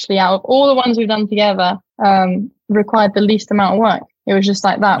one, actually, out of all the ones we've done together, required the least amount of work. It was just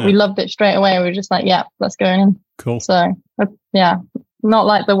like that. We loved it straight away. We were just like, yeah, let's go in. Cool. So not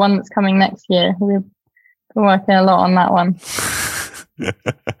like the one that's coming next year. We've been working a lot on that one.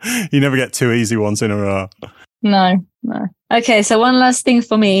 You never get two easy ones in a row. No. Okay, so one last thing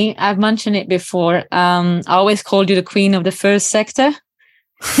for me. I've mentioned it before. I always called you the queen of the first sector.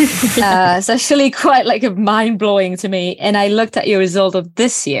 It's actually quite like a mind-blowing to me. And I looked at your result of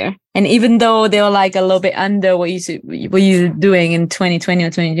this year, and even though they were like a little bit under what you're doing in 2020 or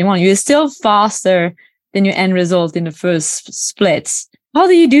 2021, you're still faster than your end result in the first splits. How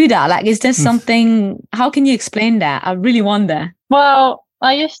do you do that? Like, is there something, how can you explain that? I really wonder. Well,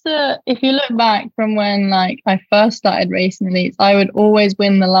 I used to, if you look back from when like I first started racing elites, I would always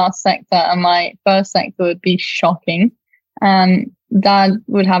win the last sector, and my first sector would be shocking. Dad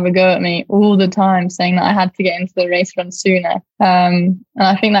would have a go at me all the time, saying that I had to get into the race run sooner. And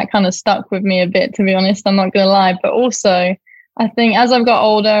I think that kind of stuck with me a bit, to be honest. I'm not going to lie. But also, I think as I've got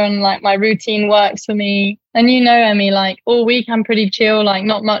older and like my routine works for me, and you know, Emmy, like all week I'm pretty chill, like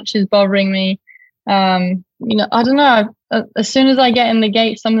not much is bothering me. You know, I don't know. As soon as I get in the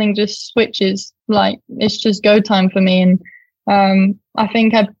gate, something just switches. Like it's just go time for me. And I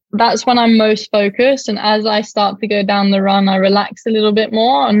think that's when I'm most focused. And as I start to go down the run, I relax a little bit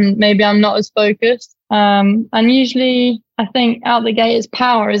more and maybe I'm not as focused. And usually I think out the gate it's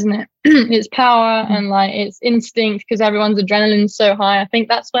power, isn't it? It's power and like it's instinct because everyone's adrenaline's so high. I think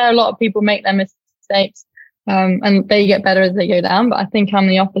that's where a lot of people make their mistakes. And they get better as they go down. But I think I'm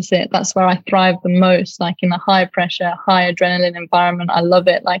the opposite. That's where I thrive the most, like in a high pressure, high adrenaline environment. I love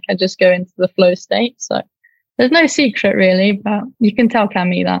it. Like I just go into the flow state. So there's no secret really, but you can tell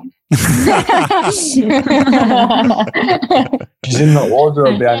Cammy that. She's in the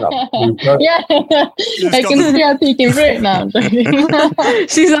wardrobe behind that. Yeah, I can see her peeking through it now.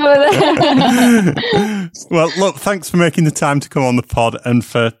 She's over there. Well, look, thanks for making the time to come on the pod and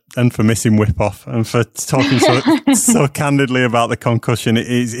for missing Whip Off and for talking so candidly about the concussion.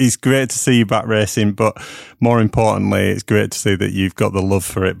 It's great to see you back racing, but more importantly, it's great to see that you've got the love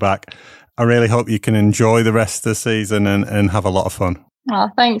for it back. I really hope you can enjoy the rest of the season and have a lot of fun. Oh,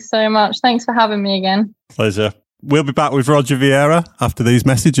 thanks so much. Thanks for having me again. Pleasure. We'll be back with Roger Vieira after these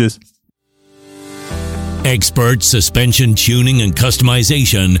messages. Expert suspension tuning and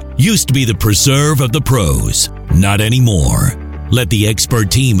customization used to be the preserve of the pros. Not anymore. Let the expert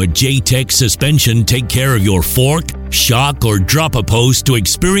team at JTech Suspension take care of your fork, shock, or drop a post to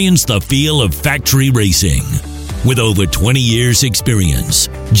experience the feel of factory racing. With over 20 years experience,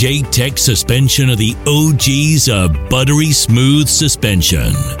 JTech Suspension are the OGs of buttery smooth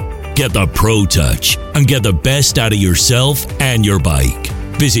suspension. Get the Pro Touch and get the best out of yourself and your bike.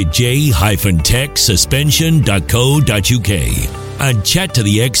 Visit j-tech-suspension.co.uk and chat to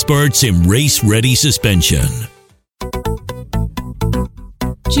the experts in race-ready suspension.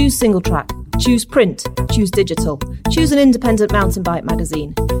 Choose single track. Choose print. Choose digital. Choose an independent mountain bike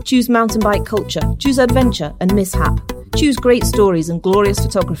magazine. Choose mountain bike culture. Choose adventure and mishap. Choose great stories and glorious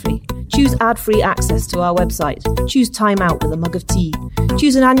photography. Choose ad-free access to our website. Choose time out with a mug of tea.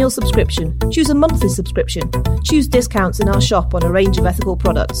 Choose an annual subscription. Choose a monthly subscription. Choose discounts in our shop on a range of ethical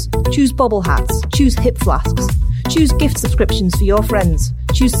products. Choose bobble hats. Choose hip flasks. Choose gift subscriptions for your friends.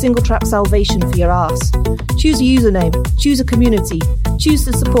 Choose single track salvation for your arse. Choose a username. Choose a community. Choose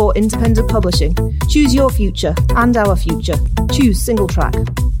to support independent publishing. Choose your future and our future. Choose single track.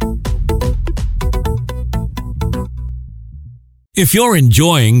 If you're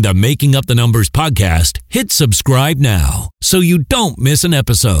enjoying the Making Up the Numbers podcast, hit subscribe now so you don't miss an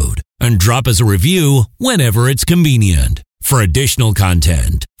episode, and drop us a review whenever it's convenient. For additional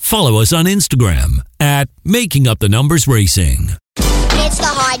content, follow us on Instagram at Making Up the Numbers Racing. It's the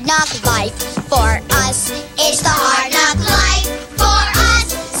hard knock life for us. It's the hard knock life for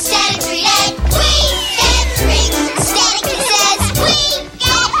us. Static 3 day, we get drink. Static says we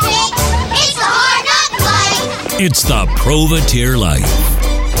get drink. It's the hard knock life. It's the Privateer life.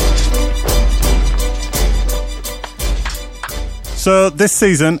 So this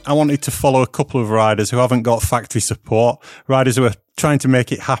season, I wanted to follow a couple of riders who haven't got factory support, riders who are trying to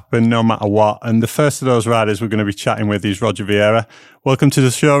make it happen no matter what. And the first of those riders we're going to be chatting with is Roger Vieira. Welcome to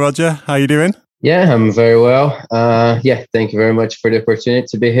the show, Roger. How are you doing? Yeah, I'm very well. Thank you very much for the opportunity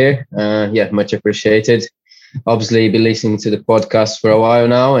to be here. Much appreciated. Obviously, been listening to the podcast for a while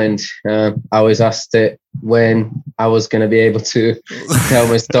now, and I was asked it when I was going to be able to tell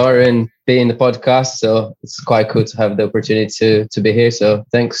my story and be in the podcast. So it's quite cool to have the opportunity to be here. So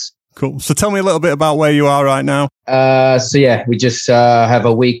thanks. Cool. So tell me a little bit about where you are right now. We just have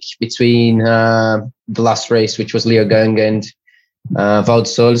a week between the last race, which was Leogang and Val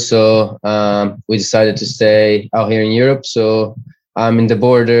d'Isole. So we decided to stay out here in Europe. So I'm in the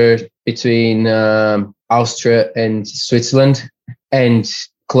border between Austria and Switzerland, and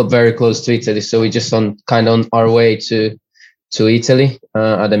very close to Italy. So we're just on our way to Italy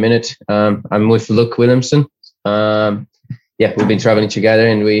at the minute. I'm with Luke Williamson. We've been traveling together,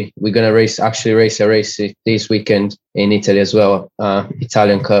 and we're gonna race a race this weekend in Italy as well,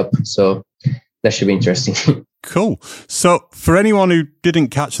 Italian Cup. So that should be interesting. Cool. So for anyone who didn't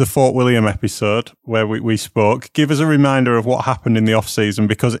catch the Fort William episode where we spoke, give us a reminder of what happened in the off season,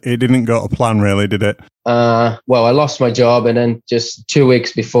 because it didn't go to plan really, did it? I lost my job, and then just 2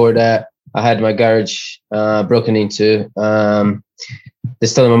 weeks before that, I had my garage broken into. they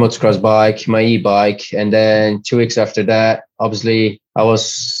stole my motocross bike, my e-bike, and then 2 weeks after that, obviously I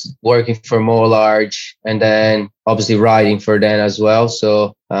was working for More Large, and then obviously riding for them as well.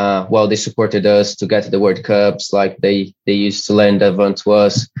 So, they supported us to get to the World Cups. Like they used to lend a van to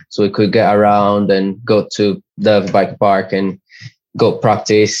us so we could get around and go to the bike park and go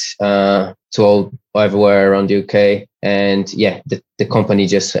practice to all everywhere around the UK. And the company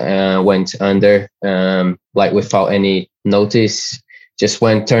just went under, without any notice. Just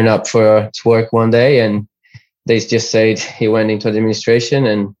turned up to work one day, and they just said he went into administration,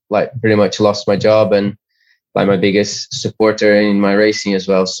 and pretty much lost my job and my biggest supporter in my racing as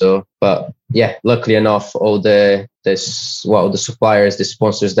well. So, but luckily enough, all the suppliers, the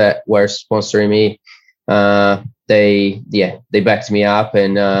sponsors that were sponsoring me, they backed me up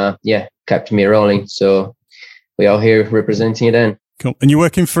and kept me rolling. So we are here representing it then. Cool. And you're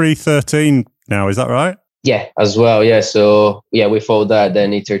working for E13 now, is that right? Yeah, as well. Yeah. So with all that,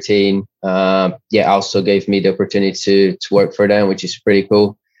 then E13, also gave me the opportunity to work for them, which is pretty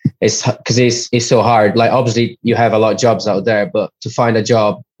cool. It's because it's so hard. Like, obviously you have a lot of jobs out there, but to find a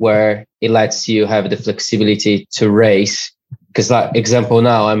job where it lets you have the flexibility to race, because example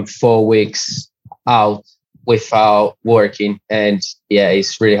now I'm 4 weeks out without working, and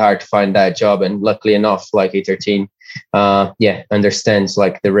it's really hard to find that job. And luckily enough, E13 understands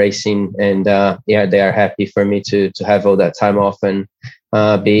the racing, and they are happy for me to have all that time off and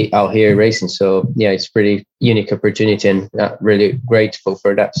be out here racing. So it's pretty unique opportunity, and really grateful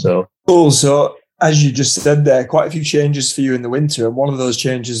for that. So cool. So as you just said there, quite a few changes for you in the winter, and one of those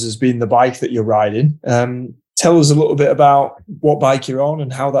changes has been the bike that you're riding. Tell us a little bit about what bike you're on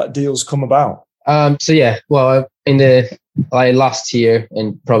and how that deal's come about. In the last year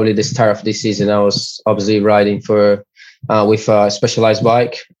and probably the start of this season, I was obviously riding with a Specialized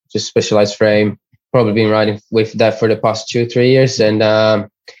bike, just Specialized frame. Probably been riding with that for the past 2-3 years. And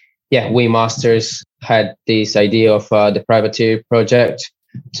we Masters had this idea of the privateer project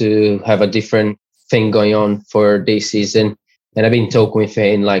to have a different thing going on for this season. And I've been talking with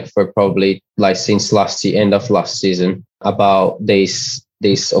him for probably since end of last season about this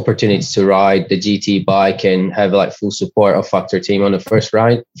opportunity to ride the GT bike and have full support of Factor Team on the first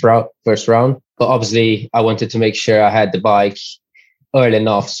round. But obviously I wanted to make sure I had the bike early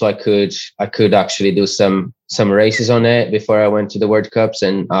enough so I could actually do some races on it before I went to the World Cups,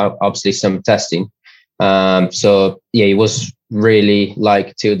 and obviously some testing. It was really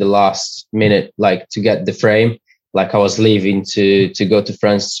till the last minute, to get the frame. I was leaving to go to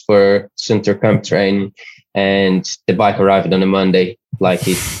France for Sunter Camp training, and the bike arrived on a Monday.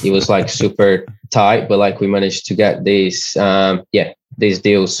 It was super tight, but we managed to get these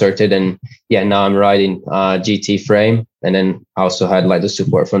deals sorted. And now I'm riding GT frame, and then I also had the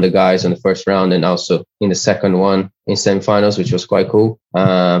support from the guys on the first round and also in the second one in semifinals, which was quite cool.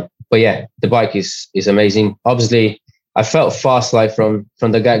 The bike is amazing. Obviously I felt fast from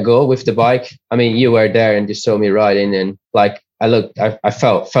the get-go with the bike. I mean, you were there and you saw me riding, and I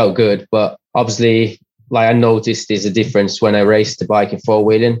felt good, but obviously I noticed there's a difference when I raced the bike in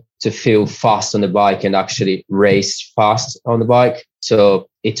four-wheeling to feel fast on the bike and actually race fast on the bike. So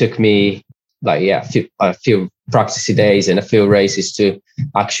it took me a few practice days and a few races to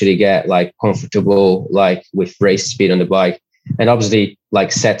actually get comfortable with race speed on the bike. And obviously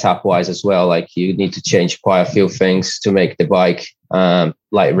setup wise as well, you need to change quite a few things to make the bike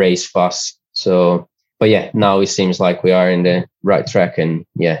race fast. So, but now it seems like we are in the right track and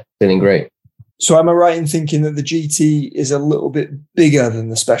feeling great. So am I right in thinking that the GT is a little bit bigger than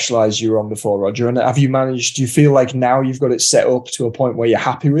the Specialized you were on before, Roger? And do you feel like now you've got it set up to a point where you're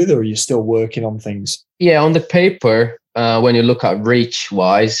happy with, or are you still working on things? Yeah, on the paper, when you look at reach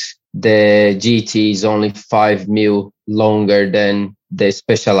wise, the GT is only 5 mil longer than the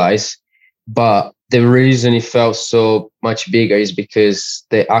Specialized. But the reason it felt so much bigger is because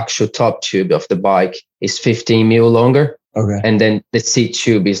the actual top tube of the bike is 15 mil longer. Okay. And then the seat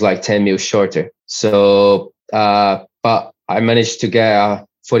tube is 10 mil shorter. So, but I managed to get a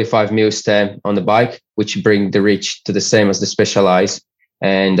 45 mil stem on the bike, which bring the reach to the same as the Specialized.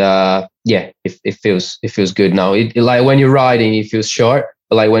 And it feels good now. It when you're riding, it feels short,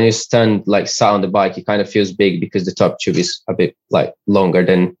 but when you stand sat on the bike, it kind of feels big because the top tube is a bit longer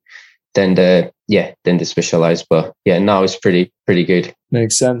than the Specialized. But now it's pretty good.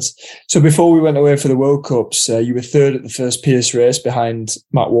 Makes sense. So before we went away for the World Cups, you were third at the first Pierce race behind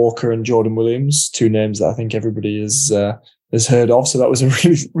Matt Walker and Jordan Williams, two names that I think everybody has heard of. So that was a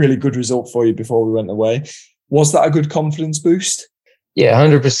really, really good result for you before we went away. Was that a good confidence boost? Yeah,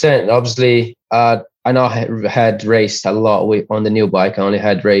 100%. Obviously, I know I had raced a lot on the new bike. I only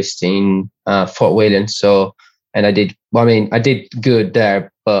had raced in Fort William. So and I did good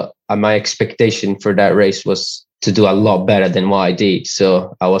there, but my expectation for that race was to do a lot better than what I did.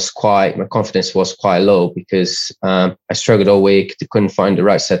 So my confidence was quite low because I struggled all week. Couldn't find the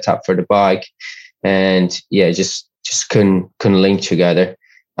right setup for the bike, and just couldn't link together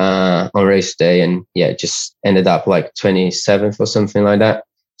on race day, and just ended up like 27th or something like that.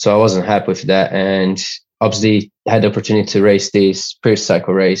 So I wasn't happy with that, and obviously had the opportunity to race this Pierce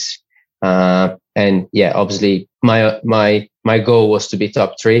cycle race, and obviously my goal was to be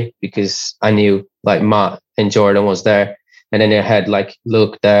top 3 because I knew like Matt and Jordan was there, and then I had like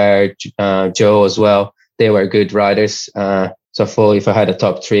Luke there, Joe as well. They were good riders. So I thought if I had a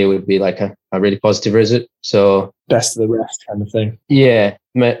top 3, it would be like a really positive result. So best of the rest kind of thing. Yeah,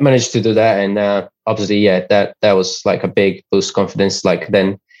 managed to do that, and obviously, that was like a big boost confidence. Like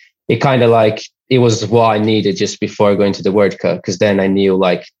then, it kind of like it was what I needed just before going to the World Cup, because then I knew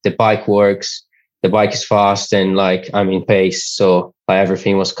like the bike works, the bike is fast, and like I'm in pace. So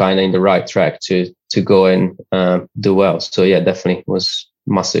everything was kind of in the right track to go and do well. So definitely was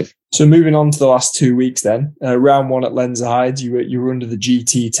massive. So moving on to the last 2 weeks then, round 1 at Lenzerheide, you were under the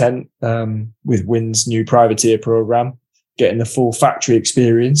GT tent with Wynn's new privateer program, getting the full factory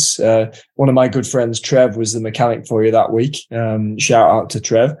experience. One of my good friends, Trev, was the mechanic for you that week. Shout out to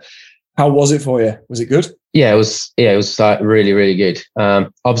Trev. How was it for you? Was it good? Yeah, it was really, really good.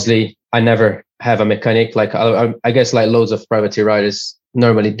 Obviously, I never have a mechanic. Like I guess like loads of privateer riders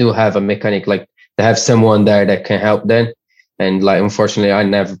normally do have a mechanic, like they have someone there that can help them. And like, unfortunately, I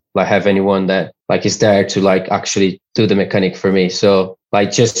never like have anyone that like is there to like actually do the mechanic for me. So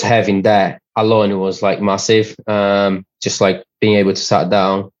like just having that alone was like massive. Just like being able to sit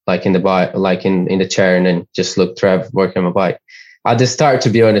down like in the bike, like in the chair, and then just look Trev working on my bike. At the start, to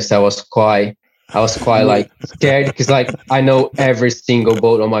be honest, I was quite like scared because like I know every single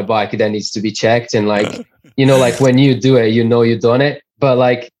bolt on my bike that needs to be checked, and like like when you do it, you've done it. But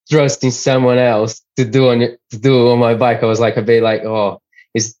like trusting someone else to do on my bike, I was like a bit like, oh,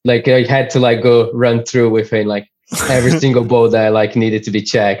 it's like I had to like go run through with him like every single bolt that like needed to be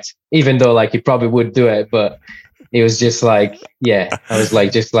checked, even though like he probably would do it, but it was just like, I was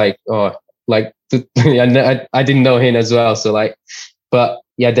like just like, oh, like I didn't know him as well, so like, but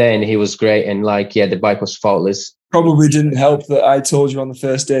then he was great, and like the bike was faultless. Probably didn't help that I told you on the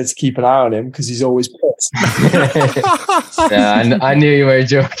first day to keep an eye on him because he's always pissed. I knew you were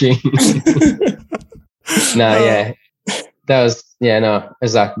joking. Exactly.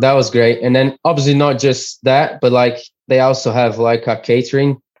 That was great. And then obviously not just that, but like they also have like a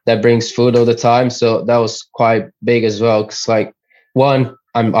catering that brings food all the time. So that was quite big as well. Cause like one,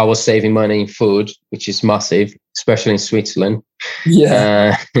 I was saving money in food, which is massive, especially in Switzerland.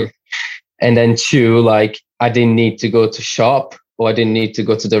 Yeah. And then two, like I didn't need to go to shop, or I didn't need to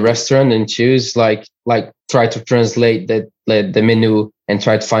go to the restaurant and choose like try to translate the menu and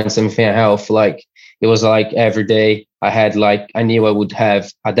try to find something I have. Like it was like every day I knew I would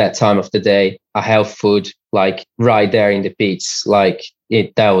have at that time of the day a health food like right there in the pits. Like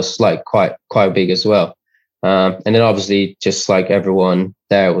that was like quite big as well. And then obviously just like everyone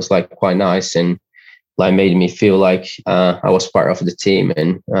there was like quite nice and like made me feel like I was part of the team,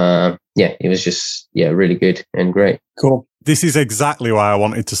 and it was just really good and great. Cool. This is exactly why I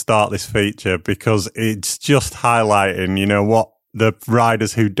wanted to start this feature, because it's just highlighting, what the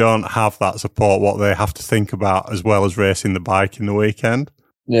riders who don't have that support, what they have to think about as well as racing the bike in the weekend.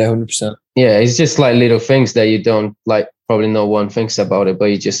 Yeah, 100%. Yeah, it's just like little things that you don't like, probably no one thinks about it, but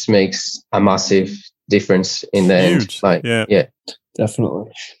it just makes a massive difference in the end. Like, yeah,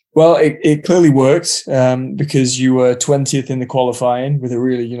 definitely. Well, it clearly worked because you were 20th in the qualifying with a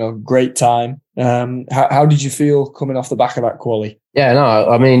really, great time. How did you feel coming off the back of that quali? Yeah, no,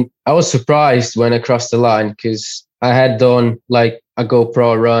 I mean, I was surprised when I crossed the line because I had done like a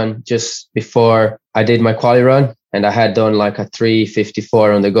GoPro run just before I did my quali run, and I had done like a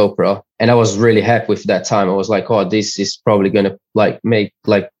 3:54 on the GoPro, and I was really happy with that time. I was like, oh, this is probably going to like make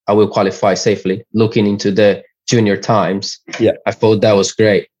like I will qualify safely. Looking into the junior times, I thought that was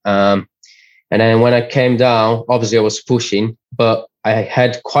great. And then when I came down, obviously I was pushing, but I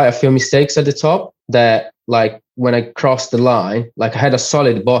had quite a few mistakes at the top that like when I crossed the line, like I had a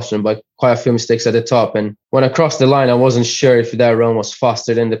solid bottom, but quite a few mistakes at the top. And when I crossed the line, I wasn't sure if that run was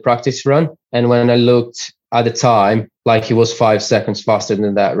faster than the practice run. And when I looked at the time, like it was 5 seconds faster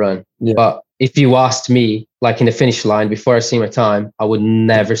than that run. Yeah. But if you asked me, like in the finish line before I see my time, I would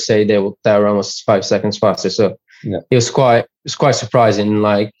never say that run was 5 seconds faster. So it was quite surprising.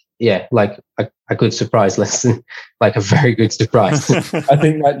 Like a good surprise lesson, like a very good surprise. I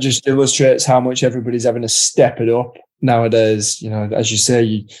think that just illustrates how much everybody's having to step it up nowadays, as you say,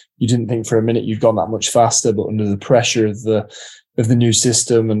 you didn't think for a minute you'd gone that much faster, but under the pressure of the new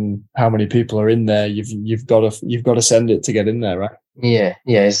system and how many people are in there, you've got to send it to get in there, right? Yeah,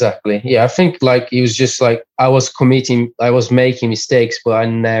 exactly. Yeah, I think it was just I was making mistakes, but I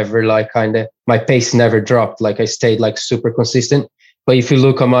never my pace never dropped. I stayed super consistent. But if you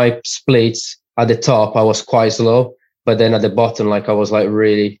look at my splits at the top, I was quite slow. But then at the bottom, I was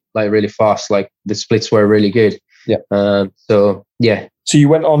really fast. The splits were really good. Yeah. So yeah. So you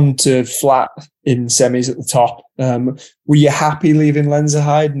went on to flat in semis at the top. Were you happy leaving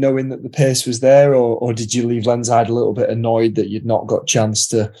Lenzerheide, knowing that the pace was there, or did you leave Lenzerheide a little bit annoyed that you'd not got a chance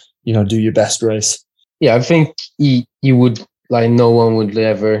to, do your best race? Yeah, I think you would no one would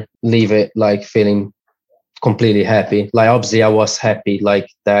ever leave it feeling completely happy. Obviously I was happy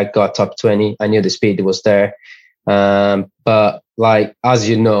that I got top 20. I knew the speed was there. But as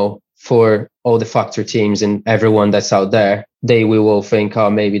you know, for all the factory teams and everyone that's out there, they will all think,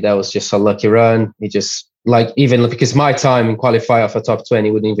 oh, maybe that was just a lucky run. It just even because my time in qualifier for top 20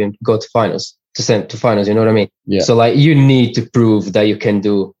 wouldn't even go to finals, to send to finals. You know what I mean? Yeah. So you need to prove that you can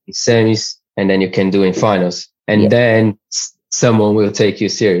do in semis and then you can do in finals, and then someone will take you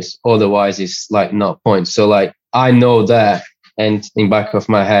serious. Otherwise, it's not points. So I know that, and in back of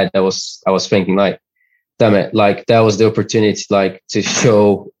my head, I was thinking damn it, that was the opportunity to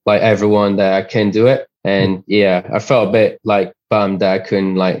show everyone that I can do it. And yeah, I felt a bit bummed that I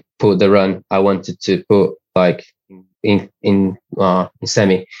couldn't put the run I wanted to put in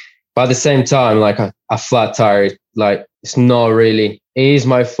semi. But at the same time, a flat tire, it's not really, it is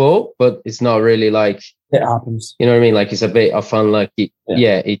my fault, but it's not really it happens. You know what I mean? It's a bit of unlucky.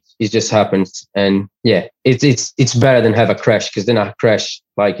 Yeah, it just happens. And yeah, it's better than have a crash, because then a crash,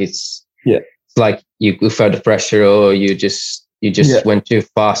 it's you felt the pressure, or you just went too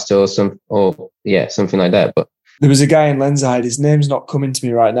fast, or something like that. But there was a guy in Lenzerheide, his name's not coming to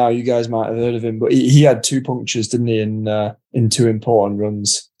me right now. You guys might have heard of him, but he had 2 punctures, didn't he, in 2 important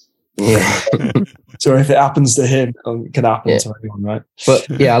runs. Yeah. So if it happens to him, it can happen to anyone, right? But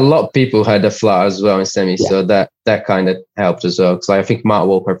yeah, a lot of people had a flat as well in semi, so that kind of helped as well. Because I think Matt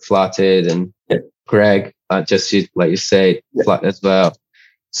Walker flatted, and Greg just like you say, flat as well.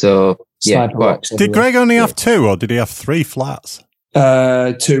 So yeah. Did Greg only have 2, or did he have 3 flats? 2.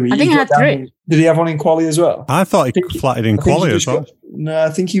 I think he had 3. Did he have one in quali as well? I thought he flatted in quali as well. No, I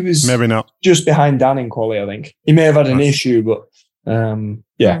think he was maybe not just behind Dan in quali. I think he may have had an issue, but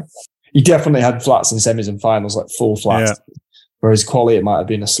he definitely had flats in semis and finals, full flats. Yeah. Whereas quali, it might have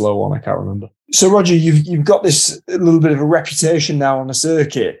been a slow one. I can't remember. So Roger, you've got this a little bit of a reputation now on the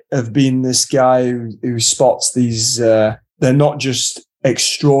circuit of being this guy who spots these. They're not just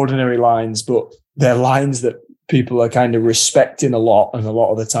extraordinary lines, but they're lines that people are kind of respecting a lot, and a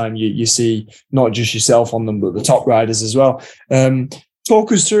lot of the time you see not just yourself on them, but the top riders as well.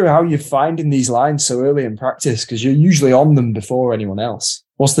 Talk us through how you're finding these lines so early in practice, because you're usually on them before anyone else.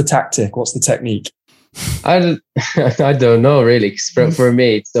 What's the tactic? What's the technique? I don't know really. For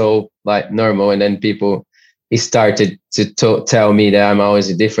me, it's so normal, and then people started to tell me that I'm always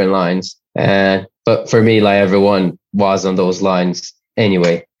in different lines. But for me, everyone was on those lines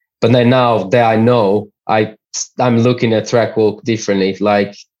anyway. But then now that I know, I'm looking at track walk differently,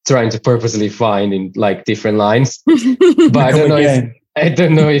 trying to purposely find in different lines. But I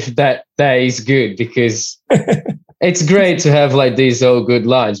don't know if that is good, because it's great to have these all good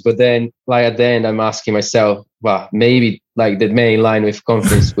lines, but then at the end I'm asking myself, well, maybe the main line with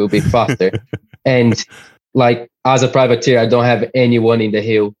confidence will be faster. And as a privateer, I don't have anyone in the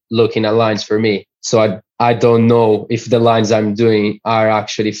hill looking at lines for me. So I don't know if the lines I'm doing are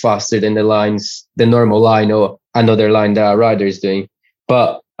actually faster than the normal line or another line that a rider is doing.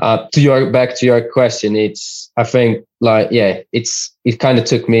 But back to your question, I think it kind of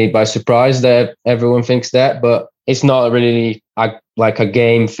took me by surprise that everyone thinks that, but it's not really a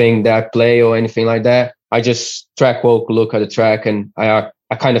game thing that I play or anything like that. I just track walk, look at the track, and I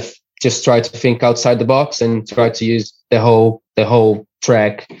kind of just try to think outside the box and try to use the whole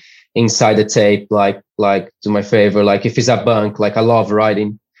track inside the tape, to my favor. If it's a bunk, I love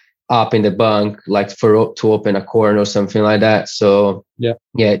riding up in the bunk, to open a corner or something like that. So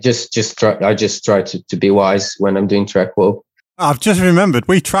I just try to be wise when I'm doing track walk. I've just remembered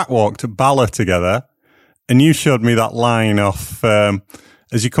we track walked at Bala together, and you showed me that line off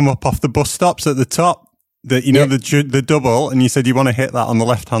as you come up off the bus stops at the top. The double, and you said you want to hit that on the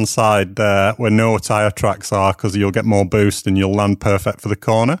left-hand side where no tyre tracks are, because you'll get more boost and you'll land perfect for the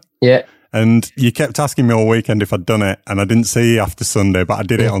corner. Yeah. And you kept asking me all weekend if I'd done it, and I didn't see you after Sunday, but I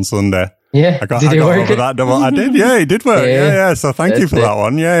did it on Sunday. Yeah, I got over that double. I did, yeah, it did work. Yeah. So thank you for that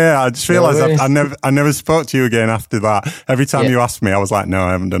one. Yeah. I just realised I never spoke to you again after that. Every time you asked me, I was like, no,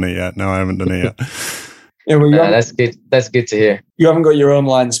 I haven't done it yet. Yeah, well, that's good. That's good to hear. You haven't got your own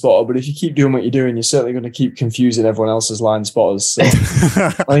line spotter, but if you keep doing what you're doing, you're certainly going to keep confusing everyone else's line spotters. So I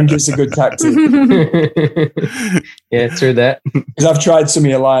think it's a good tactic. Yeah, true that. Because I've tried some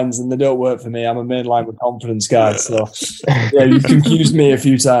of your lines and they don't work for me. I'm a mainline with confidence guy. So yeah, you've confused me a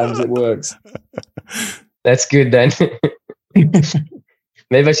few times. It works. That's good then.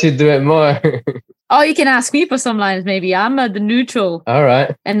 Maybe I should do it more. Oh, you can ask me for some lines, maybe. I'm the neutral. All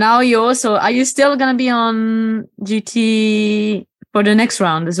right. And now are you still going to be on GT for the next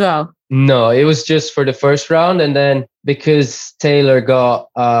round as well? No, it was just for the first round. And then because Taylor got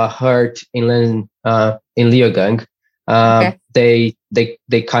hurt in Leogang, they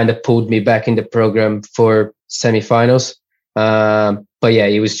kind of pulled me back in the program for semifinals. But yeah,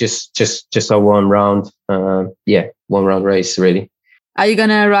 it was just a one round race, really. Are you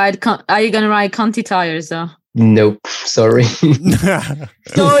gonna ride Conti tires though? Nope, sorry.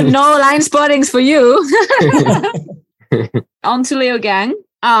 No line spottings for you. On to Leogang.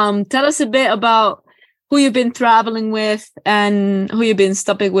 Tell us a bit about who you've been traveling with and who you've been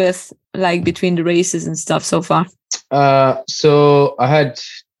stopping with, like between the races and stuff so far. So I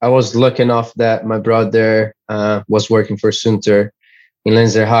was lucky enough that my brother was working for Sunter in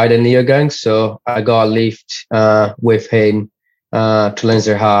Lenzerheide and Leogang, so I got a lift with him to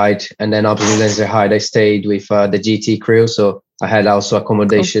Lenzerheide, and then obviously Lenzerheide I stayed with the GT crew, so I had also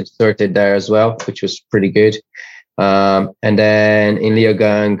accommodation sorted there as well, which was pretty good. And then in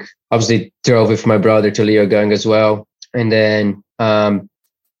Leogang, obviously drove with my brother to Leogang as well, and then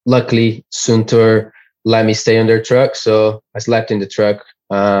luckily Sunter let me stay on their truck, so I slept in the truck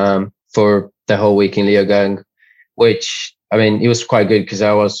for the whole week in Leogang, which I mean, it was quite good because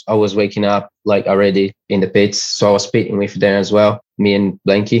I was waking up like already in the pits, so I was pitting with them as well, me and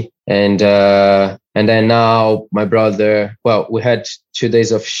Blanky, and then now my brother. Well, we had 2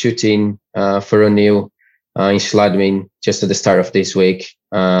 days of shooting for O'Neill in Schladming just at the start of this week,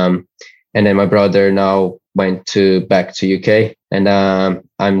 and then my brother now went back to UK, and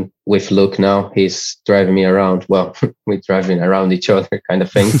I'm with Luke now. He's driving me around. Well, we're driving around each other kind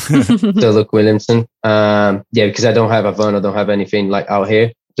of thing. So Luke Williamson. Because I don't have a van, I don't have anything like out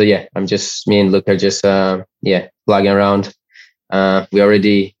here. So yeah, me and Luke are just flagging around. We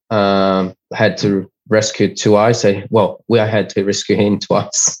already had to rescue twice. I had to rescue him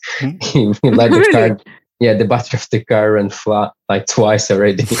twice. He let the car. Yeah, the battery of the car ran flat like twice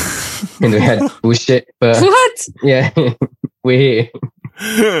already, and we had to push it. But what? Yeah, we're here.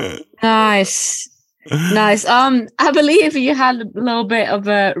 Nice. I believe you had a little bit of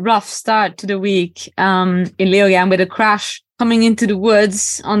a rough start to the week in Leogang with a crash coming into the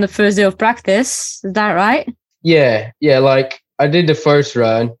woods on the first day of practice. Is that right? Yeah. Like I did the first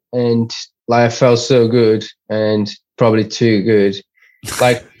run, and like I felt so good, and probably too good.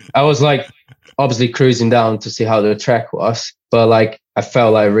 Like I was like, obviously cruising down to see how the track was, but like I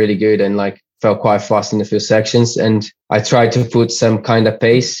felt like really good and like felt quite fast in a few sections, and I tried to put some kind of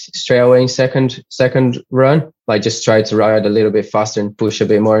pace straight away in second run, like just try to ride a little bit faster and push a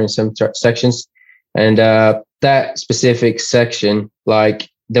bit more in some sections. And that specific section, like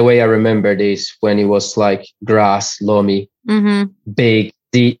the way I remembered is when it was like grass, loamy, big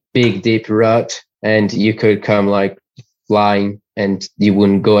deep rut, and you could come like flying and you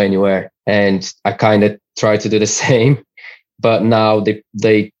wouldn't go anywhere. And I kind of tried to do the same, but now they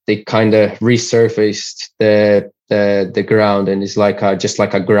kind of resurfaced the ground, and it's like just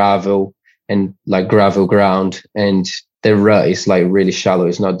like a gravel ground, and the rut is like really shallow.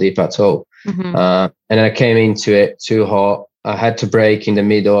 It's not deep at all. And then I came into it too hot. I had to brake in the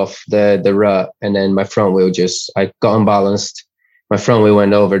middle of the rut, and then my front wheel I got unbalanced. My front wheel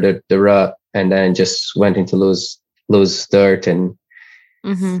went over the rut, and then just went into loose dirt, and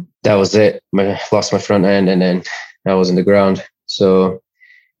that was it. I lost my front end, and then I was in the ground. So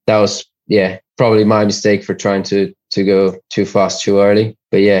that was probably my mistake for trying to go too fast too early.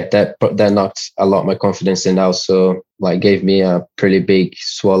 But yeah, that knocked a lot of my confidence, and also like gave me a pretty big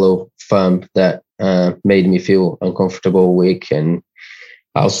swallow thumb that made me feel uncomfortable, weak, and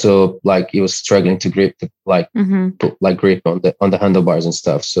also like it was struggling to grip put grip on the handlebars and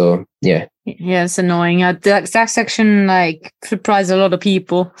stuff. So yeah, it's annoying. That section like surprised a lot of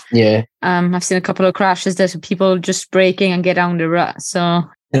people. I've seen a couple of crashes. There's people just braking and get down the rut. So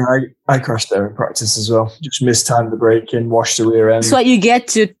yeah, I crashed there in practice as well. Just mistimed the brake and washed the rear end. That's what you get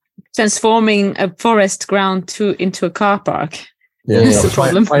to transforming a forest ground into a car park. Yeah, that's the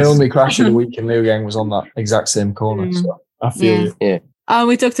problem. My only crash of the week in Leogang was on that exact same corner. So I feel you. Yeah.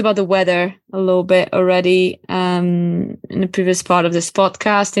 We talked about the weather a little bit already in the previous part of this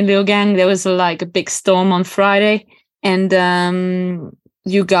podcast. In Leogang, there was like a big storm on Friday, and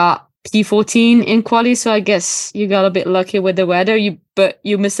you got P14 in quali. So I guess you got a bit lucky with the weather. But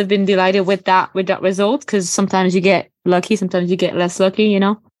you must have been delighted with that result, because sometimes you get lucky, sometimes you get less lucky. You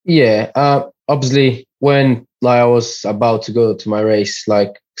know? Yeah. Obviously, when I was about to go to my race,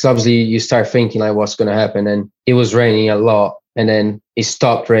 because obviously you start thinking like what's going to happen, and it was raining a lot. And then it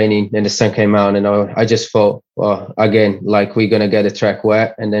stopped raining and the sun came out, and I just thought, well, again, like we're gonna get the track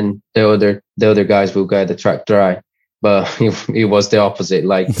wet, and then the other guys will get the track dry. But it was the opposite.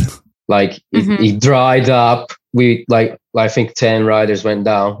 It dried up. We I think 10 riders went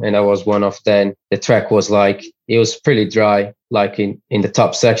down, and I was one of them. The track was it was pretty dry. Like in the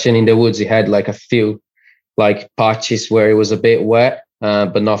top section in the woods, it had like a few patches where it was a bit wet,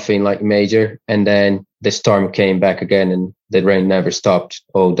 but nothing like major. And then the storm came back again, and the rain never stopped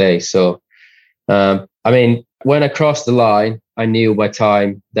all day. So, I mean, when I crossed the line, I knew by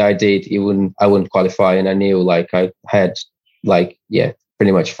time that I wouldn't qualify, and I knew I had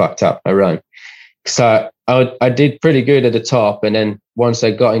pretty much fucked up my run. So I did pretty good at the top, and then once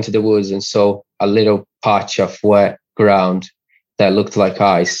I got into the woods and saw a little patch of wet ground that looked like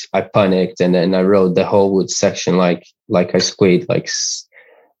ice, I panicked, and then I rode the whole woods section like I squeed, like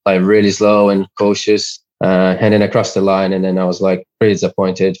really slow and cautious. And then I crossed the line, and then I was pretty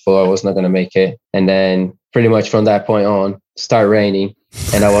disappointed, for I was not going to make it. And then pretty much from that point on, started raining,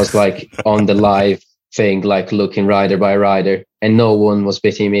 and I was on the live thing, looking rider by rider, and no one was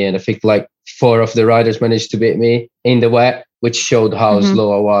beating me. And I think 4 of the riders managed to beat me in the wet, which showed how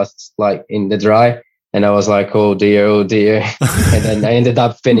slow I was in the dry. And I was oh dear. And then I ended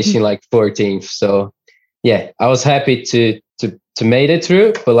up finishing 14th. So yeah, I was happy to made it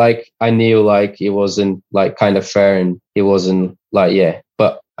through, but I knew it wasn't kind of fair, and it wasn't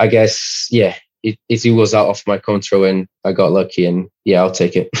but I guess it was out of my control, and I got lucky, and I'll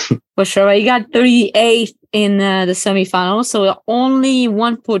take it. For sure. You got 38th in the semi-final, so only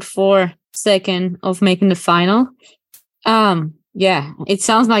 1.4 second of making the final. It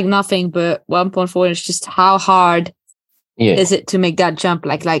sounds like nothing, but 1.4 is just how hard is it to make that jump?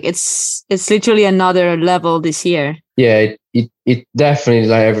 It's literally another level this year. Yeah, it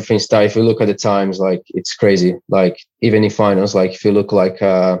definitely everything started. If you look at the times, it's crazy. Even in finals, if you look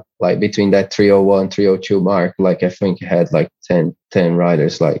between that 301, 302 mark, I think it had 10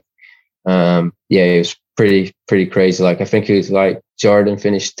 riders. It was pretty crazy. I think it was Jordan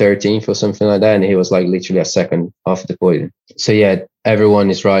finished 13th or something like that, and he was literally a second off the podium. So everyone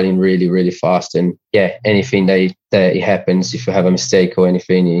is riding really, really fast, and anything that it happens, if you have a mistake or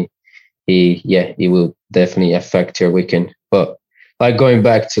anything, it will definitely affect your weekend. But going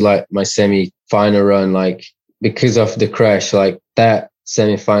back to my semi-final run, because of the crash, that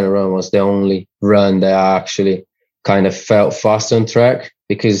semi-final run was the only run that I actually kind of felt fast on track,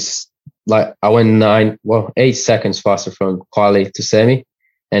 because I went 8 seconds faster from quali to semi,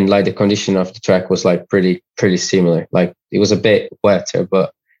 and the condition of the track was pretty similar. It was a bit wetter,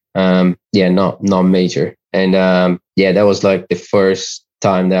 but not major. And that was the first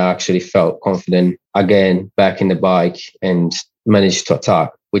time that I actually felt confident again back in the bike and managed to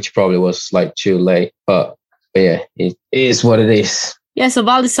attack, which probably was too late. But it is what it is. Yeah, so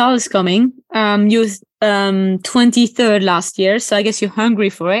Val di Sal is coming. You 23rd last year, so I guess you're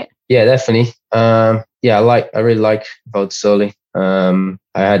hungry for it. Yeah, definitely. I really like Val di Sole. I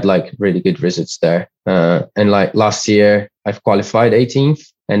had really good results there. And last year I've qualified 18th.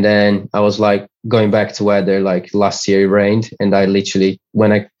 And then I was going back to weather, last year it rained, and I literally,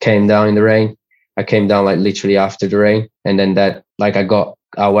 when I came down in the rain, I came down literally after the rain. And then that, I got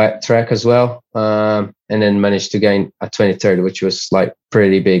a wet track as well. And then managed to gain a 23rd, which was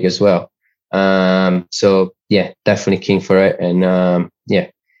pretty big as well. So definitely keen for it. And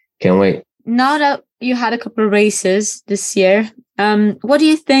can't wait. Now that you had a couple of races this year, what do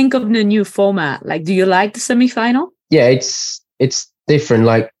you think of the new format? Do you like the semi-final? Yeah, it's different.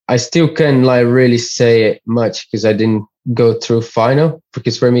 I still can't really say it much, because I didn't go through final,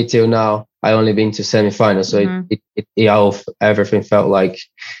 because for me till now I only been to semi-final, so everything felt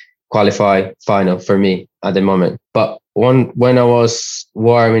qualify final for me at the moment. But when I was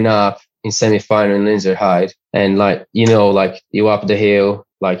warming up in semi-final in Lenzerheide, and you up the hill,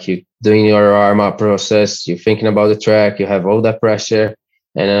 you doing your warm-up process, you're thinking about the track, you have all that pressure,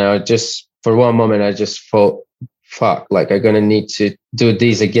 and I just, for one moment, I just thought, fuck, I'm gonna need to do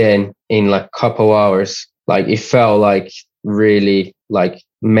this again in a couple hours. It felt really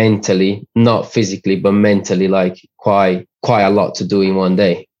mentally, not physically, but mentally, quite a lot to do in one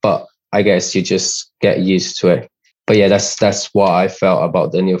day. But I guess you just get used to it. But yeah, that's what I felt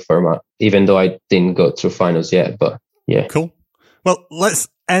about the new format, even though I didn't go through finals yet. But yeah. Cool. Well, let's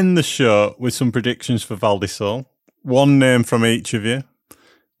end the show with some predictions for Val di Sole. One name from each of you.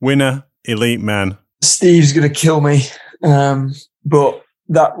 Winner, elite man. Steve's going to kill me. But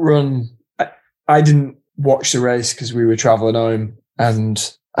that run, I didn't watch the race because we were traveling home,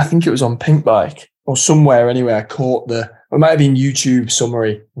 and I think it was on Pink Bike or somewhere anyway. I caught it might have been YouTube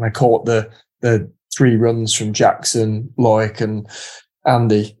summary, and I caught the 3 runs from Jackson, Loic and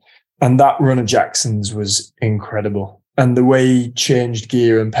Andy. And that run of Jackson's was incredible. And the way he changed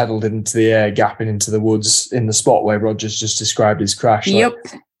gear and pedalled into the air, gapping into the woods in the spot where Roger's just described his crash. Yep.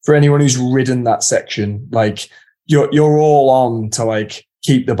 Like, for anyone who's ridden that section, like you're all on to like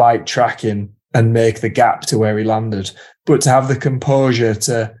keep the bike tracking and make the gap to where he landed. But to have the composure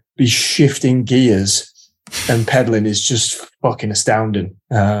to be shifting gears and pedaling is just fucking astounding.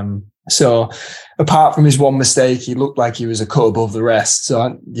 So apart from his one mistake, he looked like he was a cut above the rest.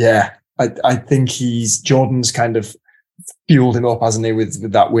 So I think Jordan's kind of fueled him up, hasn't he,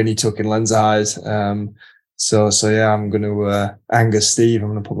 with that win he took in Lenzerheide. So yeah, I'm going to anger Steve.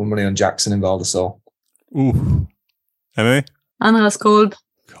 I'm going to put my money on Jackson in Val di Sole. Ooh. Emily? Anna's cold.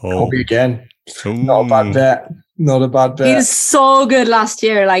 Colby again. Ooh. Not a bad bet. Not a bad bet. He was so good last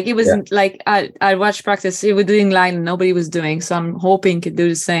year. Like it wasn't like I watched practice. He was doing line and nobody was doing. So I'm hoping he could do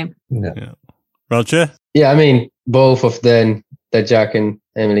the same. Yeah. Roger? Yeah, I mean, both of them that Jack and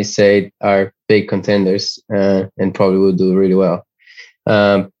Emily said are big contenders and probably will do really well.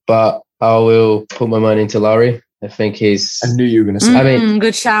 But I will put my money into Lowry. I think I knew you were going to say. I mean,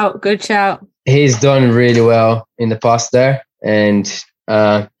 good shout. Good shout. He's done really well in the past there, and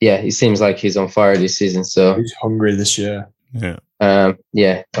it seems like he's on fire this season. So he's hungry this year. Yeah. I'll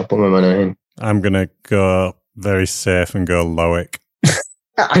put my money on him. I'm gonna go very safe and go Loic.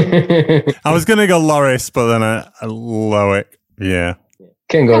 I was gonna go Loris, but then I Loic. Yeah.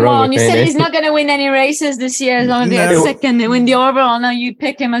 Can't go Come wrong on, with you said him. he's not going to win any races this year. He's only get second and win the overall. Now you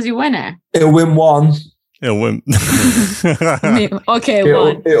pick him as your winner. He'll win one. He'll win. Okay,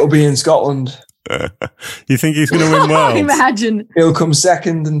 one. It'll be in Scotland. You think he's going to win Worlds? Imagine. He'll come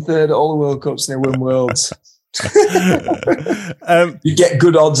second and third at all the World Cups and he'll win Worlds. You get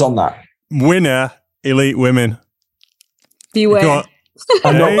good odds on that. Winner, elite women. Beware.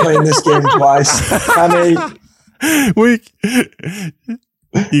 I'm not playing this game twice. Annie.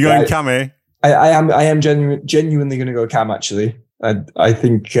 You going Cammy? I am genuinely going to go Cam. Actually, I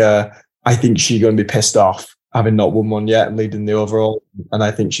think she's going to be pissed off having not won one yet and leading the overall, and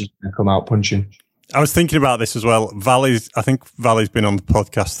I think she's going to come out punching. I was thinking about this as well. I think Valley's been on the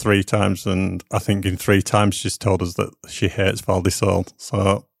podcast 3 times, and I think in 3 times she's told us that she hates Val di Sole.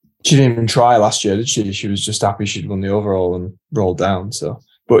 So she didn't even try last year, did she? She was just happy she'd won the overall and rolled down. So.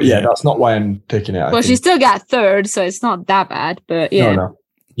 But yeah, that's not why I'm picking it. Well, she still got 3rd, so it's not that bad. But yeah. No.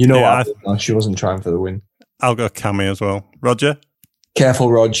 You know what? She wasn't trying for the win. I'll go Cammy as well. Roger?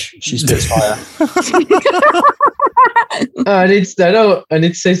 Careful, Rog. She spits fire. I need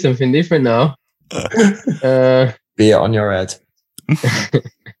to say something different now. Be it on your head.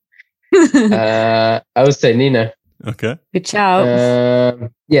 I would say Nina. Okay. Good job.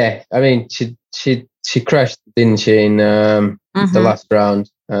 Yeah, I mean, she crashed, didn't she, in the last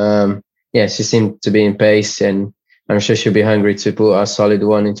round? She seemed to be in pace, and I'm sure she'll be hungry to put a solid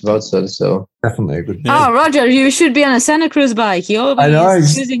one into Val di Sole. So definitely a good. Oh, Roger, you should be on a Santa Cruz bike. You're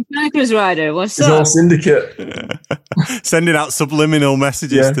choosing Santa Cruz rider. What's up? All syndicate. Sending out subliminal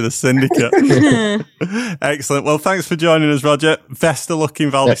messages to the syndicate. Excellent. Well, thanks for joining us, Roger. Best of luck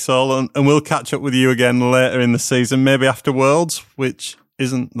in Val di Sole, and we'll catch up with you again later in the season, maybe after Worlds, which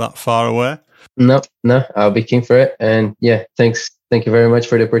isn't that far away. No, I'll be keen for it. And thank you very much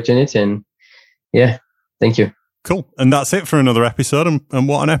for the opportunity. And thank you. Cool. And that's it for another episode. And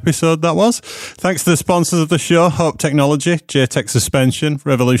what an episode that was. Thanks to the sponsors of the show, Hope Technology, JTech Suspension,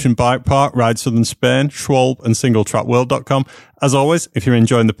 Revolution Bike Park, Ride Southern Spain, Schwalbe and SingleTrackWorld.com. As always, if you're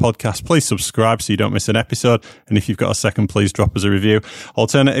enjoying the podcast, please subscribe so you don't miss an episode. And if you've got a second, please drop us a review.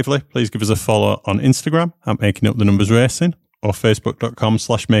 Alternatively, please give us a follow on Instagram at Making Up the Numbers Racing or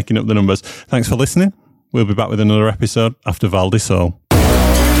Facebook.com/Making Up the Numbers. Thanks for listening. We'll be back with another episode after Val di Sole.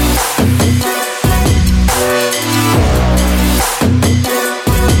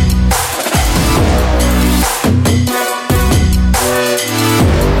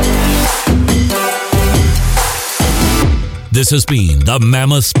 This has been the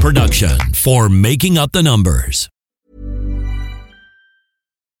Mammoth production for Making Up the Numbers.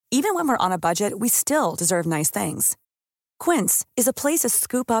 Even when we're on a budget, we still deserve nice things. Quince is a place to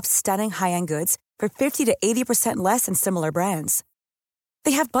scoop up stunning high-end goods for 50 to 80% less than similar brands.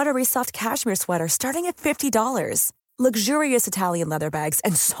 They have buttery soft cashmere sweaters starting at $50, luxurious Italian leather bags,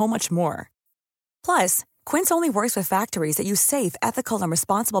 and so much more. Plus, Quince only works with factories that use safe, ethical, and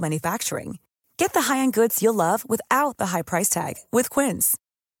responsible manufacturing. Get the high-end goods you'll love without the high price tag with Quince.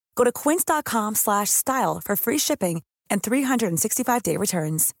 Go to quince.com/style for free shipping and 365-day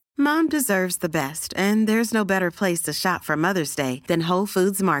returns. Mom deserves the best, and there's no better place to shop for Mother's Day than Whole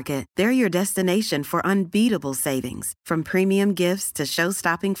Foods Market. They're your destination for unbeatable savings, from premium gifts to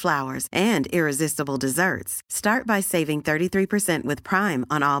show-stopping flowers and irresistible desserts. Start by saving 33% with Prime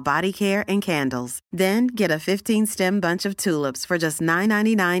on all body care and candles. Then get a 15-stem bunch of tulips for just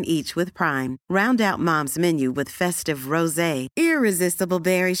 $9.99 each with Prime. Round out Mom's menu with festive rosé, irresistible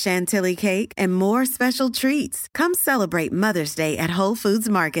berry chantilly cake, and more special treats. Come celebrate Mother's Day at Whole Foods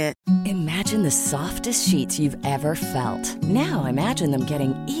Market. Imagine the softest sheets you've ever felt. Now imagine them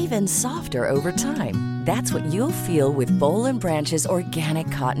getting even softer over time. That's what you'll feel with Boll & Branch's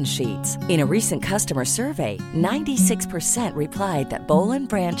organic cotton sheets. In a recent customer survey, 96% replied that Boll &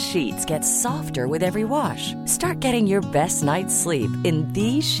 Branch sheets get softer with every wash. Start getting your best night's sleep in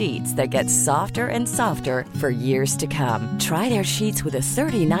these sheets that get softer and softer for years to come. Try their sheets with a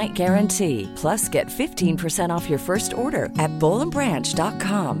 30-night guarantee. Plus, get 15% off your first order at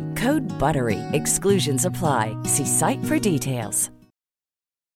bollandbranch.com. Code BUTTERY. Exclusions apply. See site for details.